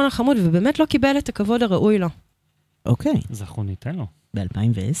 ונורא נורא חמוד, ובאמת לא קיבל את הכבוד הראוי לו. אוקיי. אז אנחנו ניתן לו.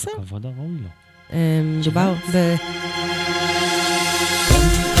 ב-2010? הכבוד הראוי לו. דובר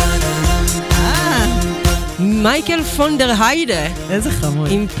מייקל פונדר היידה. איזה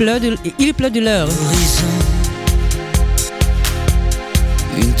חמוד. עם Il pleut de l'heure.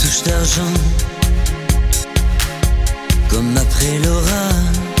 Une touche d'argent comme après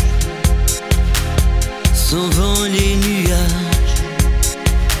l'orage s'envolent les nuages,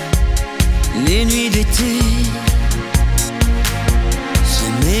 les nuits d'été,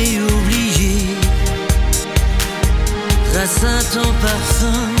 sommeil oublié, traçant ton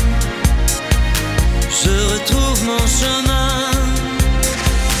parfum, je retrouve mon chemin.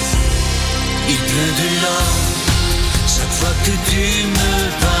 Il pleut de l'or chaque fois que tu me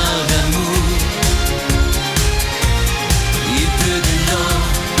parles d'amour. Il pleut de l'or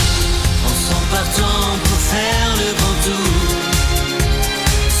en s'en partant pour faire le grand tour.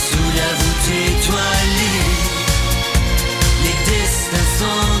 Sous la voûte étoilée, les destins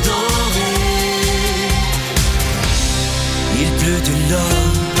sont dorés. Il pleut de l'or.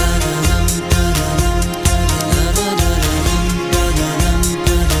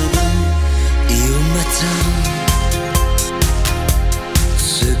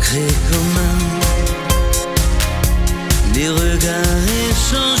 Secret commun, les regards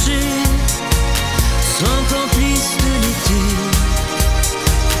échangés, sans complice de l'été.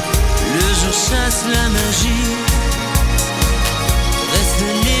 Le jour chasse la magie,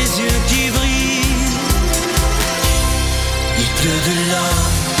 restent les yeux qui brillent. Il pleut de l'or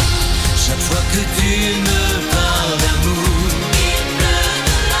chaque fois que tu me parles d'amour. Il pleut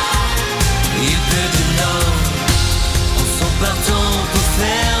de l'or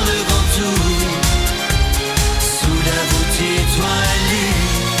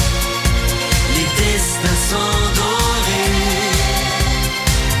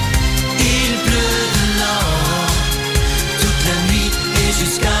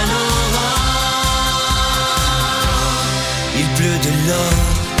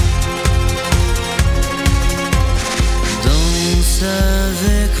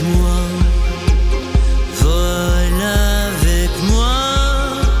avec moi, vole avec moi,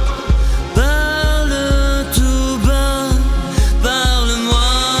 parle tout bas,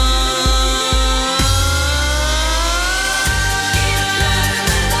 parle-moi.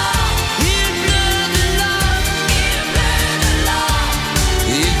 Il pleut de l'or,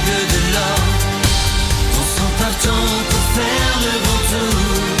 il pleut de l'or, on s'en partant pour faire le grand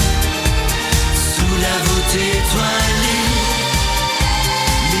tour, sous la voûte étoilée.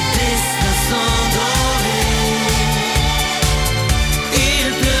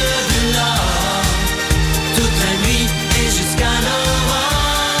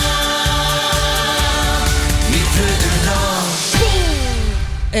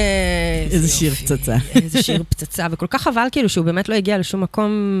 איזה שיר פצצה. איזה שיר פצצה, וכל כך חבל כאילו שהוא באמת לא הגיע לשום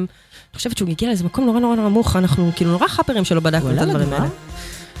מקום, אני חושבת שהוא הגיע לאיזה מקום נורא נורא נמוך, אנחנו כאילו נורא חאפרים שלא בדקנו את הדברים האלה.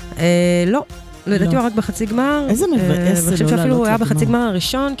 לא, לדעתי הוא רק בחצי גמר. איזה מבאס ואני חושבת שאפילו הוא היה בחצי גמר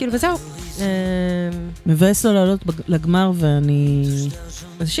הראשון, כאילו וזהו. מבאס לו לעלות לגמר ואני...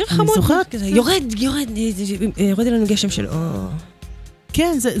 זה שיר חמוד כזה, יורד אלינו גשם של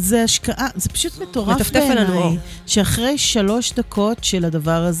כן, זה השקעה, זה פשוט מטורף בעיניי, שאחרי 3 דקות של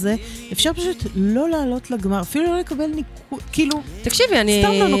הדבר הזה, אפשר פשוט לא לעלות לגמר, אפילו לא לקבל ניקוד, כאילו, תקשיבי, אני...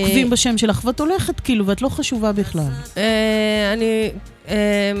 סתם לא נוקבים בשם שלך, ואת הולכת כאילו, ואת לא חשובה בכלל.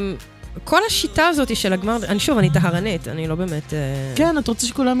 כל השיטה הזאת של הגמר, אני טהרנית, אני לא באמת... כן, את רוצה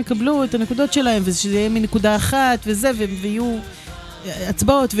שכולם יקבלו את הנקודות שלהם, ושזה יהיה מנקודה אחת, וזה, ויהיו...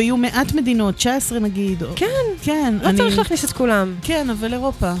 הצבעות, ויהיו 100 מדינות, 19 נגיד. כן, כן. לא צריך להכניס את כולם. כן, אבל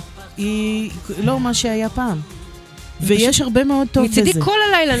אירופה היא לא מה שהיה פעם. ויש הרבה מאוד טוב בזה. מצידי כל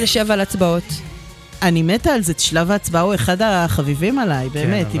הלילה נשב על הצבעות. אני מתה על זה, שלב ההצבעה הוא אחד החביבים עליי,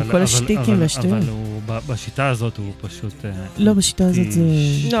 באמת, עם כל השטיקים והשטויים. אבל בשיטה הזאת הוא פשוט... לא, בשיטה הזאת זה...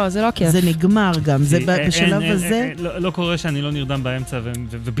 לא, זה לא כיף. זה נגמר גם, זה בשלב הזה... לא קורה שאני לא נרדם באמצע,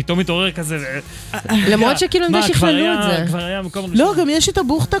 ופתאום מתעורר כזה... למרות שכאילו הם שכללו את זה. כבר היה מקום... לא, גם יש את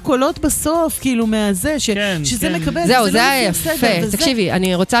הבוכת הקולות בסוף, כאילו מהזה, שזה מקבל... זהו, זה היה יפה. תקשיבי,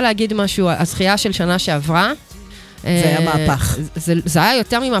 אני רוצה להגיד משהו, הזכייה של שנה שעברה, זה היה מהפך. זה היה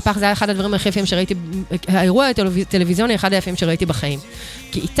יותר ממהפך, זה היה אחד הדברים הכי יפים שראיתי, האירוע הטלוויזיוני אחד היפים שראיתי בחיים.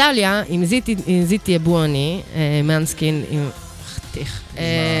 כי איטליה, עם זיטי אבואני, מאנסקין, עם חתיך.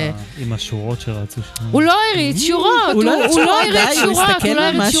 עם השורות שרצו שם. הוא לא הריץ שורות, הוא לא הריץ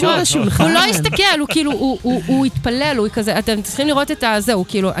שורות, הוא לא הסתכל, הוא כאילו, הוא התפלל, הוא כזה, אתם צריכים לראות את זה, הוא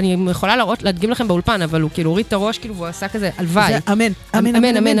כאילו, אני יכולה להדגים לכם באולפן, אבל הוא כאילו הוריד את הראש, כאילו, והוא עשה כזה, הלוואי. אמן,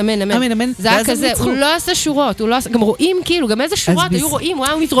 אמן, אמן, אמן, אמן. זה היה כזה, הוא לא עשה שורות, גם רואים כאילו, גם איזה שורות היו רואים, הוא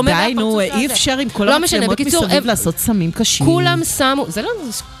היה מתרומם די, אי אפשר עם כל המצלמות מסביב לעשות סמים קשים. כולם שמו, זה לא,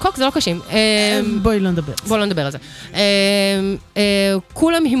 קוק זה לא קשים. בואי לא נדבר על זה.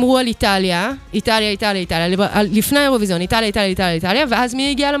 כולם המרו על איטליה, לפני האירוויזיון, איטליה, ואז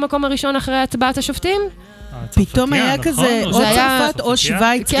מי הגיע למקום הראשון אחרי הצבעת השופטים? פתאום היה כזה, או צרפת או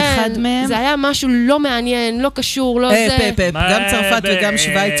שוויץ, אחד מהם. זה היה משהו לא מעניין, לא קשור, לא זה. גם צרפת וגם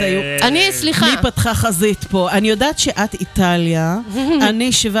שוויץ היו. אני, סליחה. מי פתחה חזית פה? אני יודעת שאת איטליה,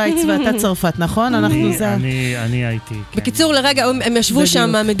 אני שוויץ ואתה צרפת, נכון? אני הייתי. בקיצור, לרגע, הם ישבו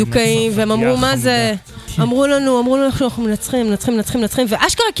שם מדוכאים, והם אמרו, מה זה? אמרו לנו, אנחנו מנצחים,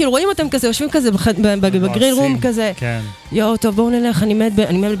 ואשכרה, כאילו, רואים אותם כזה, יושבים כזה בגריל רום כזה. יואו, טוב, בואו נלך, אני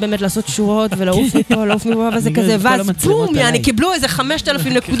מת באמת לעשות שורות, ולעוף מפה, וזה כזה, ואז בום, קיבלו איזה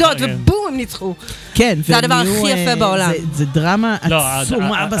 5,000 נקודות, ובום, הם ניצחו. כן. זה הדבר הכי יפה בעולם. זה דרמה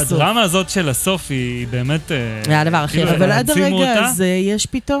עצומה בסוף. הדרמה הזאת של הסוף היא באמת... זה הדבר הכי יפה. אבל עד הרגע הזה יש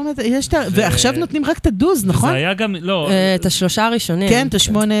פתאום... ועכשיו נותנים רק את הדוז, נכון? זה היה גם... לא... את 3 הראשונים. כן, את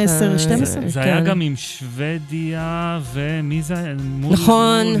 8, 10, 12. זה היה גם עם שוודיה, ומי זה...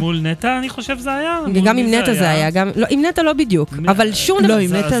 נכון. מול נטה, אני חושב זה היה. גם עם נטה זה היה. לא, עם נטה לא בדיוק. אבל שום... לא,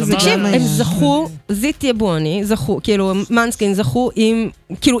 עם נטה זה... תקשיב, הם זכו, זיטי אבואני, זכו, כאילו, מאנסקין זכו עם...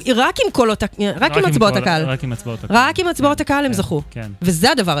 כאילו, רק עם קולות... רק עם הצבעות הקהל. רק עם הצבעות הקהל הם זכו.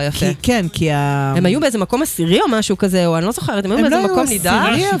 וזה הדבר היפה. כן, כי הם היו באיזה מקום עשירי או משהו כזה, או אני לא זוכרת, הם היו באיזה מקום נידח.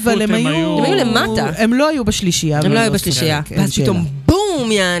 אבל הם היו למטה. הם לא היו בשלישייה. ואז פתאום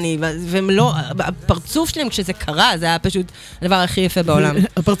בום, יעני, והם לא... הפרצוף שלהם כשזה קרה, זה היה פשוט הדבר הכי יפה בעולם.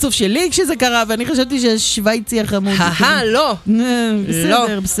 הפרצוף שלי כשזה קרה, ואני חשבתי שהשוויצי החמוד. לא.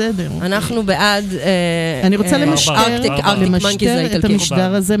 בסדר. אנחנו בעד... אני רוצה למשטר את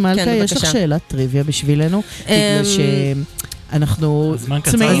המשדר הזה. מלכה, יש לך שאלת טריוויה בשבילנו, בגלל שאנחנו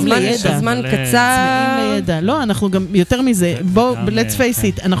צמאים לידע. הזמן קצר. לא, אנחנו גם יותר מזה. בואו, let's face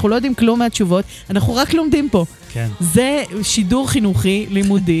it, אנחנו לא יודעים כלום מהתשובות, אנחנו רק לומדים פה. זה שידור חינוכי,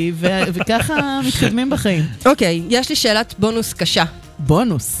 לימודי, וככה מתקדמים בחיים. אוקיי, יש לי שאלת בונוס קשה.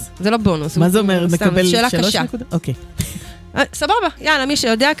 בונוס? זה לא בונוס. מה זה אומר? נקבל 3 נקודות? אוקיי. סבבה, יאללה, מי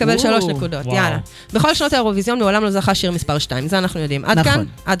שיודע, קבל 3 נקודות, יאללה. בכל שנות האירוויזיון מעולם לא זכה שיר מספר 2, זה אנחנו יודעים. עד כאן?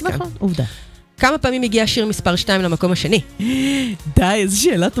 עד כאן. נכון, עובדה. כמה פעמים הגיע שיר מספר 2 למקום השני? די, איזו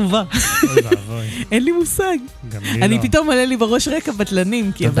שאלה טובה. אין לי מושג. אני פתאום עולה לי בראש רקע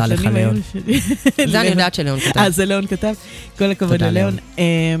בטלנים, כי הבטלנים היו... זה אני יודעת שליאון כתב. זה ליאון כתב. כל הכבוד לליאון.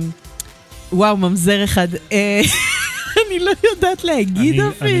 וואו, ממזר אחד. אני לא יודעת להגיד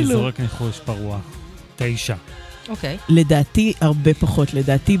אפילו. אני זורק ניחוש פרוע. 9. אוקיי. לדעתי הרבה פחות,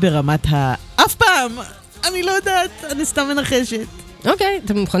 לדעתי ברמת אף פעם! אני לא יודעת, אני סתם מנחשת. אוקיי,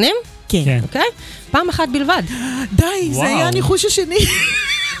 אתם מוכנים? כן. אוקיי? פעם אחת בלבד. די, זה היה הניחוש השני.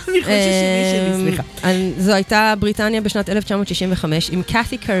 הניחוש השני שלי, סליחה. זו הייתה בריטניה בשנת 1965 עם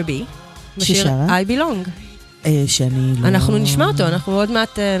קאתי קרבי. בשיר I Belong. שאני לא... אנחנו נשמע אותו, אנחנו עוד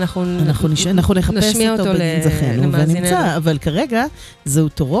מעט, אנחנו נחפש אותו בנזכנו, ונמצא, אבל כרגע זהו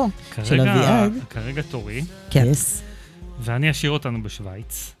תורו של אביעד. כרגע תורי. כן. ואני אשאיר אותנו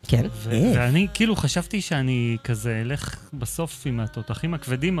בשוויץ. כן. ואני כאילו חשבתי שאני כזה אלך בסוף עם התותחים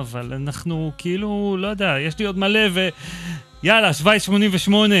הכבדים, אבל אנחנו כאילו, לא יודע, יש לי עוד מלא יאללה, שוויץ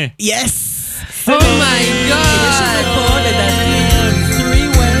 88. יס! אומייגאד! יש לנו פה לדעתי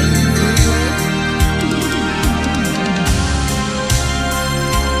 3-way.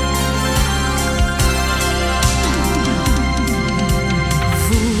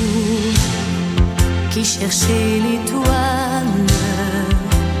 Qui cherchez l'étoile,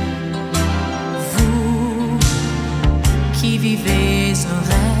 vous qui vivez un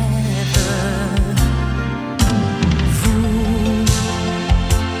rêve, vous,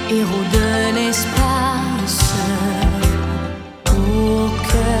 héros de l'espace, au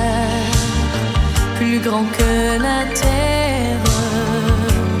cœur plus grand que la terre,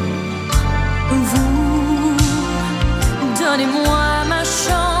 vous, donnez-moi ma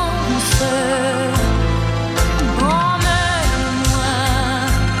chance.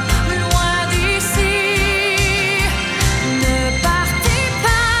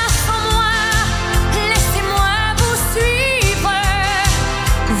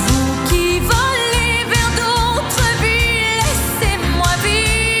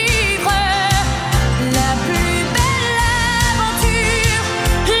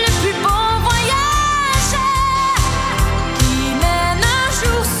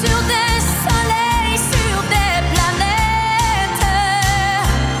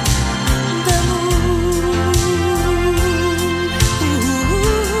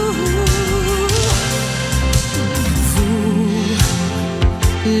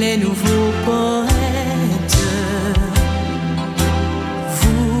 Les nouveaux poètes,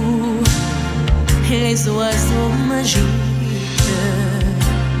 vous, les oiseaux magiques,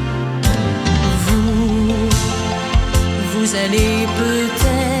 vous allez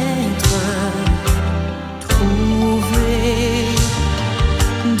peut-être trouver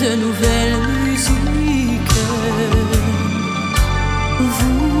de nouvelles musiques.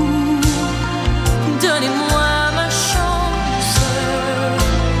 Vous, donnez-moi ma chance.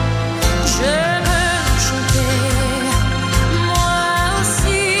 Je veux chanter, moi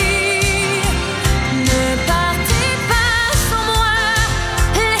aussi. Ne partez pas sans moi,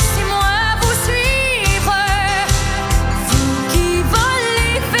 laissez-moi vous suivre. Vous qui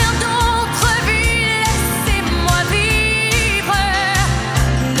volez vers d'autres vies, laissez-moi vivre.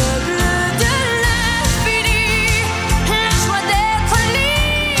 Le bleu de l'infini, la joie d'être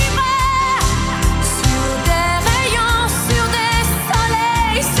libre. Sur des rayons, sur des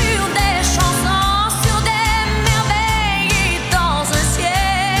soleils, sur des chansons, sur des merveilles et dans un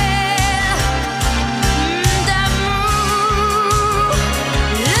ciel d'amour.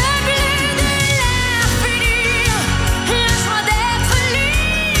 Le bleu de l'infini, la joie d'être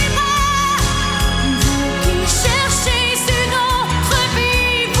libre. Vous qui cherchez une autre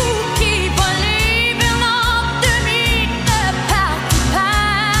vie, vous qui volez vers l'ennemi, ne partez pas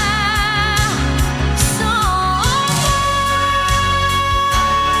sans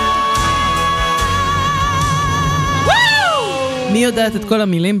מי יודעת את כל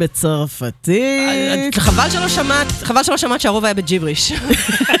המילים בצרפתית? חבל שלא שמעת שהרוב היה בג'יבריש.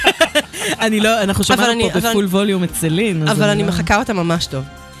 אנחנו שמענו פה בפול ווליום את סלין. אבל אני מחכה אותה ממש טוב.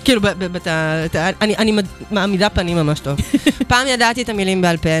 כאילו, אני מעמידה פנים ממש טוב. פעם ידעתי את המילים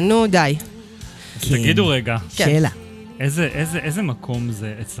בעל פה, נו די. תגידו רגע. שאלה. איזה מקום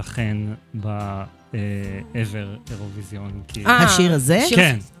זה אצלכן בעבר אירוויזיון? השיר הזה?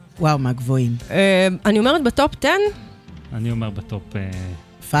 כן. וואו, מה גבוהים. אני אומרת בטופ 10? אני אומר בטופ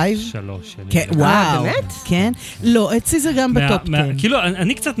 5? 3. כן, וואו. באמת? כן. לא, אצלי זה גם בטופ 10. כאילו,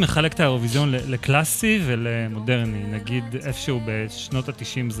 אני קצת מחלק את האירוויזיון לקלאסי ולמודרני. נגיד, איפשהו בשנות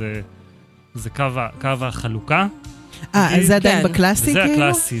ה-90 זה קו החלוקה. זה עדיין בקלאסי כאילו? זה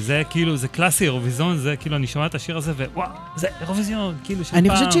הקלאסי, זה כאילו, זה קלאסי אירוויזיון, זה כאילו, אני שומע את השיר הזה, ווואו, זה אירוויזיון, כאילו של פעם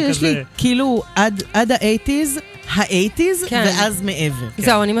כזה. אני חושבת שיש לי כאילו עד ה-80s, ואז מעבר.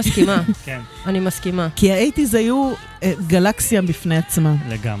 זהו, אני מסכימה. אני מסכימה. כי ה-80s היו גלקסיה בפני עצמה.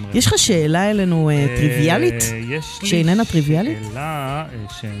 לגמרי. יש לך שאלה אלינו טריוויאלית? יש לי שאיננה טריוויאלית? שאלה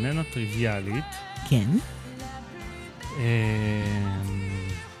שאיננה טריוויאלית. כן.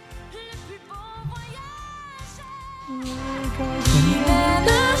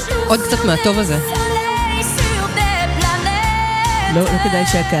 עוד קצת מהטוב הזה. לא כדאי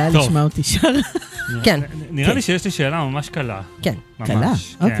שהקהל ישמע אותי שר. כן. נראה לי שיש לי שאלה ממש קלה. כן. קלה?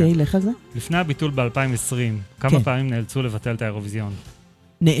 אוקיי, לך על זה. לפני הביטול ב-2020, כמה פעמים נאלצו לבטל את האירוויזיון?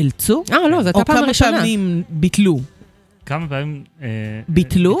 נאלצו? לא, זו הייתה פעם הראשונה. או כמה פעמים ביטלו? כמה פעמים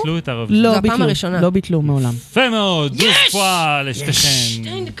ביטלו? ביטלו את האירוויזיון? לא ביטלו, לא ביטלו מעולם. יפה מאוד, זו פועל לשתיכן.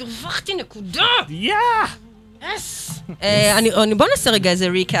 הרווחתי נקודה. בוא נעשה רגע איזה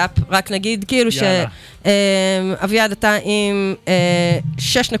ריקאפ, רק נגיד כאילו שאביעד אתה עם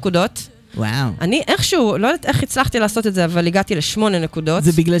 6 נקודות. וואו. אני איכשהו, לא יודעת איך הצלחתי לעשות את זה, אבל הגעתי ל8 נקודות.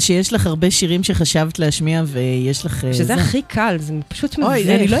 זה בגלל שיש לך הרבה שירים שחשבת להשמיע ויש לך... שזה הכי קל, זה פשוט מביך.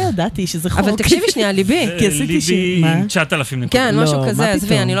 אוי, אני לא ידעתי שזה חוק. אבל תקשיבי שנייה, ליבי. ליבי עם 9,000 נקודות. כן, משהו כזה,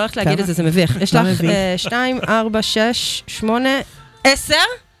 עזבי, אני לא הולכת להגיד את זה, זה מביך. יש לך 2, 4, 6, 8, 10?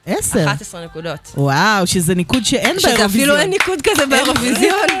 11 נקודות. וואו, שזה ניקוד שאין באירוויזיון. שזה אפילו אין ניקוד כזה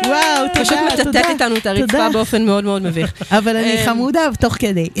באירוויזיון. וואו, תודה, פשוט מטטט איתנו את הרצפה באופן מאוד מאוד מביך. אבל אני חמודה תוך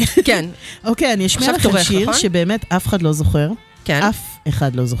כדי. כן. אוקיי, אני אשמיע לכם שיר שבאמת אף אחד לא זוכר. כן. אף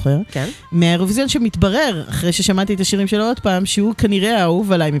אחד לא זוכר. כן. מהאירוויזיון שמתברר, אחרי ששמעתי את השירים שלו עוד פעם, שהוא כנראה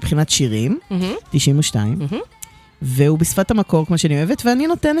האהוב עליי מבחינת שירים. 92. והוא בשפת המקור, כמו שאני אוהבת, ואני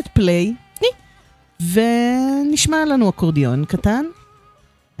נותנת פליי. ונשמע לנו אקורדיון קטן.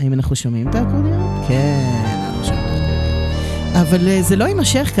 האם אנחנו שומעים את האקורדיון? כן, אנחנו שומעים את האקורדיון. אבל זה לא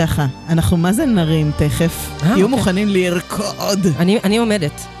יימשך ככה. אנחנו מה זה נרים תכף? תהיו מוכנים לרקוד. אני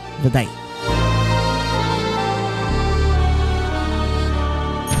עומדת. ודאי.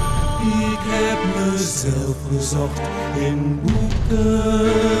 Ik heb mezelf gezocht in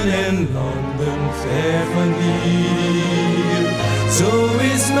boeken en landen ver van hier. Zo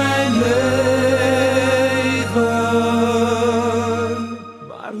is mijn leven.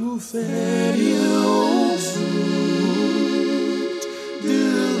 Maar hoe ver je ook zoekt, de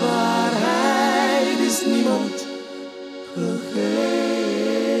waarheid is niemand gegeven.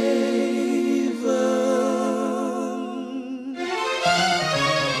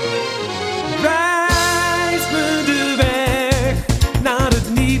 Wijs me de weg naar het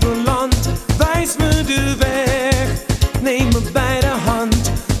nieuwe land. Wijs me de weg, neem me bij de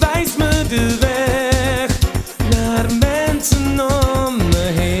hand. Wijs me de weg naar mensen om me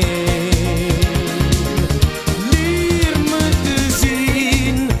heen. Leer me te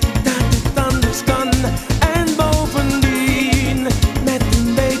zien dat het anders kan. En bovendien met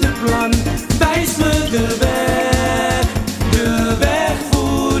een beter plan. Wijs me de weg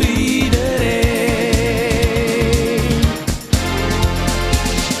voor iedereen.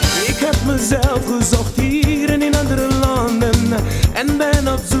 Ik heb mezelf gezocht hier en in andere landen. En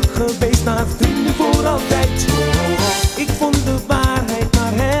ben op zoek geweest naar vrienden voor altijd. Ik vond de waarheid,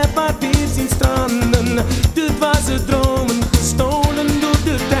 maar heb maar weer zien stranden. De dwaze dromen gestolen door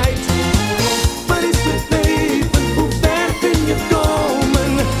de tijd. Waar is het leven? Hoe ver kun je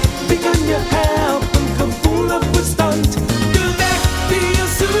komen? Wie kan je helpen? Gevoel of verstand? De weg die je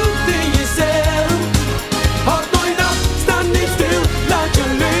zoekt in jezelf. Houd nooit af, sta niet stil, laat je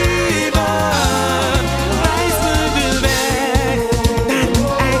leven. Wijs me de weg naar een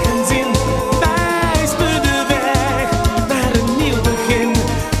eigen zin. Wijs me de weg naar een nieuw begin.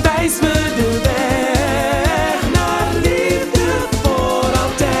 Wijs me de weg naar liefde voor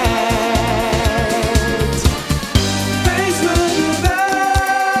altijd. Wijs me de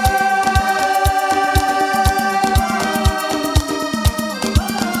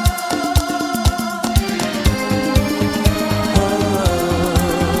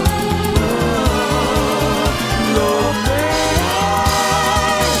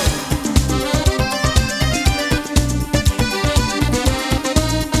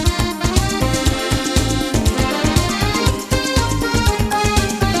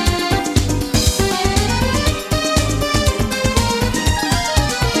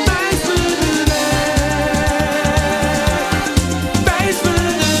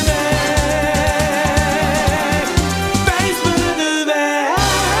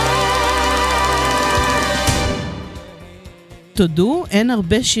תודו, אין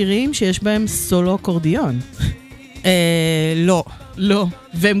הרבה שירים שיש בהם סולו אקורדיון. לא. לא.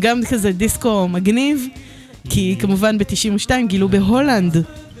 והם גם כזה דיסקו מגניב, כי כמובן ב-92 גילו בהולנד.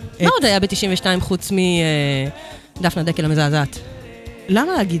 מה עוד היה ב-92 חוץ מדפנה דקל המזעזעת?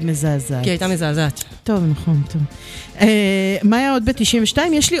 למה להגיד מזעזעת? כי הייתה מזעזעת. טוב, נכון, טוב. מה היה עוד ב-92?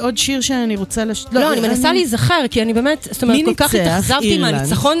 יש לי עוד שיר שאני רוצה לא, אני מנסה להיזכר, כי אני באמת, זאת אומרת, כל כך התאכזבתי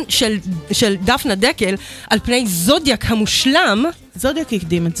מהניצחון של דפנה דקל על פני זודיאק המושלם. זודיאק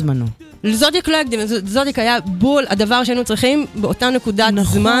הקדים את זמנו. זודיאק לא הקדים, זודיאק היה בול הדבר שהיינו צריכים באותה נקודת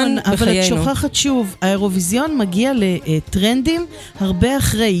זמן בחיינו. אבל את שוכחת שוב, האירוויזיון מגיע לטרנדים הרבה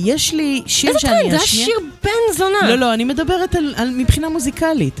אחרי. יש לי שיר שאני אשמיע. איזה טרנד? זה השיר בן זונה. לא, אני מדברת על מבחינה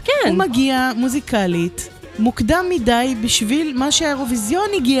מוזיקלית. כן. הוא מגיע מוזיקלית מוקדם מדי בשביל מה שהאירוויזיון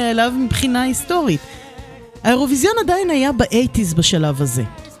הגיע אליו מבחינה היסטורית. האירוויזיון עדיין היה ב-80s בשלב הזה.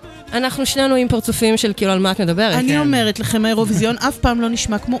 אנחנו שנינו עם פרצופים של כאילו על מה את מדברת. אני אומרת לכם, האירוויזיון אף פעם לא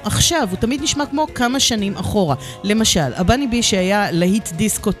נשמע כמו עכשיו, הוא תמיד נשמע כמו כמה שנים אחורה. למשל, הבני בי שהיה להיט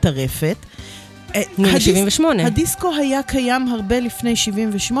דיסקו טרפת, 78. הדיסקו היה קיים הרבה לפני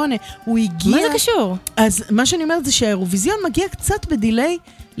 78, הוא הגיע... מה זה קשור? אז מה שאני אומרת זה שהאירוויזיון מגיע קצת בדילי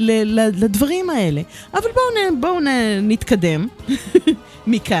לדברים האלה. אבל בואו נתקדם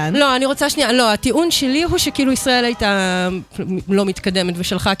מכאן. לא, אני רוצה שנייה, לא, הטיעון שלי הוא שכאילו ישראל הייתה לא מתקדמת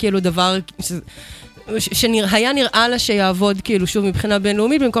ושלחה כאילו דבר שהיה נראה לה שיעבוד כאילו שוב מבחינה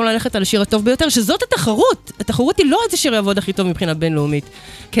בינלאומית במקום ללכת על השיר הטוב ביותר, שזאת התחרות. התחרות היא לא איזה שיר יעבוד הכי טוב מבחינה בינלאומית.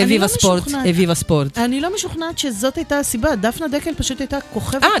 כאביב הספורט, אביב הספורט. אני לא משוכנעת שזאת הייתה הסיבה. דפנה דקל פשוט הייתה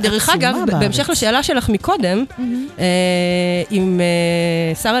כוכבת עצומה דרך אגב, בהמשך לשאלה שלך מקודם, עם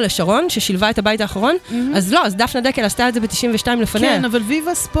שרה לשרון, ששילבה את הבית האחרון, אז לא, אז דפנה דקל עשתה את זה ב-92 לפניה. כן, אבל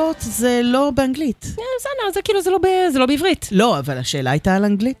ויבה ספורט זה לא באנגלית. בסדר, זה כאילו, זה לא בעברית. לא, אבל השאלה הייתה על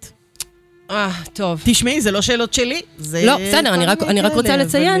אנגלית. טוב. תשמעי, זה לא שאלות שלי. לא, בסדר, אני רק רוצה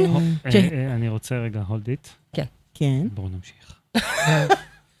לציין. אני רוצה רגע, hold it. כן. כן. בואו נמשיך.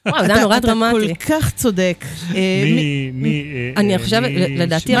 וואו, זה היה נורא דרמטי. אתה כל כך צודק. אני חושבת,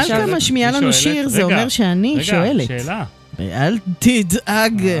 לדעתי עכשיו... מלכה משמיעה לנו שיר, זה אומר שאני שואלת. רגע, שאלה. אל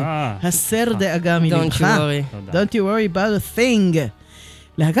תדאג, הסר דאגה מלבך. Don't you worry about a thing.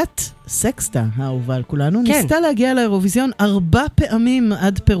 להגת סקסטה, האהובה על כולנו, ניסתה להגיע לאירוויזיון 4 פעמים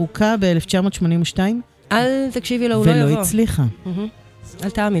עד פירוקה ב-1982. אל תקשיבי לו, הוא לא יבוא. ולא הצליחה. אל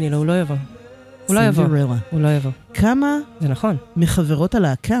תאמיני לו, הוא לא יבוא. הוא לא יבוא. כמה זה נכון. מחברות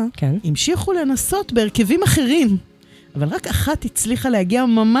הלהקה המשיכו לנסות בהרכבים אחרים, אבל רק אחת הצליחה להגיע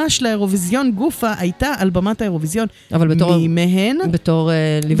ממש לאירוויזיון גופה, הייתה על במת האירוויזיון. אבל בתור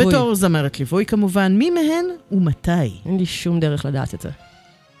ליווי. בתור זמרת ליווי כמובן. מי מהן ומתי? אין לי שום דרך לדעת את זה.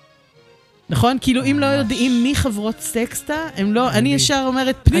 נכון? כאילו, אם לא יודעים מי חברות סקסטה, הם לא... אני ישר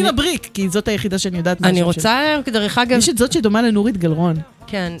אומרת פנינה בריק, כי זאת היחידה שאני יודעת. אני רוצה, דרך אגב... יש את זאת שדומה לנורית גלרון.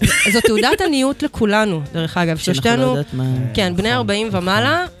 כן, זו תעודת עניות לכולנו, דרך אגב, ששתינו... כן, בני 40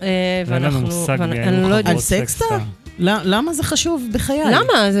 ומעלה, ואנחנו... על סקסטה? למה זה חשוב בחיי?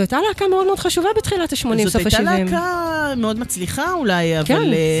 למה? זו הייתה להקה מאוד מאוד חשובה בתחילת ה-80, סוף ה-70. זאת הייתה להקה מאוד מצליחה אולי,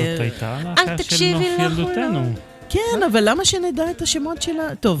 אבל... זאת הייתה להקה של נוף ילדותנו. כן, אבל למה שנדע את השמות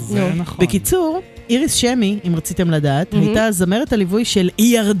שלה? טוב, בקיצור, איריס שמי, אם רציתם לדעת, הייתה זמרת הליווי של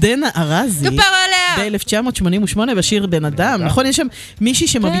ירדנה ארזי ב-1988 בשיר בן אדם. נכון, יש שם מישהי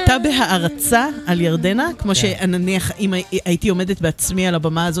שמביטה בהערצה על ירדנה, כמו שנניח, אם הייתי עומדת בעצמי על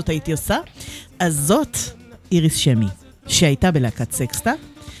הבמה הזאת, הייתי עושה. אז זאת איריס שמי, שהייתה בלהקת סקסטה,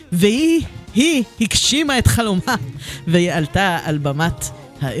 והיא הגשימה את חלומה, והיא עלתה על במת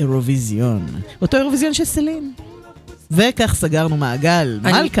האירוויזיון. אותו אירוויזיון של סלין. וכך סגרנו מעגל.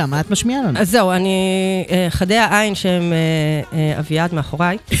 מלכה, מה את משמיעה לנו? אז זהו, חדי העין שהם אביעד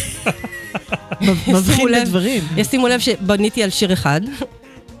מאחוריי. מבחין בדברים. ישימו לב שבניתי על שיר אחד.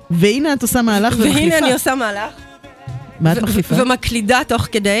 והנה את עושה מהלך ומחליפה. והנה אני עושה מהלך. מה את מחליפה? ומקלידה תוך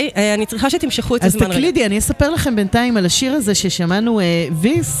כדי. אני צריכה שתמשכו את הזמן רגע. אז תקלידי, אני אספר לכם בינתיים על השיר הזה ששמענו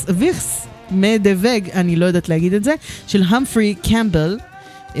וירס מדבג, אני לא יודעת להגיד את זה, של המפרי קמבל.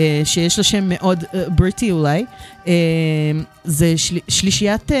 שיש לו שם מאוד בריטי אולי, זה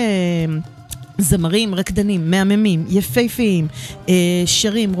שלישיית זמרים, רקדנים, מהממים, יפהפיים,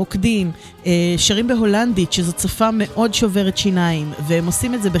 שרים, רוקדים, שרים בהולנדית, שזו שפה מאוד שוברת שיניים, והם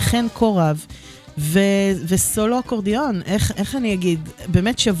עושים את זה בחן קורב, וסולו אקורדיון, איך אני אגיד,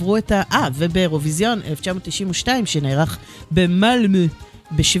 באמת שברו את ובאירוויזיון 1992, שנערך במלמו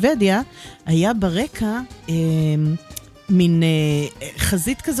בשוודיה, היה ברקע מין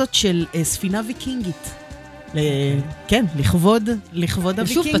חזית כזאת של ספינה ויקינגית. כן, לכבוד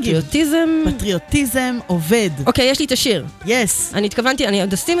הוויקינגים. שוב, פטריוטיזם עובד. אוקיי, יש לי את השיר. יס. אני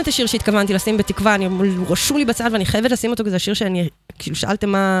עוד אשים את השיר שהתכוונתי לשים בתקווה, רשום לי בצד ואני חייבת לשים אותו, כי זה השיר שאני, כאילו שאלתם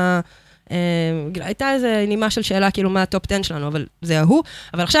מה... הייתה איזו נימה של שאלה, כאילו מה הטופ 10 שלנו, אבל זה הוא.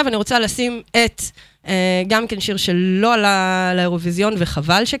 אבל עכשיו אני רוצה לשים את גם כן שיר שלא עלה לאירוויזיון,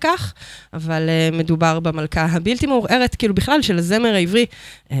 וחבל שכך, אבל מדובר במלכה הבלתי מעורערת, כאילו בכלל של הזמר העברי,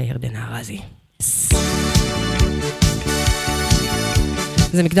 ירדנה ארזי.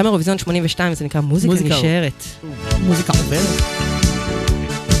 זה מקדם אירוויזיון 82, זה נקרא מוזיקה נשארת. מוזיקה עוברת.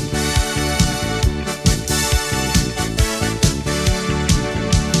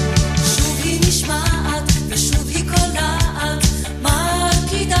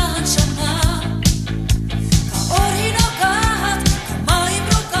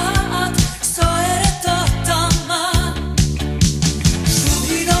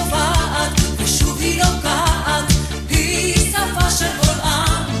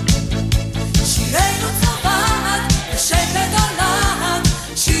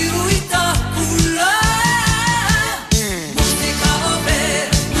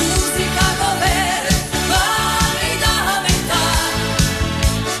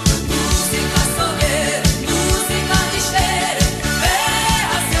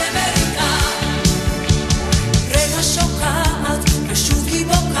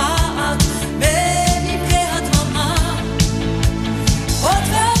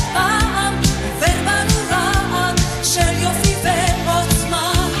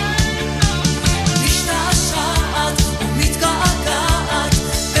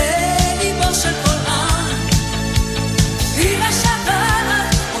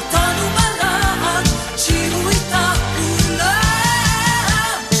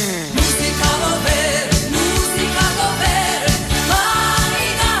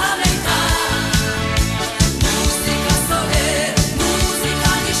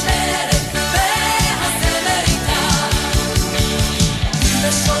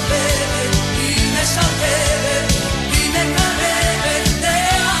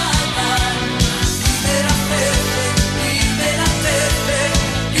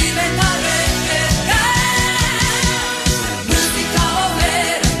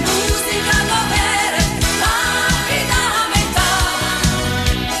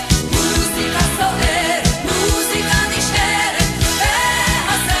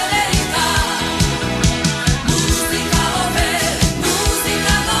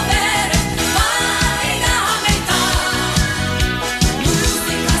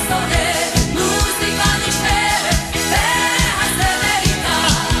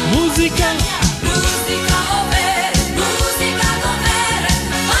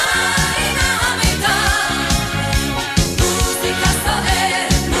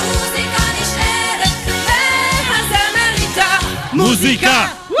 מוזיקה!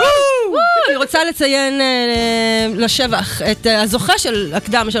 אני רוצה לציין לשבח את הזוכה של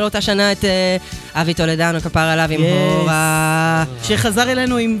הקדם של אותה שנה, את אבי טולדנו, כפר עליו עם הורה. שחזר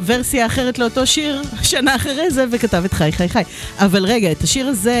אלינו עם ורסיה אחרת לאותו שיר, שנה אחרי זה, וכתב את חי חי חי. אבל רגע, את השיר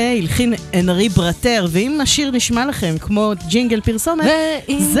הזה הלחין אנרי ברטר, ואם השיר נשמע לכם כמו ג'ינגל פרסומת,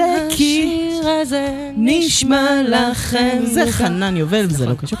 זה כי השיר הזה נשמע לכם. זה חנן יובל, זה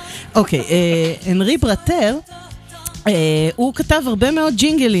לא קשור. אוקיי, אנרי ברטר, הוא כתב הרבה מאוד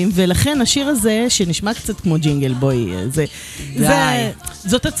ג'ינגלים, ולכן השיר הזה, שנשמע קצת כמו ג'ינגל, בואי,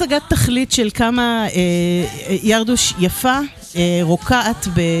 זאת הצגת תכלית של כמה ירדוש יפה, רוקעת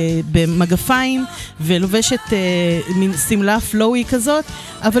במגפיים, ולובשת מין סמלה פלואי כזאת,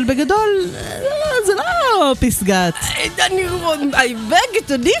 אבל בגדול, זה לא פסגת. I beg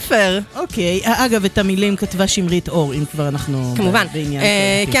to differ. אוקיי, אגב, את המילים כתבה שמרית אור, אם כבר אנחנו כמובן.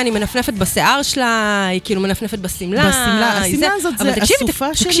 כן, היא מנפנפת בשיער שלה, היא כאילו מנפנפת בסמלה. הסמלה הזאת זה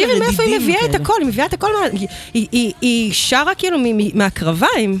אסופה של תקשיבי מאיפה היא מביאה את הכל, היא מביאה את הכל, היא שרה כאילו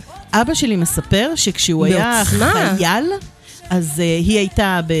מהקרביים. אבא שלי מספר שכשהוא היה חייל, אז היא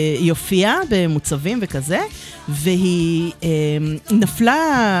הייתה, היא הופיעה במוצבים וכזה, והיא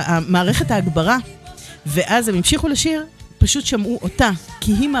נפלה מערכת ההגברה, ואז הם המשיכו לשיר, פשוט שמעו אותה,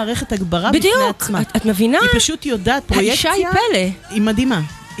 כי היא מערכת הגברה בפני עצמה. בדיוק, את מבינה? היא פשוט יודעת פרויקציה. האישה היא פלא. היא מדהימה,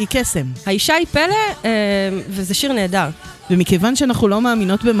 היא קסם. האישה היא פלא, וזה שיר נהדר. ומכיוון שאנחנו לא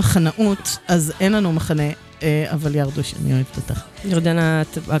מאמינות במחנאות, אז אין לנו מחנה, אבל ירדוש, אני אוהבת אותך. ירדנה,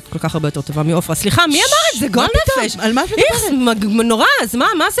 את כל כך הרבה יותר טובה מאופרה. סליחה, מי אמר את זה? גול נפש. על מה את מדברת? נורא, אז מה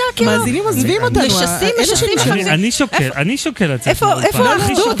זה כאילו? מאזינים עוזבים אותנו. אני שוקל את זה. איפה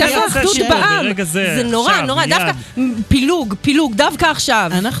האחדות? איפה האחדות בעם? זה נורא, נורא. דווקא פילוג, דווקא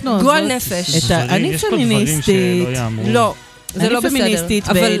עכשיו. גול נפש. אני פמיניסטית. לא. זה לא בסדר,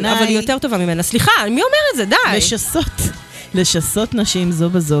 אבל היא יותר טובה ממנה. סליחה, מי אומר את זה? די. לשסות נשים זו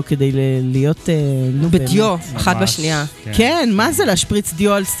בזו כדי להיות, בדיו, אחת בשנייה. כן, מה זה להשפריץ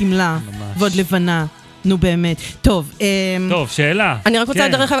דיו על סמלה ועוד לבנה? נו באמת. טוב, שאלה. אני רק רוצה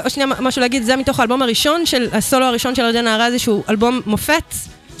לדרך שנייה משהו להגיד, זה מתוך האלבום הראשון, הסולו הראשון של ירדנה ארזי, שהוא אלבום מופת,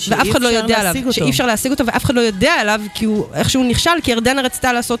 ואף אחד לא יודע עליו, שאי אפשר להשיג אותו, ואף אחד לא יודע עליו, כי הוא איכשהו נכשל, כי ירדנה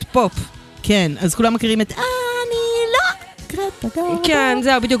רצתה לעשות פופ. כן, אז כולם מכירים את אני לא כן,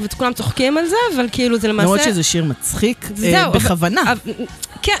 זהו, בדיוק, וכולם צוחקים על זה, אבל כאילו זה למעשה... למרות שזה שיר מצחיק, בכוונה.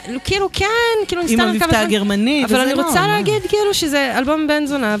 כן, כאילו עם המבטא הגרמני, אבל אני רוצה להגיד כאילו שזה אלבום בן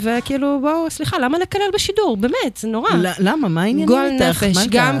זונה, וכאילו, בואו, סליחה, למה לקלל בשידור? באמת, זה נורא. למה? מה העניינים איתך? גועל נפש,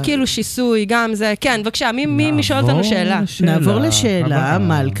 גם כאילו שיסוי, גם זה, כן, בבקשה, מי שואל אותנו שאלה? נעבור לשאלה,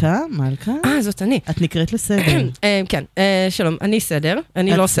 מלכה. זאת אני. את נקראת לסדר. כן, שלום, אני סדר,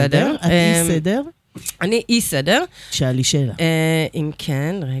 אני לא סדר. את אי סדר? אני אי סדר. שאלי שאלה. אם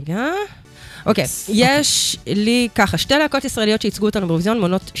כן, רגע. אוקיי, יש לי ככה, 2 להקות ישראליות שייצגו אותנו באירוויזיון,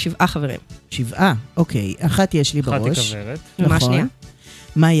 מונות 7 חברים. 7? אוקיי, אחת יש לי בראש. אחת היא כברת. ומה השנייה?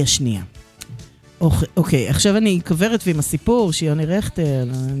 מהי השנייה? אוקיי, עכשיו אני כברת ועם הסיפור, שיוני רכטר.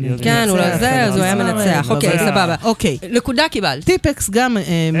 כן, אולי זה, אז הוא היה מנצח. אוקיי, סבבה. אוקיי. נקודה קיבלת. טיפקס גם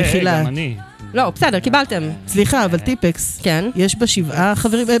מכילה. גם אני. לא, בסדר, קיבלתם. סליחה, אבל טיפקס, כן. יש בה 7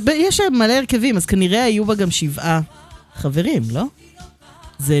 חברים, יש מלא הרכבים, אז כנראה היו בה גם 7 חברים, לא?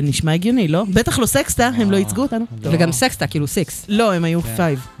 זה נשמע הגיוני, לא? בטח לא סקסטה, הם לא ייצגו אותנו. וגם סקסטה, כאילו 6. לא, הם היו 5.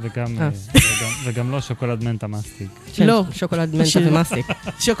 וגם לא שוקולד מנטה מסטיק. לא. שוקולד מנטה ומסטיק.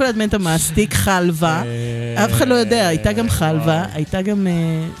 שוקולד מנטה מסטיק, חלבה. אף אחד לא יודע, הייתה גם חלבה, הייתה גם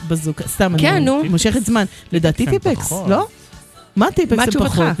בזוקה. סתם, אני מושכת זמן. לדעתי טיפקס, לא? מה טיפקס הם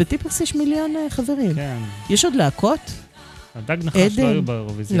פחות? בטיפקס יש 1,000,000 חברים. יש עוד להקות? הדג נחש לא היו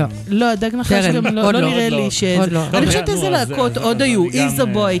באירוויזיון. לא, הדג נחש גם לא נראה לי ש... אני חושבת איזה להקות עוד היו.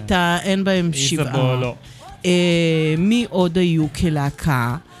 איזבו הייתה, אין בהם 7. איזבו לא. מי עוד היו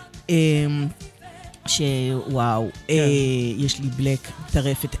כלהקה? שוואו, יש לי בלק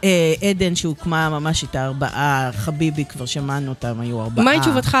טרפת. עדן שהוקמה ממש איתה 4, חביבי כבר שמענו אותם, היו 4. מהי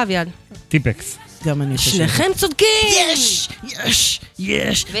תשובתך, אביעד? טיפקס. גם אני חושבת. שניכם צודקים!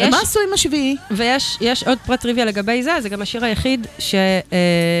 יש. ומה עשו עם השביעי? ויש עוד פרט טריוויה לגבי זה, זה גם השיר היחיד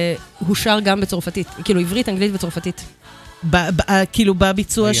שהוא שר גם בצרפתית, כאילו עברית, אנגלית וצרפתית. כאילו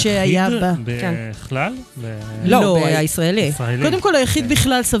בביצוע שהיה בה. בכלל? לא, הישראלי. קודם כל היחיד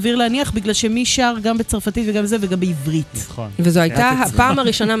בכלל סביר להניח, בגלל שמי שר גם בצרפתית וגם זה וגם בעברית. נכון. וזו הייתה הפעם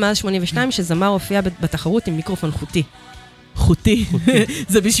הראשונה מאז 82 שזמר הופיע בתחרות עם מיקרופון חוטי. חוטי.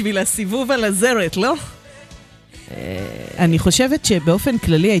 זה בשביל הסיבוב על הזרת, לא? אני חושבת שבאופן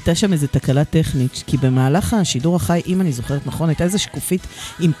כללי הייתה שם איזו תקלה טכנית, כי במהלך השידור החי, אם אני זוכרת נכון, הייתה איזו שקופית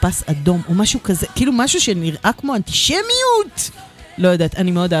עם פס אדום, או משהו כזה, כאילו משהו שנראה כמו אנטישמיות. לא יודעת,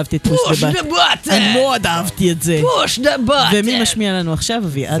 אני מאוד אהבתי את פוש דה בט. אני מאוד אהבתי את זה. פוש דה בט. ומי משמיע לנו עכשיו?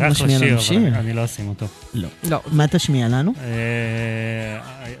 אביעד משמיע לנו שיר. אני לא אשים אותו. לא. מה תשמיע לנו?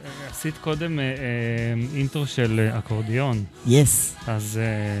 עשית קודם אינטרו של אקורדיון. יס. אז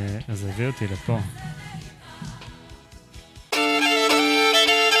הביא אותי לפה.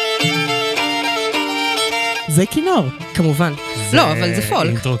 זה כינור. כמובן. לא, אבל זה פולק.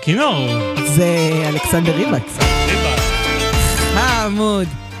 אינטרו כינור. זה אלכסנדר ריבקס. חמוד.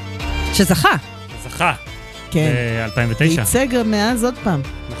 שזכה. זכה. כן. ב-2009. ייצג מאז עוד פעם.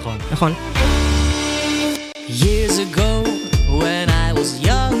 נכון. Years ago when I was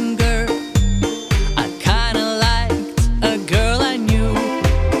younger I kinda liked a girl I knew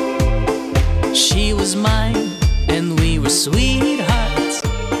She was mine and we were sweethearts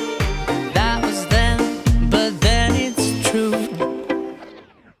That was then, but then it's true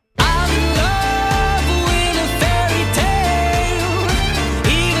I'm in love with a fairy tale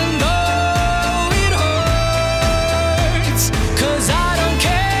Even though it hurts 'Cause I don't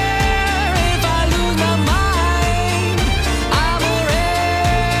care if I lose my mind I'm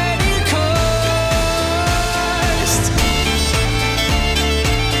already cursed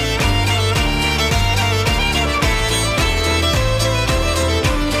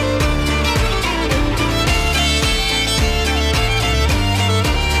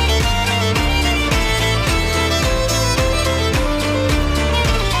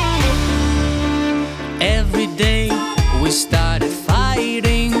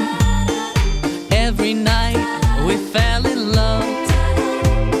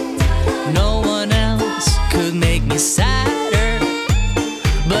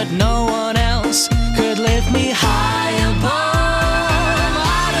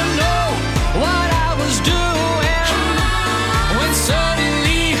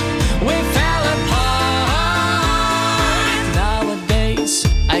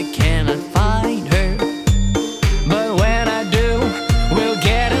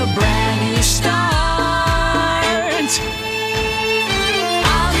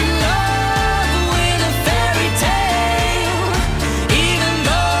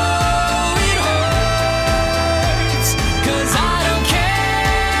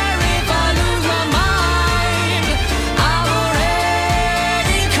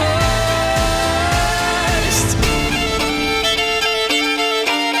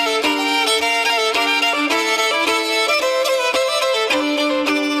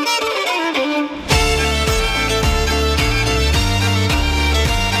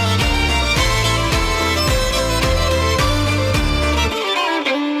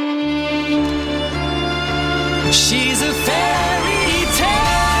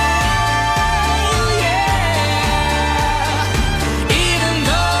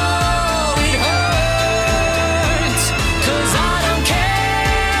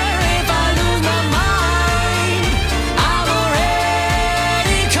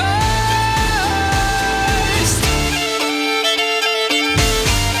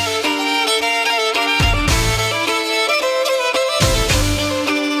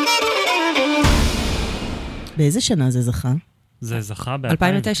באיזה שנה זה זכה? זה זכה ב-2009.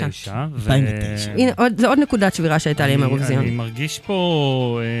 2009. 2009. הנה, זה עוד נקודת שבירה שהייתה לי עם האירוויזיון. אני מרגיש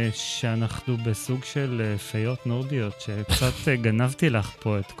פה שאנחנו בסוג של פיות נורדיות, שקצת גנבתי לך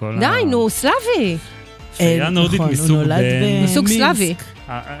פה את כל די, נו, סלאבי. פייה נורדית מסוג סלאבי.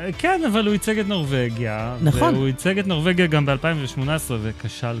 כן, אבל הוא ייצג את נורווגיה. נכון. והוא ייצג את נורווגיה גם ב-2018,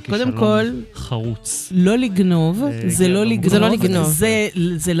 וכשל קודם כל, חרוץ. לא לגנוב, זה לא לגנוב.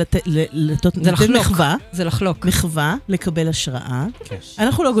 זה לתת מחווה. זה לחלוק. מחווה, לקבל השראה.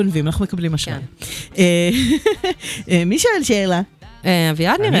 אנחנו לא גונבים, אנחנו מקבלים השראה. מי שואל שאלה?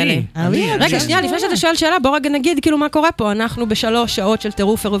 אביעד נראה לי. רגע, שנייה, לפני שאתה שואל שאלה, בוא רגע נגיד כאילו מה קורה פה. אנחנו ב3 שעות של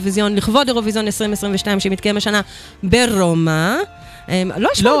טירוף אירוויזיון, לכבוד אירוויזיון 2022 שמתקיים השנה ברומא.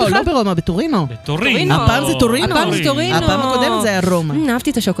 לא ברומא, בטורינו. בטורינו. הפעם זה טורינו. הפעם הקודמת זה היה רומא. אהבתי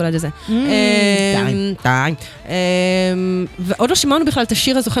את השוקולד הזה. די. ועוד לא שמענו בכלל את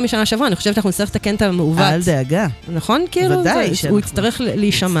השיר הזוכה משנה שעברה, אני חושבת שאנחנו נצטרך לתקן את המעוות. אל דאגה. נכון? כאילו, הוא יצטרך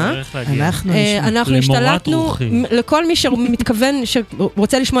להישמע. אנחנו השתלטנו לכל מי שמתכוון,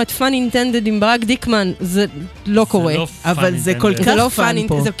 שרוצה לשמוע את פאן אינטנדד עם ברק דיקמן, זה לא קורה. אבל זה כל כך פאן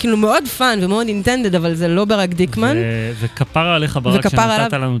פה. זה כאילו מאוד פאן ומאוד אינטנדד, אבל זה לא ברק דיקמן. וכפרה עליך ברק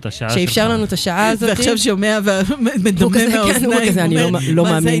שנתת לנו את השעה שלך. שאפשר לנו את השעה הזאת. ועכשיו שומע ומדומם מהאוזניים.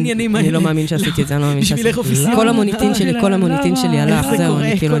 אני לא מאמין שעשיתי את זה, אני לא מאמין שעשיתי את זה. כל המוניטין שלי הלך, זהו,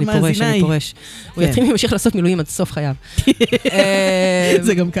 אני פורש. הוא יתחיל ממשיך לעשות מילואים עד סוף חייו.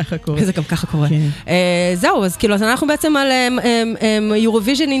 זה גם ככה קורה. זהו, אז כאילו, אנחנו בעצם על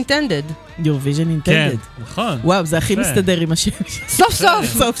Eurovision Intended. Eurovision Intended. כן, נכון. וואו, זה הכי מסתדר עם השם. סוף.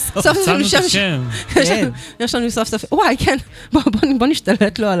 מצאנו את השם. יש לנו סוף. וואי, כן. בוא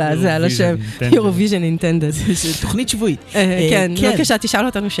נשתלט לו על השם. Eurovision Intended. זה תוכנית שבועית. כן, בבקשה, תשאל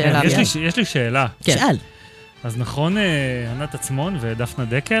אותנו שאלה. יש לי שאלה. שאל. אז נכון, ענת עצמון ודפנה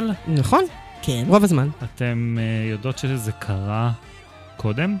דקל? נכון. כן. רוב הזמן. אתם יודעות שזה קרה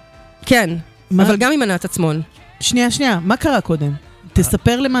קודם? כן, אבל גם עם ענת עצמון. שנייה, מה קרה קודם?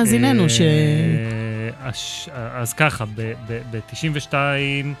 תספר למאזיננו ש... אז ככה, ב-92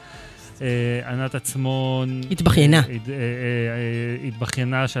 ענת עצמון...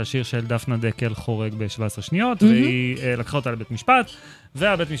 התבחיינה שהשיר של דפנה דקל חורג ב-17 שניות, והיא לקחה אותה לבית משפט,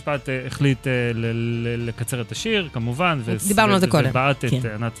 והבית משפט החליט לקצר את השיר, כמובן, דיברנו על זה קודם. ובעט את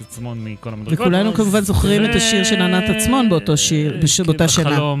ענת עצמון מכל המדרגות. וכולנו כמובן זוכרים את השיר של ענת עצמון באותו שיר, באותה שנה.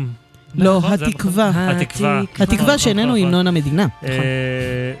 החלום. לא, התקווה שאיננו המנון המדינה.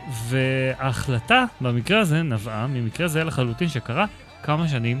 וההחלטה במקרה הזה נבעה ממקרה זה לחלוטין שקרה כמה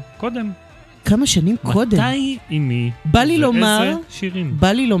שנים קודם. כמה שנים קודם? מתי, עם מי, ואיזה שירים?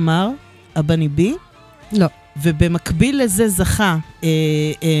 בא לי לומר, אבני בי? לא. ובמקביל לזה זכה,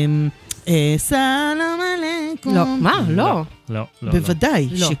 סלام עליכום. לא, מה? לא. בוודאי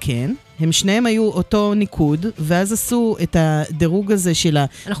שכן. הם שניהם היו אותו ניקוד, ואז עשו את הדירוג הזה של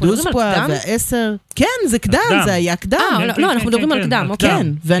הדוזפואה והעשר. כן, זה קדם, זה היה קדם. לא, אנחנו מדברים על קדם, אוקיי. כן,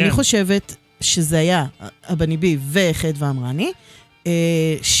 ואני חושבת שזה היה אבני בי וחד ואמרני,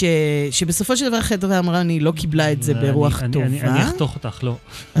 שבסופו של דבר חד ואמרני לא קיבלה את זה ברוח טובה. אני אחתוך אותך, לא.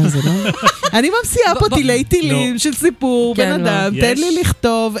 אני ממציאה פה תילים של סיפור, בן אדם, תן לי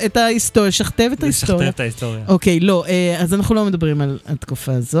לכתוב את ההיסטוריה, שכתב את ההיסטוריה. לשכתב את ההיסטוריה. אוקיי, לא, אז אנחנו לא מדברים על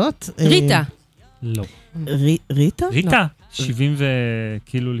התקופה הזאת. ריטה. לא. ריטה? ריטה, 70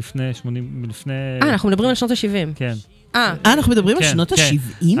 וכאילו לפני 80, לפני... אנחנו מדברים על שנות ה-70. כן. אנחנו מדברים על שנות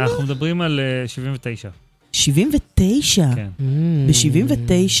ה-70? אנחנו מדברים על 79. 79? כן.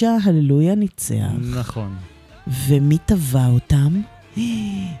 ב-79 הללויה ניצח. נכון. ומי טבע אותם?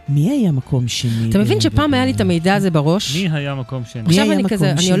 מי היה מקום שני? אתה מבין שפעם היה לי את המידע הזה בראש? מי היה מקום שני? עכשיו אני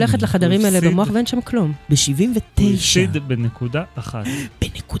כזה, אני הולכת לחדרים האלה במוח ואין שם כלום. ב-79. הוא הפסיד בנקודה אחת.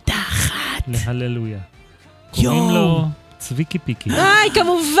 בנקודה אחת. להללויה. קוראים לו צביקי פיקי.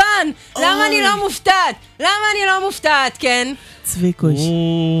 כמובן! למה אני לא מופתעת? כן. צביקוש.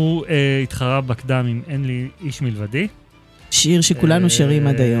 הוא התחרה בקדם עם אין לי איש מלבדי. שיר שכולנו שרים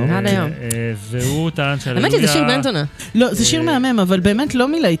עד היום. והוא טען שהללויה... האמת שזה שיר בנטונה. לא, זה שיר מהמם, אבל באמת לא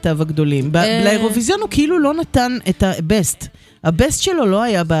מילאיתיו הגדולים. לאירוויזיון הוא כאילו לא נתן את הבסט. הבסט שלו לא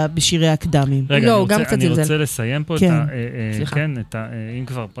היה בשירי הקדמים. רגע, אני רוצה לסיים פה את ה... אם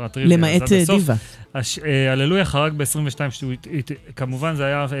כבר פרט ריבי. למעט דיבה. הללויה חרג ב-22, כמובן זה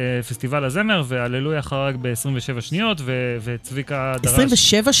היה פסטיבל הזמר, והללויה חרג ב-27 שניות, וצביקה דרש...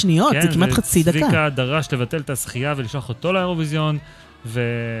 27 שניות? זה כמעט חצי דקה. צביקה דרש לבטל את הזכייה ולשלוח אותו לאירוויזיון,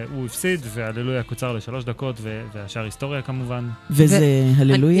 והוא הפסיד, והללויה קוצר ל3 דקות, והשאר היסטוריה כמובן. וזה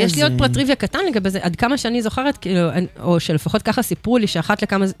הללויה זה... יש לי עוד פרט טריוויה קטן לגבי זה, עד כמה שאני זוכרת, כאילו, או שלפחות ככה סיפרו לי שאחת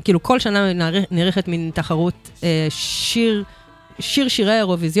לכמה, כאילו כל שנה נערכת מן תחרות שיר שירי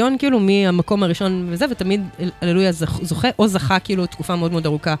אירוויזיון, כאילו, מהמקום הראשון וזה, ותמיד הללויה זוכה, או זכה, כאילו, תקופה מאוד מאוד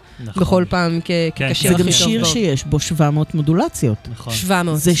ארוכה, בכל פעם כשיר הכי טוב. זה גם שיר שיש בו 700 מודולציות. נכון.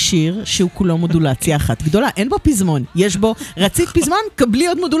 700. זה שיר שהוא כולו מודולציה אחת גדולה, אין בו פזמון, יש בו רצית פזמון, קבלי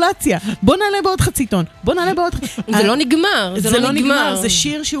עוד מודולציה, בוא נעלה בעוד חצי טון, בוא נעלה בעוד... זה לא נגמר, זה לא נגמר, זה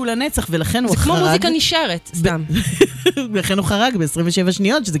שיר שהוא לנצח, ולכן הוא חרג... זה כמו מוזיקה נשארת, סתם. ולכן הוא חרג ב-27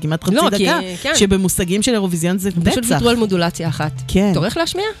 שניות, שזה כמעט חצי דקה, שבמושגים של אירוויזיון זה נצח. פשוט ויתרו על מודולציה אחת. כן. תורך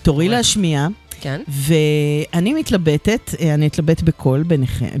להשמיע? תורי להשמיע. כן. ואני מתלבטת, אני אתלבט בקול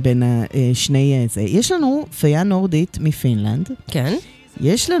בין שני זה. יש לנו פיה נורדית מפינלנד. כן.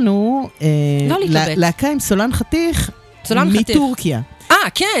 יש לנו להקה עם סולן חתיך מטורקיה.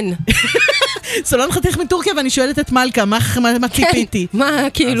 כן. סולן חתיך מטורקיה, ואני שואלת את מלכה, מה ציפיתי? מה,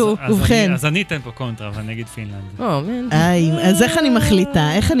 כאילו, ובכן. אז אני אתן פה קונטרה, ואני אגיד פינלנד. אז איך אני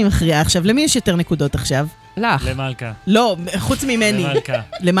מחליטה? איך אני מכריעה עכשיו? למי יש יותר נקודות עכשיו? לך. למלכה. לא, חוץ ממני. למלכה.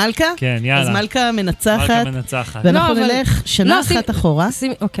 למלכה? כן, יאללה. אז מלכה מנצחת. מלכה מנצחת. ואנחנו נלך שנה אחת אחורה,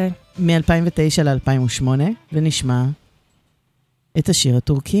 אוקיי. מ-2009 ל-2008, ונשמע את השיר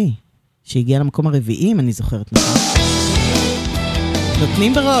הטורקי, שהגיע למקום הרביעי, אם אני זוכרת נכון.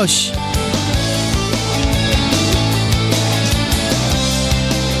 נותנים בראש.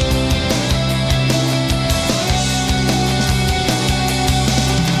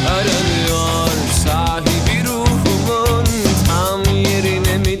 Aranıyor sahibi ruhumun tam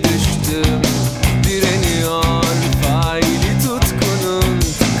yerine mi düştüm? Direniyor faili tutkunun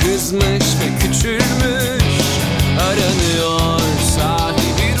kızmış ve küçülmüş. Aranıyor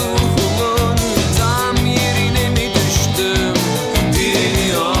sahibi ruhumun tam yerine mi düştüm?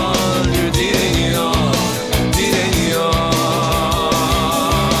 Direniyor, direniyor, direniyor.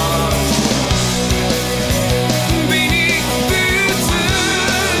 Beni büyütün,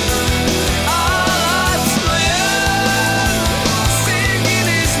 ağlatmayın.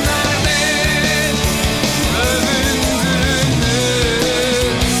 Sevginiz nerede? Övündünüz.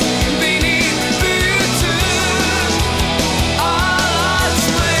 Beni büyütün,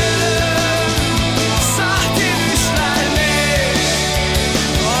 ağlatmayın. Sahte düşlerle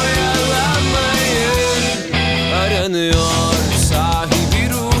oyalamayın. Aranıyor sahibi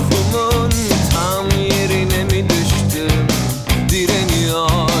ruhumun tam yerine mi düştüm?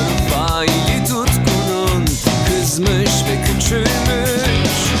 Direniyor faili tutkunun kızmış ve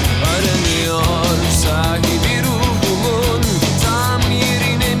küçülmüş. Aranıyor sahibi ruhumun tam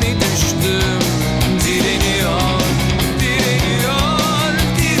yerine mi düştüm? Direniyor, direniyor,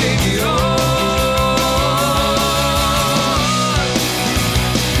 direniyor.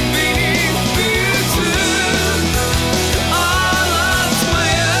 Beni büyütün,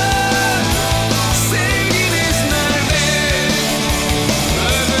 ağlatmayın. Sevginiz nerede?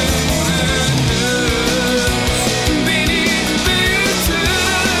 Övündünüz. Beni büyütün,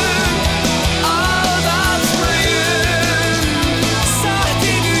 aldatmayın.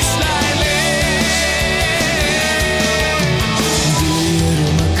 Sahte düşlerle. Bir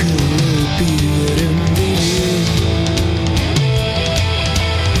yarım akıllı, bir yarım deli.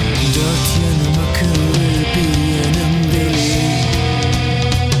 Dört yanım akıllı, bir yanım deli.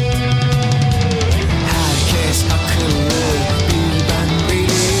 Herkes akıllı, bir ben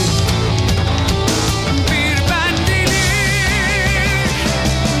deli. Bir ben deli,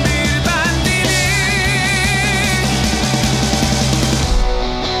 bir ben deli.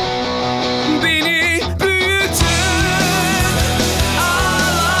 Beni büyütün,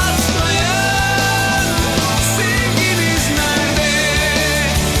 ağlatmayın. Sevginiz nerede?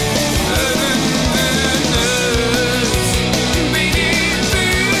 Övündünüz. Beni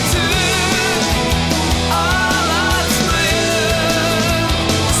büyütün, ağlatmayın.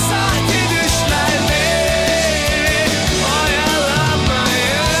 Sahte düşlerle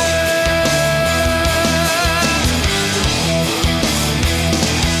oyalamayın.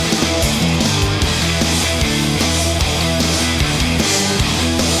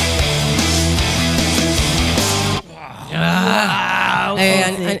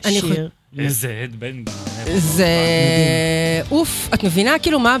 איזה עד בן... זה... אוף, את מבינה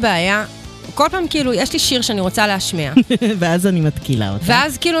כאילו מה הבעיה? כל פעם כאילו, יש לי שיר שאני רוצה להשמיע. ואז אני מתקילה אותה.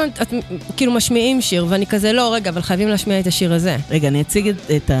 ואז כאילו משמיעים שיר, ואני כזה, לא, רגע, אבל חייבים להשמיע את השיר הזה. רגע, אני אציג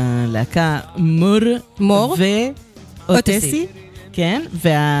את הלהקה מור ואוטסי. כן,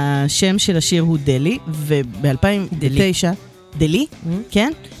 והשם של השיר הוא דלי, וב-2009... דלי?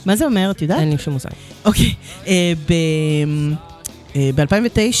 כן? מה זה אומר, את יודעת? אין לי שום מושג. אוקיי.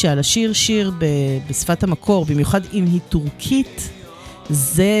 ב-2009, לשיר שיר בשפת המקור, במיוחד אם היא טורקית,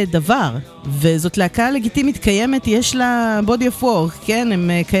 זה דבר, וזאת להקה לגיטימית קיימת, יש לה body of work, כן,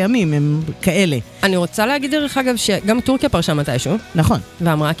 הם קיימים, הם כאלה. אני רוצה להגיד דרך אגב שגם טורקיה פרשה מתישהו. נכון.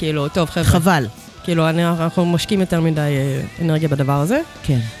 ואמרה כאילו, טוב חבר'ה. חבל. כאילו, אנחנו משקיעים יותר מדי אנרגיה בדבר הזה.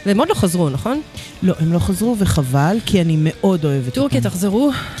 כן. והם עוד לא חזרו, נכון? לא, הם לא חזרו וחבל, כי אני מאוד אוהבת אותם. טורקיה,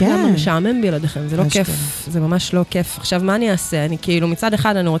 תחזרו. כן. למה משעמם בלעדיכם, זה לא כיף. זה ממש לא כיף. עכשיו, מה אני אעשה? אני כאילו, מצד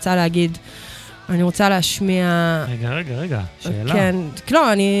אחד אני רוצה להגיד, אני רוצה להשמיע... רגע, שאלה. כן,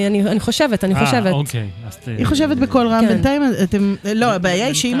 לא, אני חושבת. אוקיי. היא חושבת בקול רם, בינתיים אתם... לא, הבעיה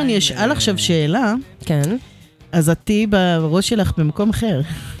היא שאם אני אשאל עכשיו שאלה, כן. אז עתי בראש שלך במקום אחר.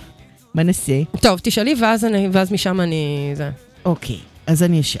 מה נעשה? טוב, תשאלי, ואז משם אני... זה. אוקיי, אז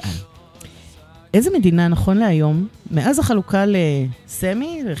אני אשאל. איזה מדינה נכון להיום, מאז החלוקה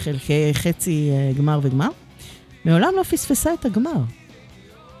לסמי, לחלקי חצי גמר וגמר, מעולם לא פספסה את הגמר?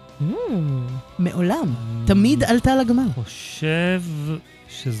 מעולם. תמיד עלתה לגמר. אני חושב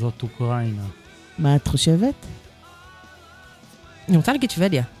שזאת אוקראינה. מה את חושבת? אני רוצה להגיד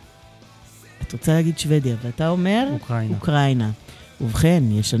שוודיה. את רוצה להגיד שוודיה, ואתה אומר? אוקראינה. ובכן,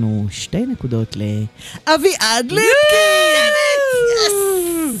 יש לנו 2 נקודות לאביעד ליפקין!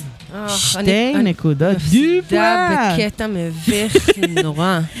 2 נקודות. מפסידה בקטע מביך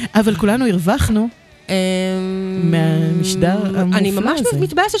נורא. אבל כולנו הרווחנו. מהמשדר המופלא הזה. אני ממש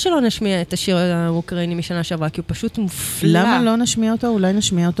מתבאסת שלא נשמיע את השיר האוקראיני משנה שעברה, כי הוא פשוט מופלא. למה לא נשמיע אותו? אולי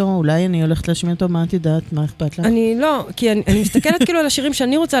נשמיע אותו, אולי אני הולכת להשמיע אותו, מה את יודעת? מה אכפת לך? אני לא, כי אני מסתכלת כאילו על השירים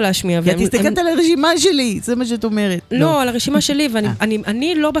שאני רוצה להשמיע. כי את מסתכלת על הרשימה שלי, זה מה שאת אומרת. לא, על הרשימה שלי,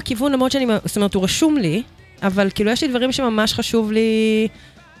 ואני לא בכיוון, למרות שאני, זאת אומרת, הוא רשום לי, אבל כאילו יש לי דברים שממש חשוב לי...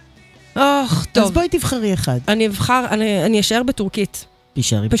 טוב. אז בואי תבחרי אחד. אני אשאר בטורקית.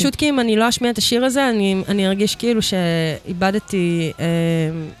 פשוט כי אם אני לא אשמיע את השיר הזה, אני ארגיש כאילו שאיבדתי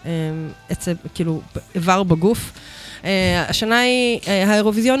כאילו איבר בגוף. השנה היא,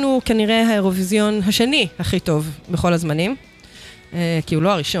 האירוויזיון הוא כנראה האירוויזיון השני הכי טוב בכל הזמנים. כי הוא לא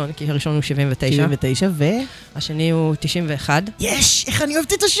הראשון, כי הראשון הוא 79. 79 השני הוא 91. יש! איך אני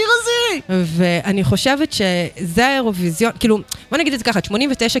אוהבת את השיר הזה! ואני חושבת שזה האירוויזיון, כאילו, בוא נגיד את זה ככה,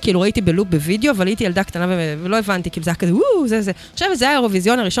 89 כאילו ראיתי בלופ בווידאו, אבל הייתי ילדה קטנה ולא הבנתי, כאילו זה היה כזה, זה. עכשיו זה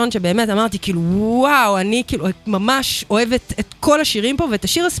האירוויזיון הראשון שבאמת אמרתי, כאילו, וואו, אני כאילו ממש אוהבת את כל השירים פה, ואת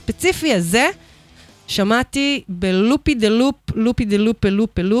השיר הספציפי הזה, שמעתי בלופי דה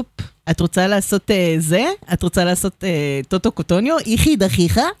לופ. את רוצה לעשות זה? את רוצה לעשות טוטו קוטוניו? איכי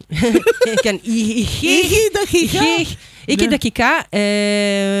דחיכה? כן, איכי דקיקה.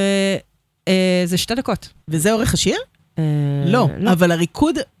 זה 2 דקות. וזה אורך השיר? לא, אבל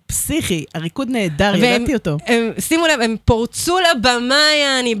הריקוד פסיכי, הריקוד נהדר, ידעתי אותו. שימו לב, הם פורצו לבמה,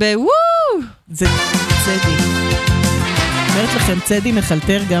 אני בוואו! זה צדי. אומרת לכם, צדי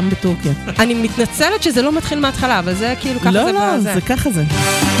מחלטר גם בטורקיה. אני מתנצלת שזה לא מתחיל מההתחלה, אבל זה כאילו ככה זה. לא, זה ככה זה.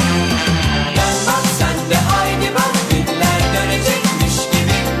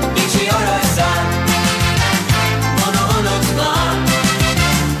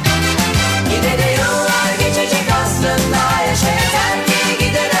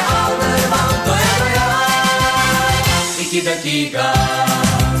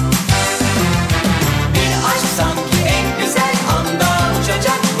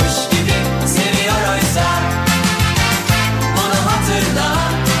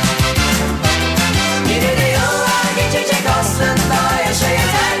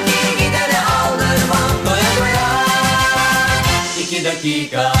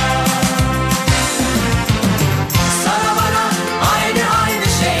 dakika. Sana bana aynı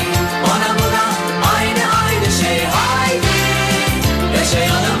şey, bana buna aynı şey. Haydi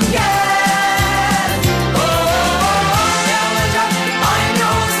yaşayalım gel. Ne olacak aynı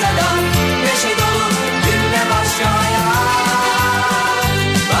olsa da neşe dolu günle başka hayat,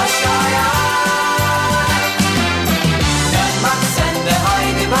 başka hayat. Dön bak sen de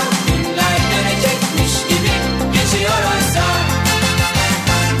haydi bak, günler dönecekmiş gibi geçiyor oysa.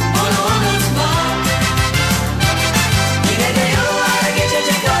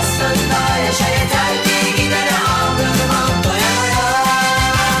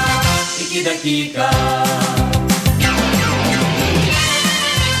 Dakika.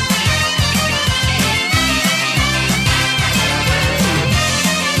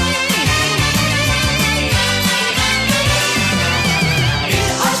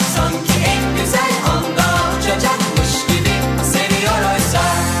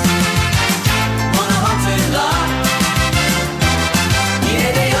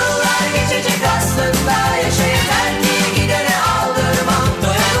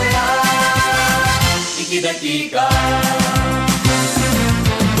 Dakika.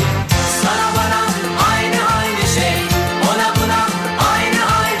 Sana bana aynı şey, ona buna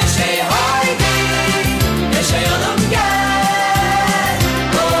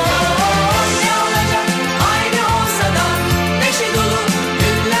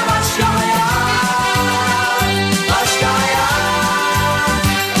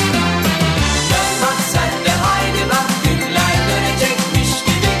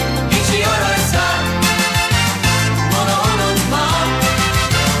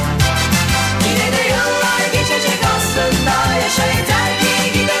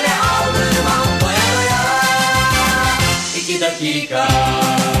דקיקה,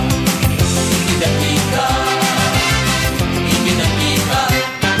 דקיקה, דקיקה.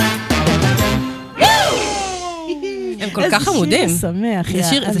 הם כל כך חמודים. איזה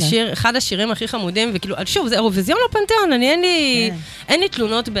שיר משמח, זה שיר, אחד השירים הכי חמודים, וכאילו, שוב, זה אירוויזיון או פנתיאון, אין לי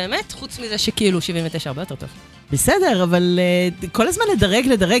תלונות באמת, חוץ מזה שכאילו 79 הרבה יותר טוב. בסדר, אבל כל הזמן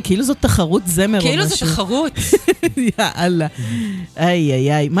לדרג, כאילו זאת תחרות זמר או משהו. כאילו זאת תחרות. יאללה.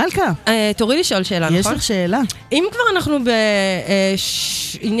 איי. מלכה. תורי לשאול שאלה, נכון? יש לך שאלה. אם כבר אנחנו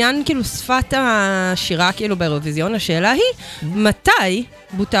בעניין כאילו שפת השירה כאילו באירוויזיון, השאלה היא, מתי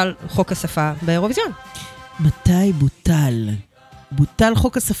בוטל חוק השפה באירוויזיון? מתי בוטל? בוטל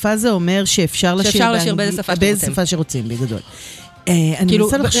חוק השפה זה אומר שאפשר לשיר באיזה שפה שרוצים, בגדול. אני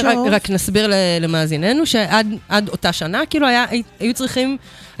רוצה לחשוב... רק נסביר למאזיננו שעד אותה שנה, כאילו היו צריכים,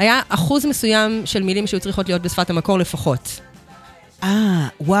 היה אחוז מסוים של מילים שהיו צריכות להיות בשפת המקור לפחות.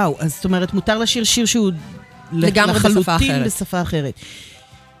 וואו, אז זאת אומרת, מותר לשיר שיר שהוא לגמרי לחלוטין בשפה אחרת.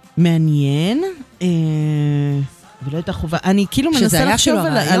 מעניין, ולא הייתה חובה. אני כאילו מנסה לחשוב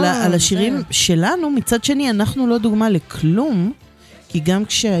על השירים שלנו, מצד שני אנחנו לא דוגמה לכלום, כי גם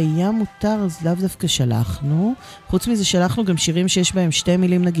כשהיה מותר, אז לאו דווקא שלחנו. חוץ מזה שלחנו גם שירים שיש בהם 2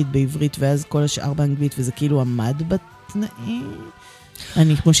 מילים נגיד בעברית, ואז כל השאר באנגלית, וזה כאילו עמד בתנאים.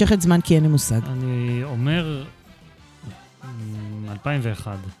 אני מושכת זמן כי אין לי מושג. אני אומר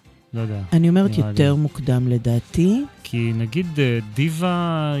 2001, לא יודע. אני אומרת יותר מוקדם לדעתי. כי נגיד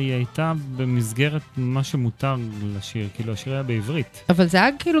דיבה היא הייתה במסגרת מה שמותר לשיר, כאילו השיר היה בעברית. אבל זה היה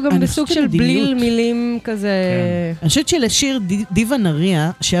כאילו גם בסוג של בליל מילים כזה... אני חושבת שלשיר דיבה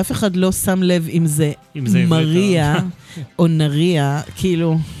נריה, שאף אחד לא שם לב אם זה מריה או נריה,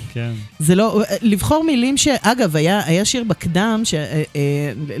 כאילו... כן. זה לא... לבחור מילים אגב, היה שיר בקדם,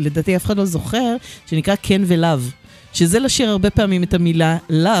 שלדעתי אף אחד לא זוכר, שנקרא כן ולאו. שזה לשיר הרבה פעמים את המילה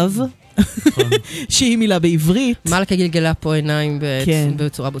love, שהיא מילה בעברית. מלכה גלגלה פה עיניים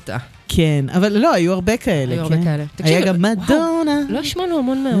בצורה בוטה. כן, אבל לא, היו הרבה כאלה. היו הרבה כאלה. היה גם מדונה. לא השמענו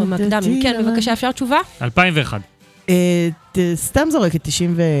המון מהקדמים. כן, בבקשה, אפשר תשובה? 2001. סתם זורקת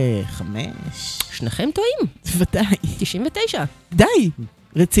 95. שניכם טועים. ודאי. 99. די.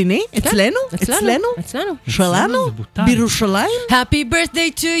 רציני? אצלנו? אצלנו. שלנו? בירושלים? Happy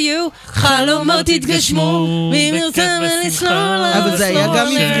birthday to you, חלומות התגשמו, ממרצם ולצלול. אבל זה היה גם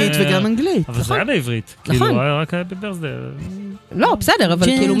עברית וגם אנגלית. אבל זה היה בעברית. כאילו, היה רק Happy birthday. לא, בסדר, אבל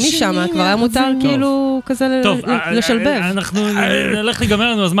כאילו משם כבר היה מותר כאילו כזה לשלבב. אנחנו נלך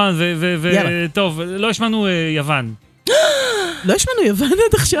להיגמר לנו הזמן, וטוב, לא השמענו יוון. לא השמענו יוון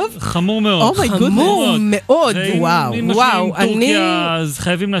עד עכשיו? חמור מאוד. חמור מאוד. וואו. אם משמיעים טורקיה, אז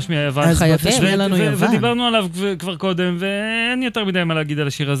חייבים להשמיע יוון. אז תשמיע לנו יוון. ודיברנו עליו כבר קודם, ואין יותר מדי מה להגיד על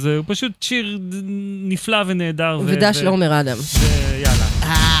השיר הזה. הוא פשוט שיר נפלא ונהדר. ודש לא אומר אדם. ויאללה.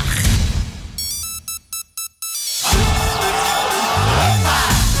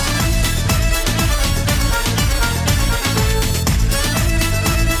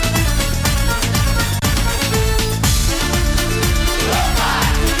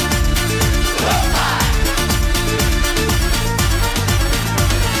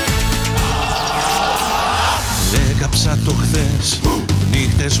 Το χθες,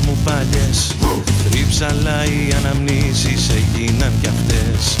 νύχτες μου παλιές, τρίψαλα οι αναμνήσεις έγιναν κι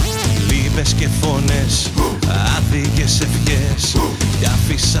αυτές. Λύπες και φωνές, άδικες ευχές, κι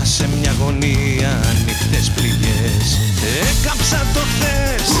άφησα σε μια γωνία νύχτες πληγές. Έκαψα το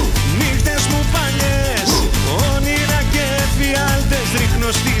χθες, νύχτες μου παλιές, όνειρα και εφιάλτες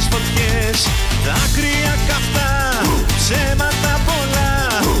ρίχνω στις φωτιές. Δάκρυα καυτά, ψέματα πολλά,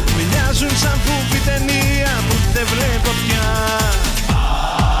 μοιάζουν σαν φούφη ταινία που δεν βλέπω πια.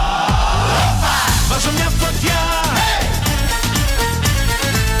 Βάζω μια φωτιά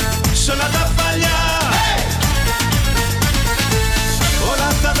σ' όλα τα παλιά. Όλα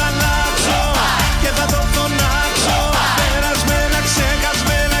θα τα αλλάξω και θα το φωνάξω. Περασμένα,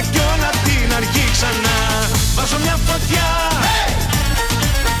 ξεχασμένα κι όλα απ' την αρχή ξανά. Βάζω μια φωτιά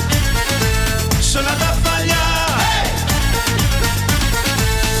σ' όλα τα παλιά.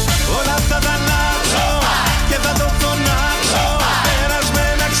 Όλα θα τα αλλάξω και θα το φωνάξω.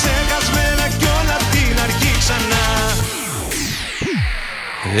 Περασμένα, ξεχασμένα κι όλα απ' την αρχή ξανά.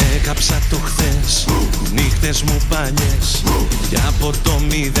 Έκαψα το χθες, νύχτες μου παλιές, κι από το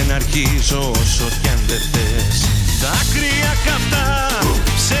μηδέν αρχίζω όσο κι αν δεν θες. Δάκρυα καυτά,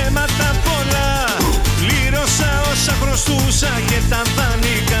 ψέματα πολλά, πλήρωσα όσα χρωστούσα και τα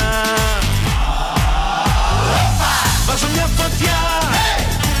δανεικά. Βάζω μια φωτιά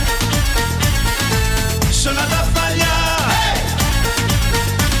σ' όλα τα παλιά.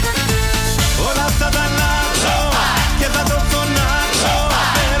 Όλα θα τα αλλάξω και θα το φωνάξω.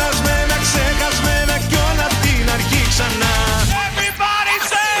 Περασμένα, ξεχασμένα κι όλα απ' την αρχή ξανά.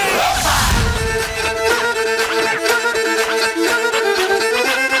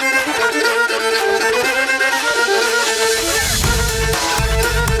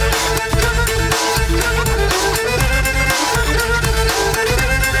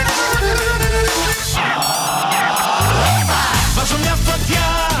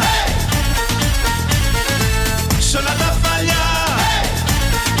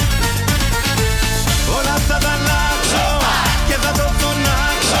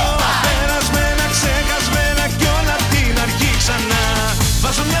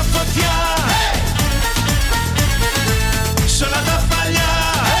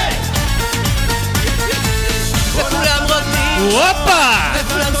 הופה!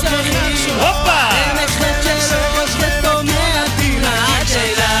 הופה!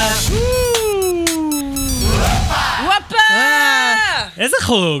 איזה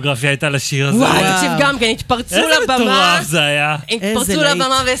כוריאוגרפיה הייתה לשיר הזה? וואי, תקשיב גם כן, התפרצו לבמה. איזה מטורף זה היה. התפרצו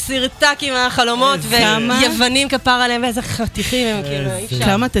לבמה וסרטק עם החלומות, ויוונים כפר עליהם, ואיזה חתיכים הם כאילו, אי אפשר.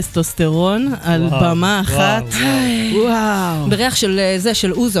 כמה טסטוסטרון על במה אחת. וואו. בריח של זה,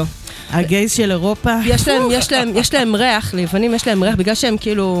 של אוזו. הגייז של אירופה. יש להם ריח, ליוונים יש להם ריח, בגלל שהם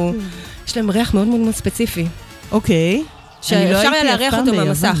כאילו, יש להם ריח מאוד מאוד מאוד ספציפי. אוקיי. שאפשר היה להריח אותו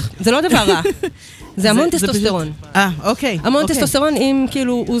מהמסך. זה לא דבר רע. זה המון טסטוסטרון. אוקיי. המון טסטוסטרון עם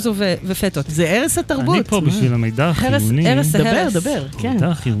כאילו אוזו ופטות. זה ערס התרבות. אני פה בשביל המידע החיוני. דבר, כן.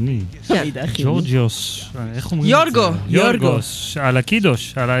 מידע חיוני. ג'ורג'יוס, איך אומרים את זה? יורגוס, על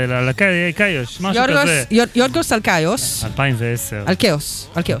הקידוש, על הקאיוש, משהו כזה. יורגוס על קאיוס. 2010. על כאוס.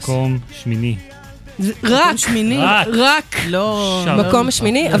 מקום שמיני. רק מקום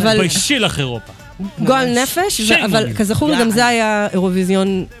שמיני, אבל... ביישי לך אירופה. גועל נפש, אבל כזכור לי גם זה היה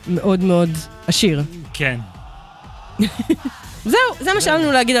אירוויזיון מאוד מאוד עשיר. כן. זהו, זה מה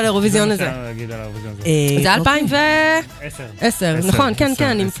שאלנו להגיד על האירוויזיון הזה. זה 2010. נכון, כן,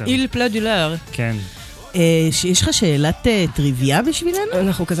 כן, עם איל פלדולר. כן. יש לך שאלת טריוויה בשבילנו?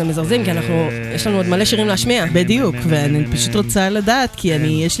 אנחנו כזה מזרזים, כי יש לנו עוד מלא שירים להשמיע. בדיוק, ואני פשוט רוצה לדעת, כי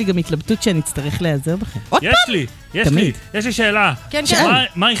יש לי גם התלבטות שאני אצטרך להיעזר בכם. יש לי שאלה. כן, כן.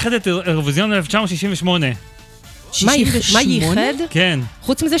 מה ייחד את אירוויזיון 1968? מה ייחד? כן.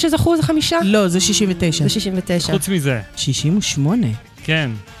 חוץ מזה שזכו זה 5? לא, זה 69. זה 69. חוץ מזה. 68? כן.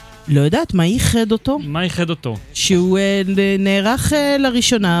 לא יודעת, מה ייחד אותו? מה ייחד אותו? שהוא נערך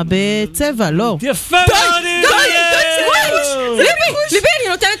לראשונה בצבע, לא. יפה! ליבי, אני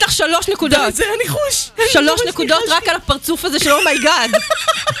נותנת לך 3 נקודות. זה הניחוש. 3 נקודות רק על הפרצוף הזה של אומייגאד.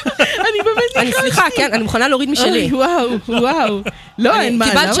 אני באמת אני סליחה, כן, אני מוכנה להוריד משלי. וואו. לא, אין מה.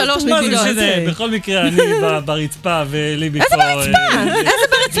 קיבלת 3 נקודות. בכל מקרה, אני ברצפה וליבי פה. איזה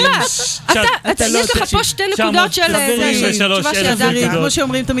ברצפה? יש לך פה 2 נקודות של תשובה שידעתי. כמו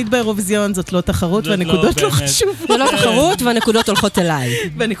שאומרים תמיד באירוויזיון, זאת לא תחרות והנקודות לא חשובות. זה לא תחרות והנקודות הולכות אליי.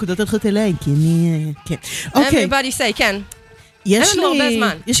 והנקודות הולכות אליי, כי אני... כן. אוקיי. Everybody say, כן.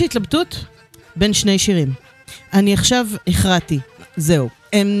 יש לי התלבטות בין שני שירים. אני עכשיו הכרעתי. זהו.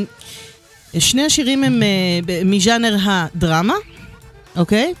 שני השירים הם מז'אנר הדרמה,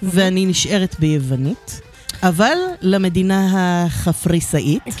 אוקיי? ואני נשארת ביוונית. אבל למדינה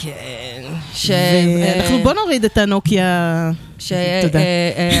החפריסאית. כן. בוא נוריד את הנוקיה.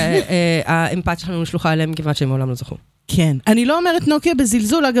 האמפתיה שלנו שלוחה עליהם כיוון שהם מעולם לא זכו. כן. אני לא אומרת נוקיה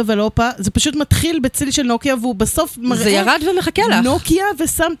בזלזול, אגב, על אופה. זה פשוט מתחיל בציל של נוקיה, והוא בסוף מראה... זה ירד ומחכה לך. נוקיה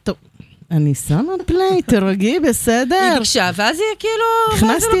ושם... טוב. אני שמה פליי, תרגי, בסדר. היא ביקשה, ואז היא כאילו...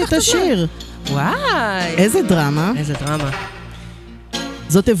 הכנסתי את השיר. וואי. איזה דרמה. איזה דרמה.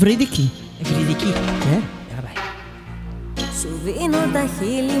 זאת אברידיקי. אברידיקי. כן. Σου δίνω τα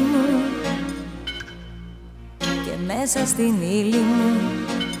χείλη μου και μέσα στην ύλη μου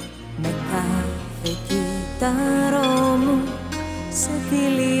με κάθε κύτταρό μου σε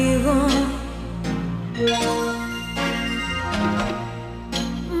τυλίγω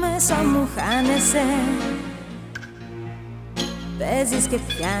μέσα μου χάνεσαι παίζεις και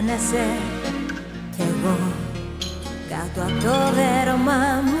πιάνεσαι κι εγώ κάτω από το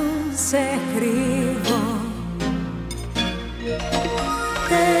δέρμα μου σε κρύβω.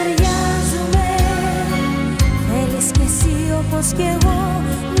 Ταιριάζουμε, θέλεις κι εσύ όπως κι εγώ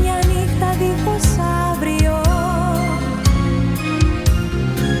μια νύχτα δίχως αύριο.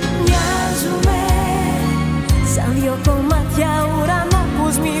 Μοιάζουμε σαν δυο κομμάτια ουρανό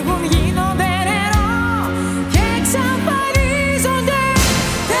που σμίγουν γίνονται νερό και εξαφανίζονται.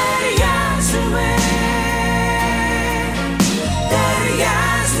 Ταιριάζουμε,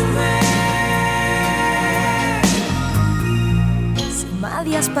 ταιριάζουμε.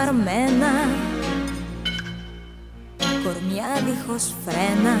 Σημάδια σπαρμένα, κορμιά δίχως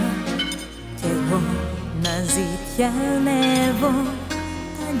φρένα κι εγώ να ζητιανεύω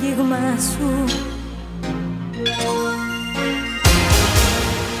τα αγγίγμα σου.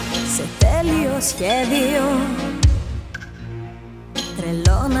 Σε τέλειο σχέδιο,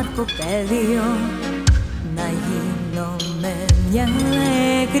 τρελό ναρκοπαίδιο, να γίνω με μια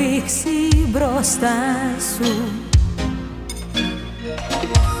έκρηξη μπροστά σου.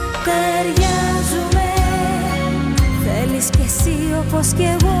 Ταιριάζουμε, θέλεις κι εσύ όπως κι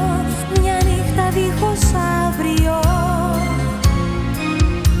εγώ μια νύχτα δίχως αύριο.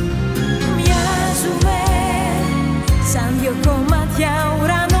 Μοιάζουμε σαν δυο κομμάτια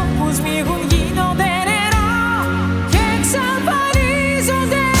ουρανό που σμίγουν γίνονται νερό και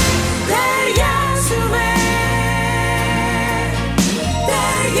εξαφανίζονται. Ταιριάζουμε,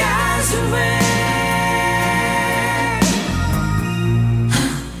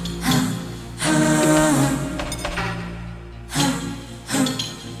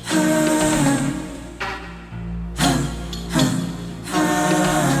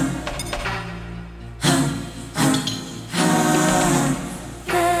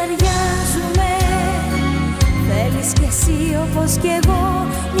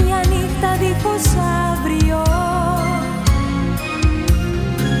 μια νύχτα δίχως αύριο.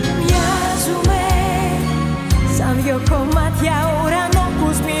 Μοιάζουμε σαν δυο κομμάτια ουρανό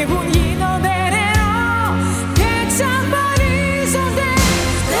που σμίγουν, γίνονται νερό και εξαφανίζονται.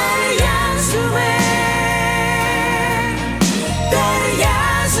 Ταιριάζουμε,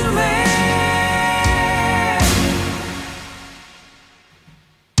 ταιριάζουμε.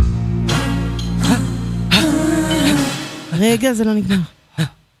 רגע, זה לא נגמר.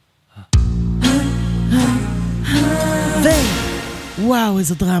 וואו,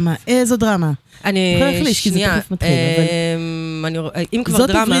 איזו דרמה, איזו דרמה. שנייה, אם כבר זאת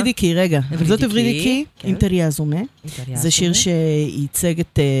דרמה... זאת אברידיקי, רגע. זאת אברידיקי עם תריאזומה. זה שיר שייצג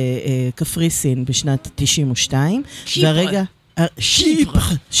את קפריסין בשנת 92. והרגע... שיפ.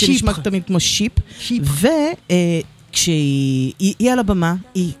 שנשמע תמיד כמו שיפ. כשהיא על הבמה,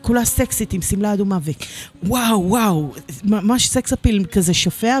 היא כולה סקסית עם סמלה אדומה, וואו, וואו, ממש סקס אפיל כזה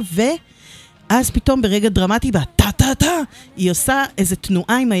שופע, ואז פתאום ברגע דרמטי, היא עושה איזו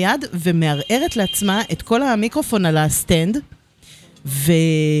תנועה עם היד, ומערערת לעצמה את כל המיקרופון על הסטנד,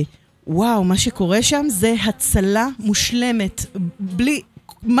 ווואו, מה שקורה שם זה הצלה מושלמת, בלי,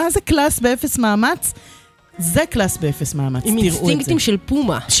 מה זה קלאס באפס מאמץ? זה קלאס באפס מאמץ, עם אינסטינקטים של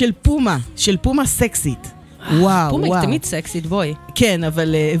פומה. של פומה סקסית. וואו, פומה וואו. היא תמיד סקסית, בואי. כן,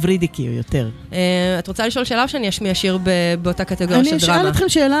 אבל אברידיקי יותר. את רוצה לשאול שאלה או שאני אשמיע שיר באותה קטגוריה של דרמה? אני אשאל אתכם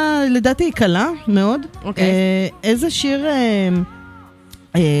שאלה, לדעתי היא קלה מאוד. אוקיי. איזה שיר,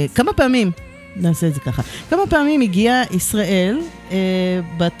 כמה פעמים, נעשה את זה ככה, כמה פעמים הגיעה ישראל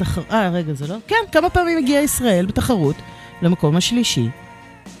בתחרות, רגע זה לא? כן, כמה פעמים הגיעה ישראל בתחרות למקום השלישי?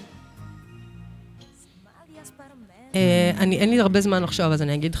 אין לי הרבה זמן לחשוב, אז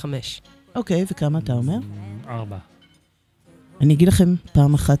אני אגיד 5. אוקיי, וכמה אתה אומר? 4. אני אגיד לכם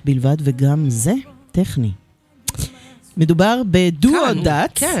פעם אחת בלבד, וגם זה טכני. מדובר בדואו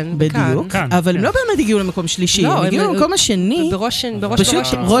דת, בדיוק, אבל הם לא באמת הגיעו למקום שלישי, הם הגיעו למקום השני,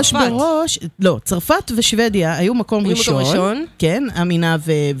 ראש בראש, לא, צרפת ושוודיה היו מקום ראשון, כן, אמינה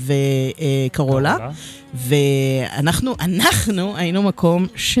וקרולה, ואנחנו היינו מקום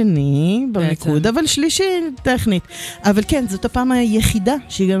שני במיקוד, אבל שלישי טכנית. אבל כן, זאת הפעם היחידה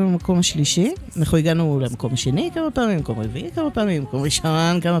שהגענו למקום השלישי. אנחנו הגענו למקום השני כמה פעמים, מקום רביעי כמה פעמים, מקום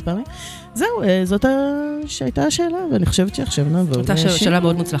ראשון כמה פעמים. זהו, זאת שהייתה השאלה, ואני חושבת שעכשיו נעבור. הייתה שאלה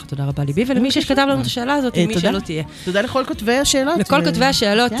מאוד מוצלחת, תודה רבה ליבי, ולמי שכתב לנו את השאלה הזאת, מי שלא תהיה. תודה לכל כותבי השאלות. לכל כותבי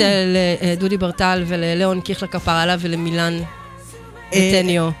השאלות, לדודי ברטל וללאון קיחלה כפרה ולמילן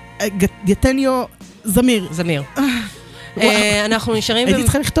יתניו. יתניו זמיר. אנחנו נשארים... הייתי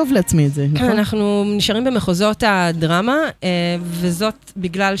צריכה לכתוב לעצמי את זה, נכון? אנחנו נשארים במחוזות הדרמה, וזאת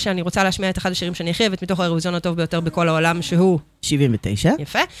בגלל שאני רוצה להשמיע את אחד השירים שאני הכי אוהבת מתוך האירוויזיון הטוב ביותר בכל העולם, שהוא... 79.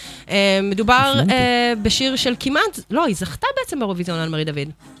 יפה. מדובר בשיר של כמעט... לא, היא זכתה בעצם באירוויזיון על מארי דוד.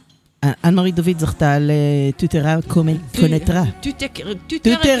 אנמרי דוד זכתה על טוטרה קונטרה.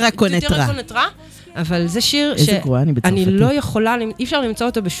 טוטרה קונטרה. אבל זה שיר שאני לא יכולה, אי אפשר למצוא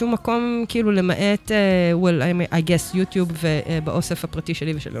אותו בשום מקום, כאילו למעט, well, I guess, יוטיוב ובאוסף הפרטי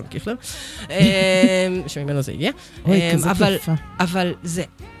שלי ושל ליאון קיכלר, שממנו זה הגיע. אוי, כזה תקופה. אבל זה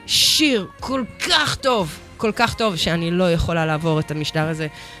שיר כל כך טוב, שאני לא יכולה לעבור את המשדר הזה,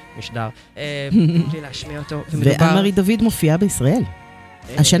 בלי להשמיע אותו. ואנמרי דוד מופיעה בישראל.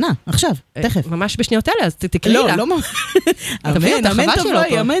 השנה, עכשיו, תכף. ממש בשניות אלה, אז תקראי לה. לא,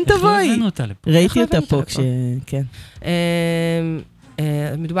 אמן תבואי. ראיתי אותה פה כן.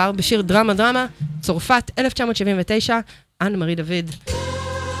 מדובר בשיר דרמה, צרפת, 1979, אנמרי דוד.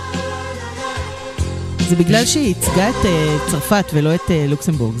 זה בגלל שהיא ייצגה את צרפת ולא את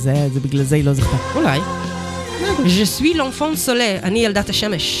לוקסמבורג, זה בגלל זה היא לא זכתה. אולי. Je suis l'enfant du soleil, אני ילדת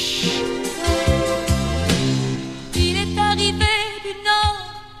השמש.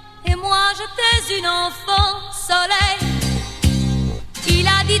 Moi j'étais une enfant soleil. Il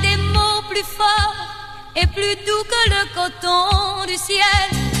a dit des mots plus forts et plus doux que le coton du ciel.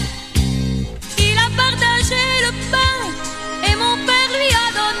 Il a partagé le pain et mon père lui a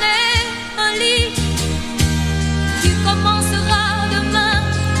donné un lit. Tu commenceras demain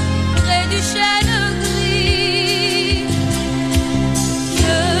près du chêne gris.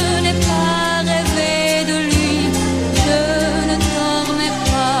 Je n'ai pas rêvé de lui, je ne dormais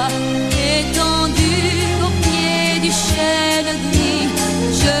pas. Étendu au pied du chêne gris,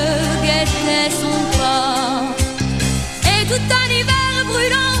 je guettais son pas. Et tout un hiver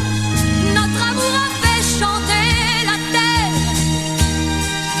brûlant, notre amour a fait chanter la terre.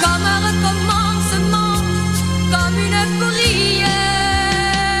 Comme un recommencement, comme une prière.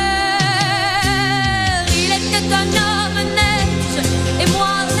 Il était un homme neige, et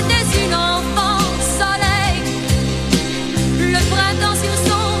moi j'étais une enfant soleil. Le printemps sur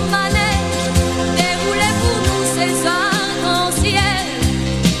son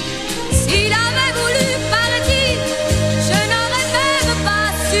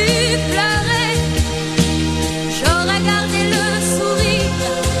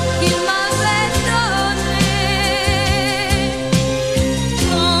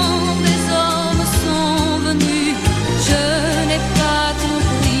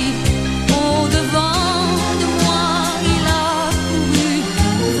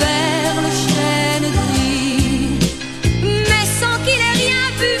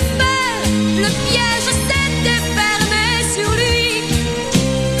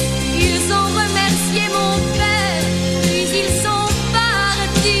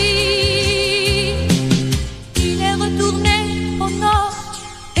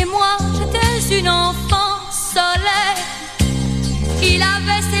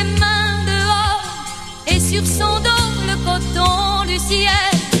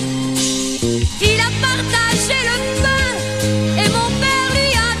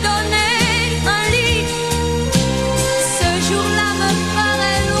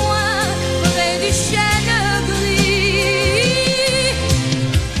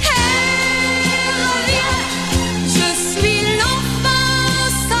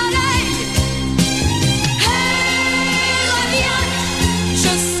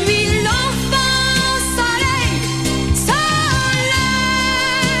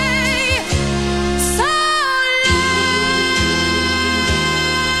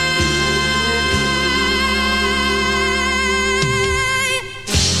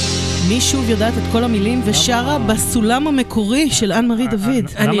שוב יודעת את כל המילים ושרה בסולם המקורי של אן מארי דוד.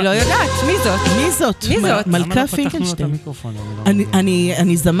 אני לא יודעת, מי זאת? מי זאת? מי זאת? מלכה פינקלשטיין.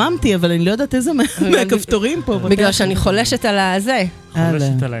 אני זממתי, אבל אני לא יודעת איזה מהכפתורים פה. בגלל שאני חולשת על הזה.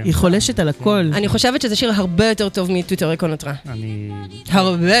 היא חולשת על הכל. אני חושבת שזה שיר הרבה יותר טוב מטוויטר אקונוטרה.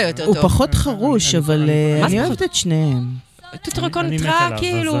 הרבה יותר טוב. הוא פחות חרוש, אבל אני אוהבת את שניהם. טוויטר אקונוטרה,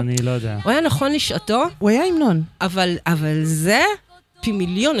 כאילו, אני לא יודע. הוא היה נכון לשעתו. הוא היה המנון. אבל זה פי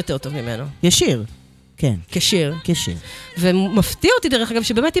מיליון יותר טוב ממנו. ישיר. כן. כשיר. כשיר. ומפתיע אותי דרך אגב,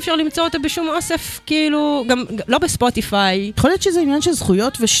 שבאמת אי אפשר למצוא אותה בשום אוסף, כאילו, גם לא בספוטיפיי. יכול להיות שזה עניין של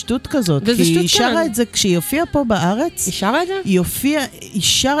זכויות ושטות כזאת. וזה שטות, כן. כי היא שרה את זה, כשהיא הופיעה פה בארץ. היא שרה את זה? היא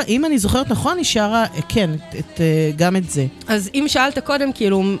שרה, אם אני זוכרת נכון, היא שרה, כן, גם את זה. אז אם שאלת קודם,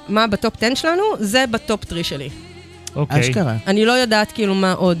 כאילו, מה בטופ 10 שלנו, זה בטופ 3 שלי. אוקיי. אשכרה. אני לא יודעת כאילו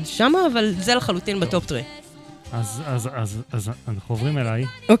מה עוד שמה, אבל זה לחלוטין בטופ 3. אז אנחנו עוברים אליי.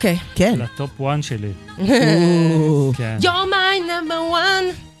 אוקיי. כן. לטופ 1 שלי. You're my number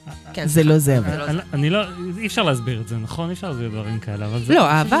one. זה לא זה, אבל. אני לא, אי אפשר להסביר את זה, נכון? אי אפשר להסביר דברים כאלה, אבל זה... לא,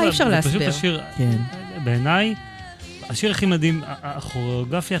 אהבה אי אפשר להסביר. זה פשוט השיר, בעיניי, השיר הכי מדהים,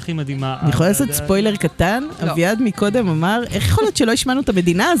 הכוריאוגרפיה הכי מדהימה. אני יכולה לעשות ספוילר קטן? אביעד מקודם אמר, איך יכול להיות שלא השמענו את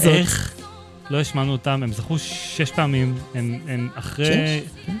המדינה הזאת? איך לא השמענו אותם, הם זכו 6 פעמים, הם אחרי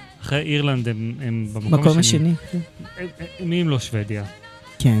אירלנד, הם במקום השני. מי אם לא שוודיה?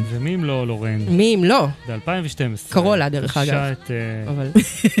 כן. ומי אם לא לורן? מי אם לא? ב-2012. קרולה, דרך אגב.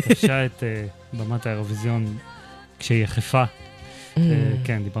 תפשה את במת האירוויזיון כשהיא יחפה.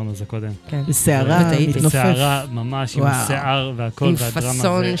 כן, דיברנו על זה קודם. בסערה מתנופף. בסערה ממש, עם השיער והכל והדרמה. עם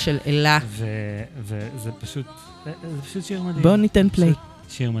פסון של אלה. וזה פשוט שיר מדהים. בואו ניתן פליי.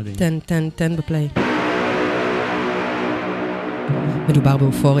 שיר מדהים. תן בפליי. מדובר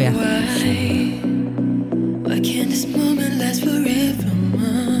באופוריה. Why can't this moment last forever,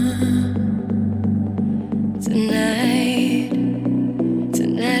 Tonight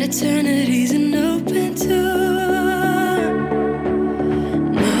eternity's an open door.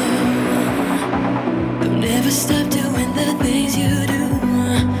 No, don't ever stop doing the things you do.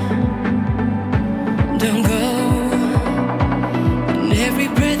 Don't go. And every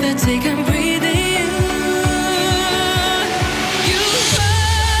breath I take, I'm breathing.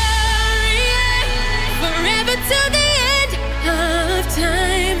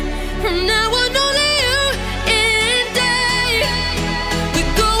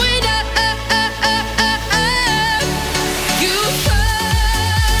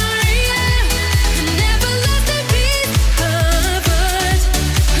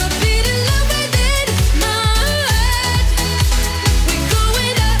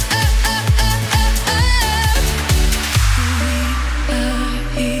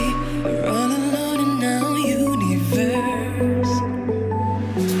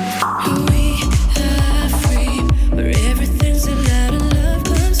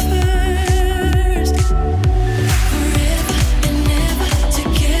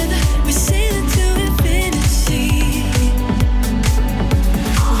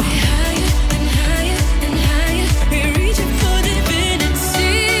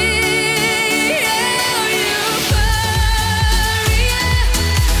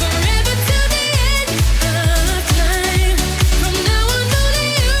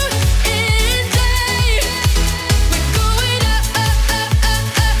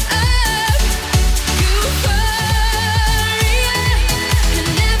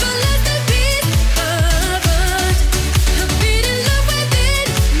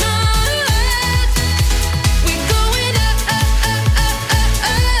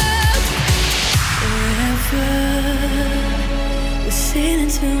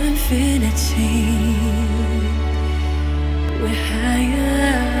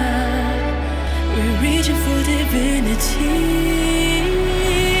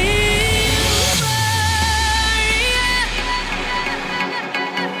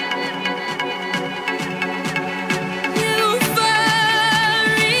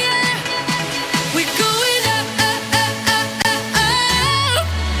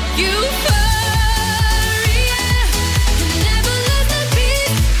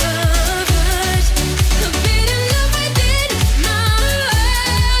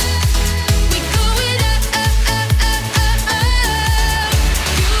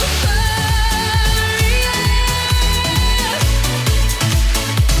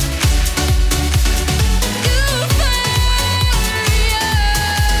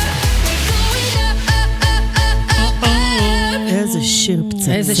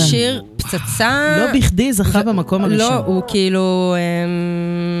 איזה שיר פצצה... לא בכדי זכה במקום הראשון. לא, הוא כאילו...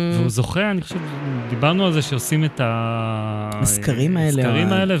 והוא זוכה, אני חושב, דיברנו על זה שעושים את הסקרים האלה,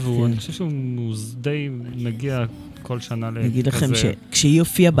 ואני חושב שהוא די מגיע כל שנה לכזה... אני אגיד לכם שכשהיא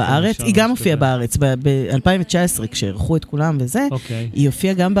הופיעה בארץ, היא גם הופיעה בארץ, ב-2019, כשערכו את כולם וזה, היא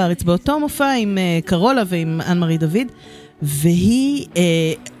הופיעה גם בארץ באותו מופע עם קרולה ועם אן-מארי דוד, והיא,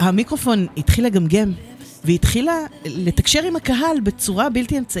 המיקרופון התחילה לגמגם, והיא התחילה לתקשר עם הקהל בצורה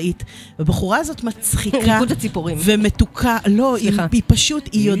בלתי אמצעית. הבחורה הזאת מצחיקה. ריקוד הציפורים. ומתוקה. לא, היא פשוט,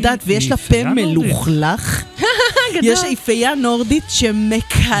 היא יודעת, ויש לה פה מלוכלך. יש איפייה נורדית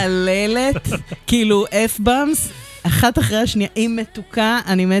שמקללת, כאילו F-Bumps, אחת אחרי השנייה, היא מתוקה,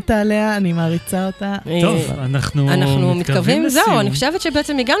 אני מתה עליה, אני מעריצה אותה. טוב, אנחנו מתקרבים לסיום. זהו, אני חושבת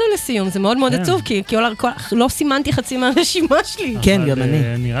שבעצם הגענו לסיום, זה מאוד מאוד עצוב, כי לא סימנתי חצי מהרשימה שלי. כן, גם אני.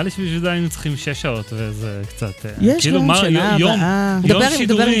 נראה לי שבשביל זה היינו צריכים 6 שעות, וזה קצת... יש גם שנה הבאה.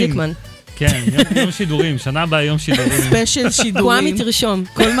 דבר עם דיקמן. כן, יום שידורים, שנה הבאה יום שידורים. ספיישל שידורים. קוואמי תרשום.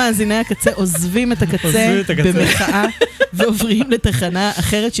 כל מאזיני הקצה עוזבים את הקצה במחאה, ועוברים לתחנה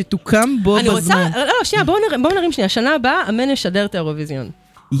אחרת שתוקם בו בזמן. לא, שנייה, בואו נרים שנייה. שנה הבאה, אמן ישדר את האירוויזיון.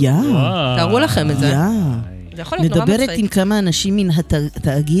 תארו לכם את זה. זה יכול להיות נורא מצחיק. מדברת עם כמה אנשים מן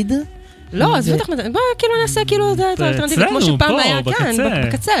התאגיד. לא, אז בטח, בוא כאילו נעשה כאילו את האלטרנטיבה, כמו שפעם היה, כן,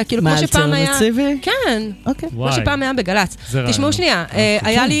 בקצה, כאילו כמו שפעם היה, כן, כמו שפעם היה בגלץ. תשמעו שנייה,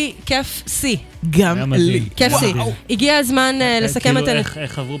 היה לי כיף C. גם לי. כיף C. הגיע הזמן לסכם את...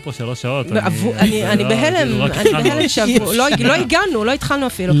 איך עברו פה 3 שעות? אני בהלם שעברו, לא הגענו, לא התחלנו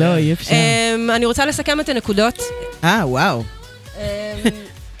אפילו. לא, אי אפשר. אני רוצה לסכם את הנקודות. וואו.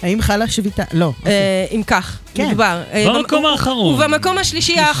 האם חלה שביתה? לא. אם כך, מדובר. במקום האחרון. ובמקום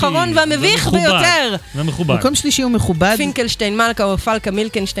השלישי האחרון והמביך ביותר. ומכובד. מקום שלישי ומכובד. פינקלשטיין, מלכה או פלקה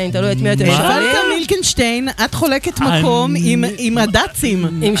מילקנשטיין, תלוי את מי אתם שואלים. פלקה מילקנשטיין, את חולקת מקום עם הדאצים.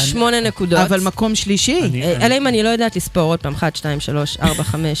 עם 8 נקודות. אבל מקום שלישי. אלא אם אני לא יודעת לספור עוד פעם, 1, 2, 3, 4,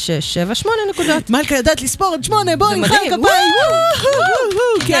 5, 6, 7, 8 נקודות. מלכה יודעת לספור עד 8, בואי נמחא כפיים.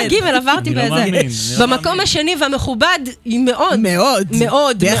 כן, גימל, עברתי בזה. במקום השני והמכובד, היא מאוד. מאוד.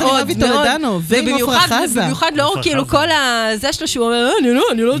 מאוד. ובמיוחד לאור כאילו כל הזה שלו שהוא אומר,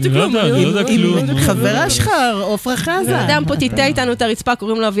 אני לא יודע כלום. חברה שלך, עופרה חזה. אדם פה תיתה איתנו את הרצפה,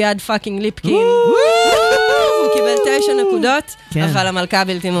 קוראים לו אביעד פאקינג ליפקין. הוא קיבל 9 נקודות, אבל המלכה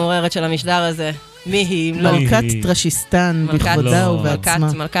הבלתי מעוררת של המשדר הזה, מי היא? מלכת טרשיסטן, בכבודה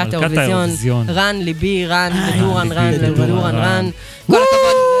ובעצמה. מלכת האירוויזיון. רן, ליבי, רן, לדורן, רן. כל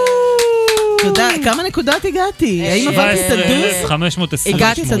הכבוד. תודה. כמה נקודות הגעתי? האם עברתי את הדוס? 520.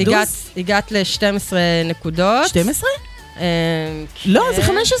 הגעת ל-12 נקודות. 12? לא, זה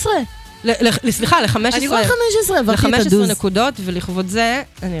 15. סליחה, ל-15. אני רואה 15, עברתי את הדוס. ל-15 נקודות, ולכבוד זה,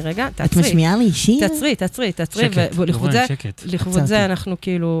 אני רגע, תעצרי. את משמיעה לי שיר? תעצרי. ולכבוד זה אנחנו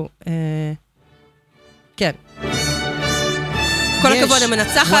כאילו... כן. כל הכבוד,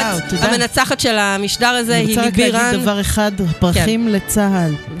 המנצחת של המשדר הזה היא ליבי רן. אני רוצה להגיד דבר אחד, פרחים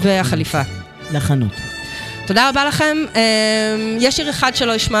לצהל. והחליפה. לחנות. תודה רבה לכם. יש שיר אחד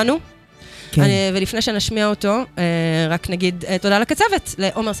שלא השמענו, ולפני שנשמיע אותו, רק נגיד תודה לקצבת,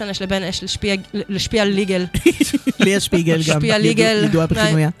 לעומר סנש, לבן אש, לשפיע ליגל. ליה שפיגל גם, ידועה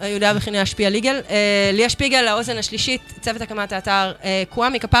בכינויה. ידועה בכינויה, שפיע ליגל. ליה שפיגל, האוזן השלישית, צוות הקמת האתר,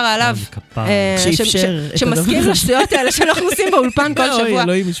 קוואמי, כפרה עליו. שמסכים לשטויות האלה שאנחנו עושים באולפן כל שבוע.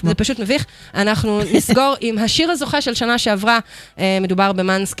 זה פשוט מביך. אנחנו נסגור עם השיר הזוכה של שנה שעברה, מדובר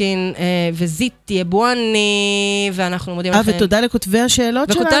במנסקין וזיטי אבואני, ואנחנו מודים לכם. ותודה לכותבי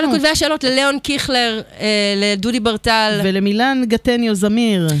השאלות שלנו. ותודה לכותבי השאלות לליאון קיכלר, לדודי ברטל. ולמילן גטניו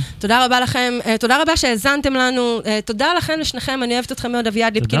זמיר. תודה רבה לכם, תודה רבה שהאזנתם לנו, תודה לכם לשניכם, אני אוהבת אתכם מאוד,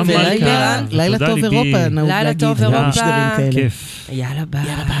 אביעד ליפקין ולילה. לילה טוב אירופה, נהוג להגיד. לילה טוב אירופה. כיף. יאללה ביי.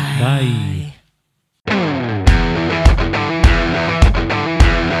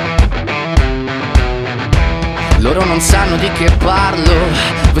 Loro non sanno di che parlo,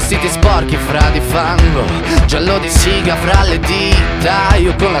 vestiti sporchi fra di fango, giallo di siga fra le dita,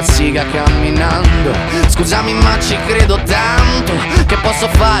 io con la siga camminando. Scusami ma ci credo tanto, che posso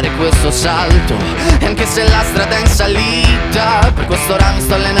fare questo salto, e anche se la strada è in salita, per questo ora mi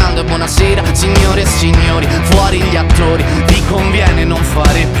sto allenando e buonasera signore e signori, fuori gli attori, vi conviene non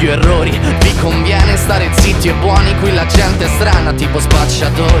fare più errori, vi conviene stare zitti e buoni, qui la gente è strana tipo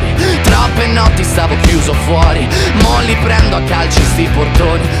spacciatori, troppe notti stavo chiuso fuori, mo li prendo a calci sti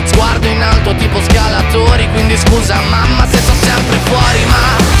portoni, sguardo in alto tipo scalatori, quindi scusa mamma se sto sempre fuori, ma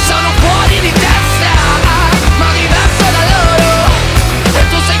sono fuori di testa, ma diverso da loro, e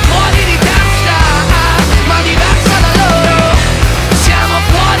tu sei fuori di testa, ma diversa da loro, siamo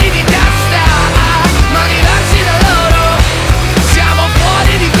fuori di testa, ma diversi da loro, siamo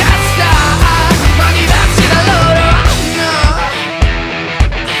fuori di testa.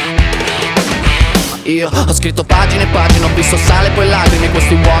 io ho scritto pagine e pagine, ho visto sale poi lacrime,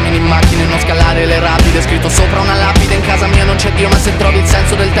 questi uomini in macchine, non scalare le rapide. Scritto sopra una lapide, in casa mia non c'è Dio, ma se trovi il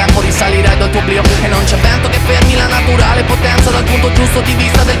senso del tempo risalirai dal tuo oblio. E non c'è vento che fermi la naturale potenza, dal punto giusto di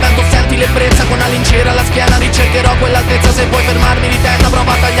vista del vento senti l'ebbrezza. Con la lincera alla schiena ricercherò quell'altezza, se vuoi fermarmi di testa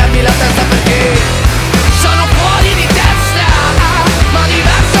prova a tagliarmi la testa, perché sono fuori di testa, ma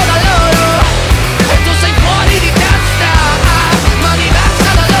diverso da loro. E tu sei fuori di testa, ma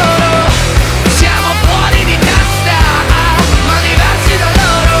diversa da loro. Siamo fuori di testa, ma diversi da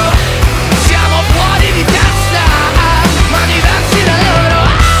loro. Siamo fuori di testa, ma diversi da loro.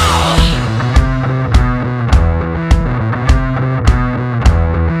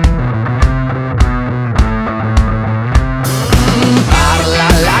 Parla,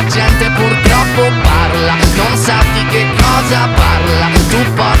 la gente purtroppo parla, non sa di che cosa parla.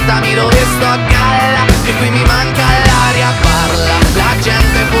 Tu portami dove sto a galla, che qui mi manca l'aria. Parla, la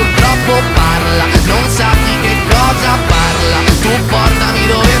gente purtroppo parla, non sa di che cosa parla. Tu portami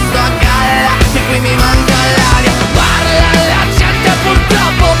dove sto a galla, che qui mi manca l'aria. Parla, la gente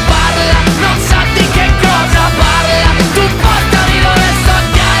purtroppo parla, non sa di che cosa parla. Tu portami dove sto a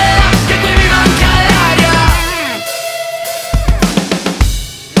galla, che qui mi manca l'aria.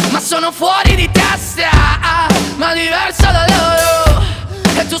 Ma sono fuori di testa, ma diversa da loro.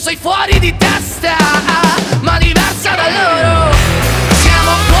 E tu sei fuori di testa, ma diversa da loro.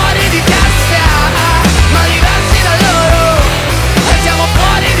 Siamo fuori di testa, ma diversi da loro. E siamo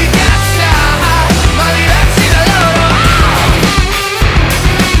fuori di testa, ma diversi da loro.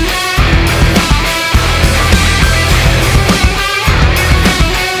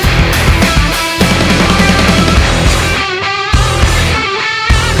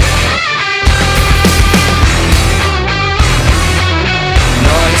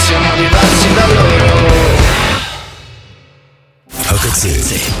 Noi siamo diversi da loro.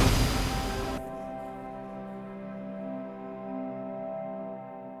 הקצה.